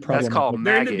pretty problematic. That's called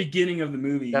they're in maggot. the beginning of the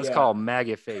movie. That's called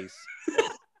maggot face.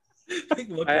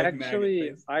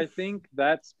 I think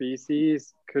that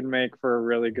species could make for a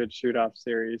really good shoot-off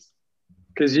series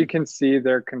because you can see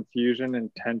their confusion and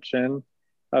tension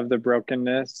of the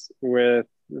brokenness with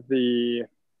the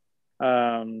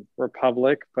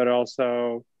Republic, but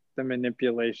also the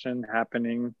manipulation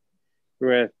happening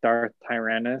with Darth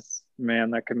Tyrannus.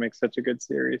 Man, that could make such a good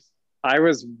series. I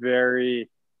was very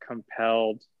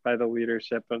compelled by the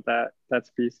leadership of that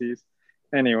species.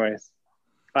 Anyways,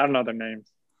 I don't know their names.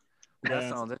 That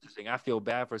sounds interesting. I feel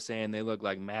bad for saying they look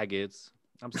like maggots.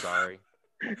 I'm sorry.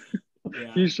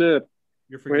 Yeah. You should.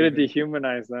 Way to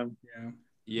dehumanize them.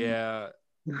 Yeah.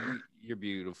 You're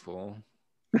beautiful.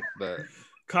 But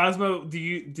Cosmo,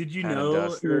 did you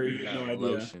know or you have no idea?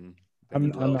 Lotion. I'm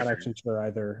not actually sure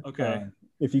either. Okay.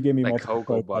 If you give me like multiple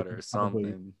cocoa choice, butter or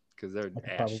something, because they're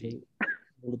ashy.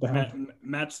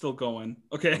 Matt's still going.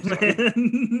 Okay.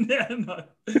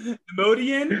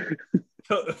 Nemodian,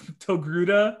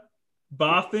 Togruta,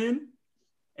 Bothan,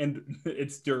 and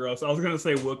it's Duros. I was gonna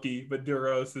say Wookie, but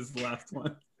Duros is the last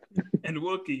one. And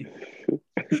Wookie.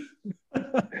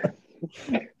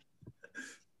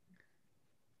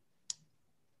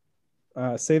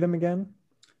 Say them again.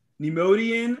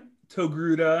 Nemodian,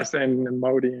 Togruta. I say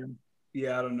Nemodian.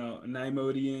 Yeah, I don't know.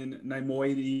 Neimoidian,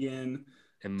 Emodian?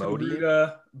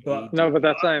 Togruta, No, but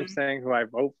that's why I'm saying who I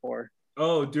vote for.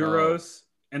 Oh, Duros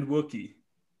and Wookie.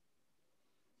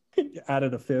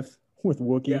 Added a fifth with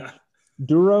Wookie. Yeah.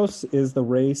 Duros is the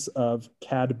race of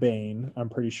Cad Bane, I'm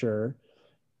pretty sure.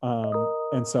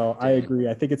 And so I agree.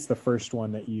 I think it's the first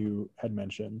one that you had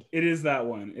mentioned. It is that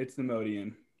one. It's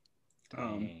Nemodian.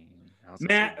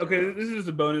 Matt, okay, this is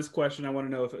a bonus question. I want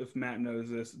to know if Matt knows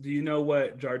this. Do you know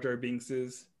what Jar Jar Binks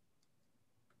is?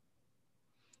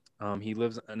 He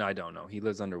lives. No, I don't know. He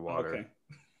lives underwater.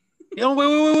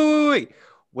 Okay.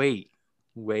 Wait.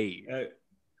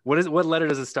 What letter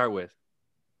does it start with?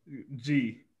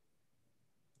 G.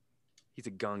 He's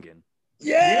a Gungan.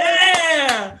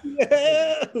 Yeah!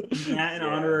 Matt, an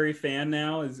honorary fan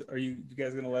now. Are you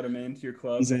guys gonna let him into your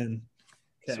club? He's in.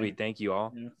 Okay. Sweet, thank you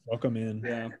all. Yeah. Welcome in.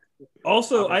 Yeah.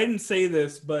 Also, I didn't say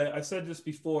this, but I said this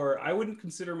before. I wouldn't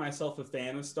consider myself a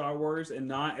fan of Star Wars, and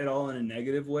not at all in a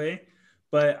negative way.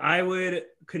 But I would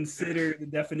consider the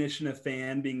definition of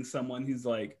fan being someone who's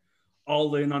like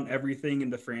all in on everything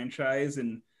in the franchise.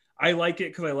 And I like it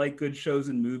because I like good shows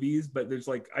and movies, but there's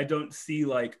like, I don't see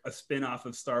like a spin-off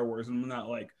of Star Wars. And I'm not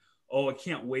like, oh, I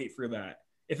can't wait for that.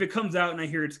 If it comes out and I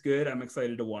hear it's good, I'm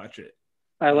excited to watch it.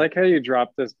 I like how you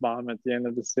dropped this bomb at the end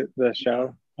of the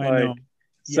show. I know.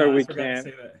 So we can't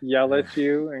yell at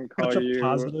you and call you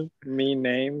positive mean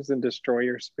names and destroy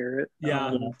your spirit.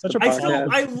 Yeah. Such a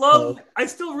I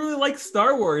still really like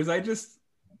Star Wars. I just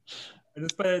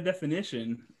by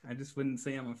definition, I just wouldn't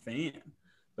say I'm a fan.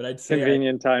 But I'd say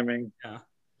convenient timing. Yeah.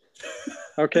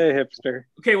 Okay, hipster.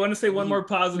 Okay, want to say one more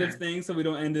positive thing so we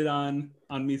don't end it on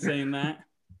me saying that?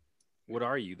 What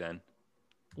are you then?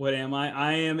 What am I?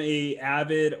 I am a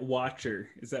avid watcher.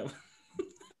 Is that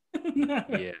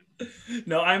Yeah.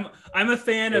 No, I'm a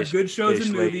fan of good shows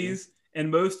and movies, and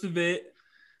most of it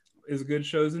is good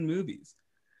shows and movies.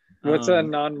 What's a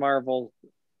non-Marvel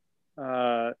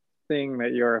thing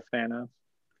that you're a fan of?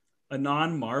 A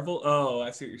non-Marvel? Oh,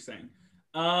 I see what you're saying.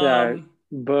 Yeah,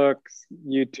 books,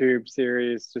 YouTube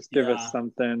series. Just give Yeah. us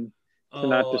something to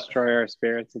not destroy our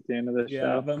spirits at the end of the Yeah,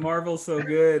 show. but Marvel's so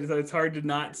good, so it's hard to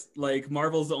not like.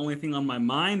 Marvel's the only thing on my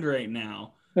mind right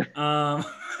now. It's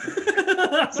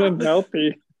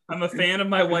unhealthy. I'm a fan of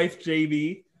my wife,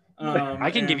 JB.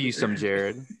 I can give you some,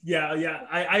 Jared. Yeah.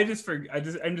 I'm just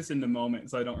in the moment,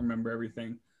 so I don't remember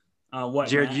everything. What,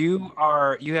 Jared, Matt?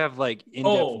 you have like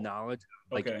in-depth knowledge,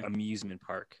 like okay. amusement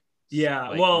park. Yeah,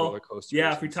 like well, roller coasters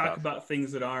yeah. If we and talk stuff. about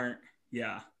things that aren't,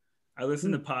 yeah, I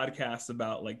listen to podcasts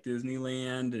about like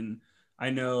Disneyland, and I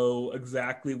know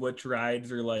exactly which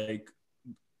rides are like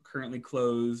currently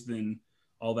closed and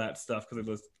all that stuff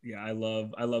because I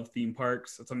love theme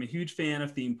parks. So I'm a huge fan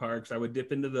of theme parks. I would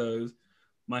dip into those.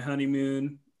 My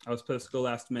honeymoon, I was supposed to go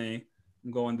last May.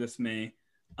 I'm going this May.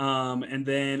 And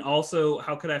then also,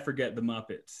 how could I forget the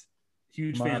Muppets?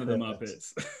 Huge fan of the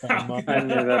Muppets. I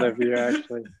knew that of you,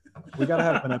 actually. We gotta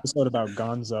have an episode about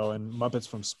Gonzo and Muppets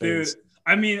from Space. Dude,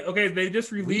 I mean, okay, they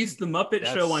just released the Muppet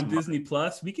Show on Disney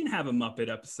Plus. We can have a Muppet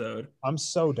episode. I'm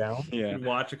so down. Yeah.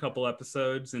 Watch a couple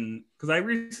episodes, and because I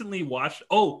recently watched.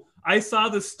 Oh, I saw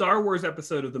the Star Wars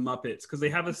episode of the Muppets because they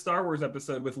have a Star Wars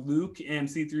episode with Luke and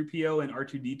C-3PO and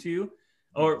R2-D2.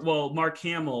 Or well, Mark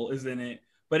Hamill is in it,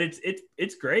 but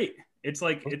it's great. It's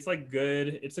like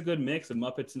good. It's a good mix of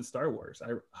Muppets and Star Wars.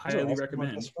 I highly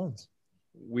recommend.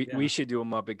 We should do a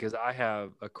Muppet because I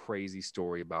have a crazy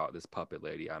story about this puppet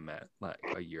lady I met like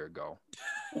a year ago.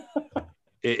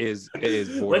 It is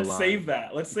borderline. Let's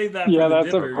save that. Yeah, for the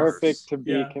that's dippers. a perfect to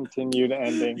be continued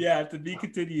ending. Yeah, to be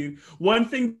continued. One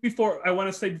thing before I want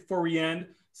to say before we end.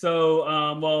 So,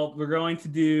 well, we're going to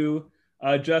do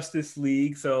Justice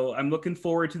League. So I'm looking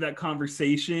forward to that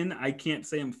conversation. I can't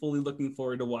say I'm fully looking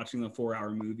forward to watching the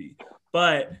 4-hour movie,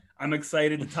 but I'm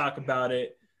excited to talk about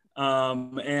it.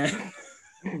 And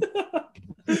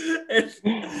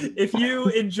if you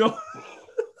enjoy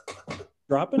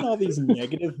dropping all these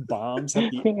negative bombs at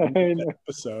the end of the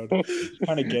episode,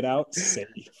 trying to get out safe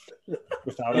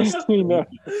without us.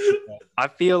 I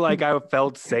feel like I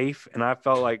felt safe, and I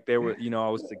felt like I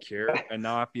was secure, and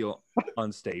now I feel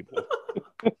unstable.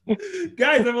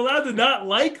 Guys, I'm allowed to not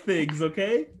like things,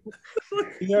 okay?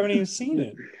 You haven't even seen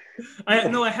it.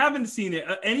 I haven't seen it.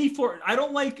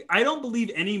 I don't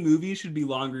believe any movie should be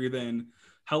longer than.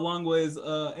 How long was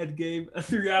Ed Gabe?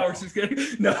 3 hours. Just kidding.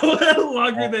 No,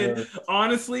 longer than.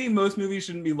 Honestly, most movies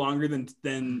shouldn't be longer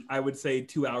than I would say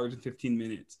 2 hours and 15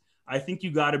 minutes. I think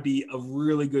you got to be a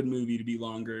really good movie to be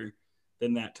longer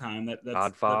than that time.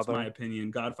 That's my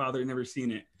opinion. Godfather, never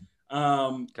seen it.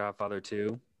 Godfather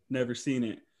 2, never seen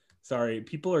it. Sorry,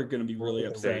 people are going to be really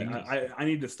upset. I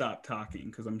need to stop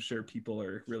talking because I'm sure people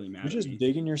are really mad. You're just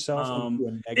digging yourself into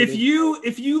a negative.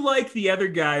 If you like the other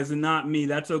guys and not me,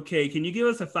 that's okay. Can you give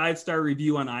us a 5-star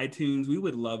review on iTunes? We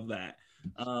would love that.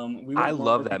 I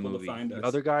love that movie. The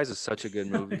Other Guys is such a good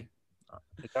movie.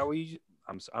 Is that what you?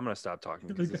 I'm gonna stop talking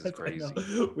because this is crazy.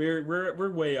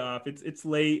 We're way off. It's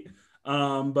late.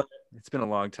 But it's been a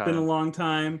long time. It's been a long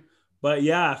time. But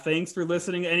yeah, thanks for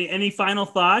listening. Any final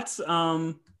thoughts?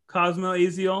 Cosmo,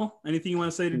 Aziel, anything you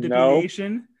want to say to Dippy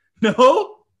Nation?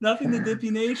 No? Nothing to Dippy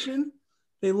Nation?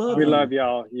 They love We you. love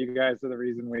y'all. You guys are the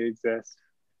reason we exist.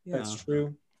 Yeah. That's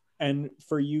true. And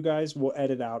for you guys, we'll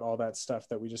edit out all that stuff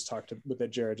that we just that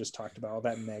Jared just talked about, all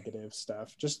that negative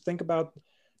stuff. Just think about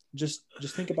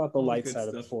the light side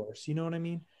of the force. You know what I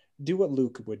mean? Do what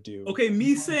Luke would do. Okay,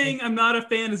 me saying I'm not a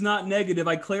fan is not negative.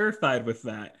 I clarified with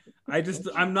that.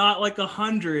 I'm not like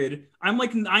 100. I'm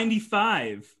like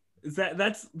 95.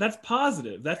 That's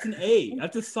positive. That's an A.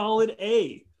 That's a solid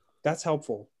A. That's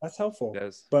helpful.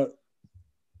 Yes. But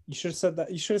you should have said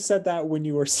that. You should have said that when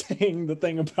you were saying the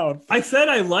thing about. I said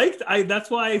I liked.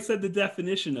 That's why I said the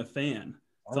definition of fan.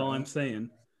 That's all I'm saying.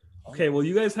 Okay. Well,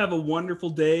 you guys have a wonderful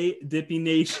day, Dippy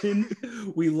Nation.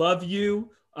 We love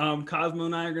you. Cosmo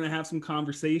and I are gonna have some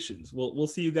conversations. We'll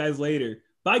see you guys later.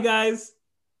 Bye, guys.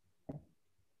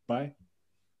 Bye.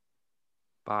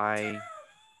 Bye.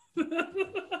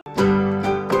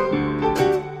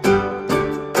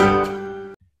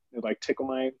 Like tickle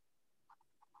my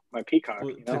peacock.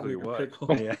 Tickle your what?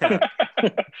 Yeah.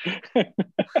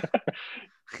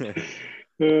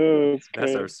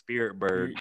 That's our spirit bird.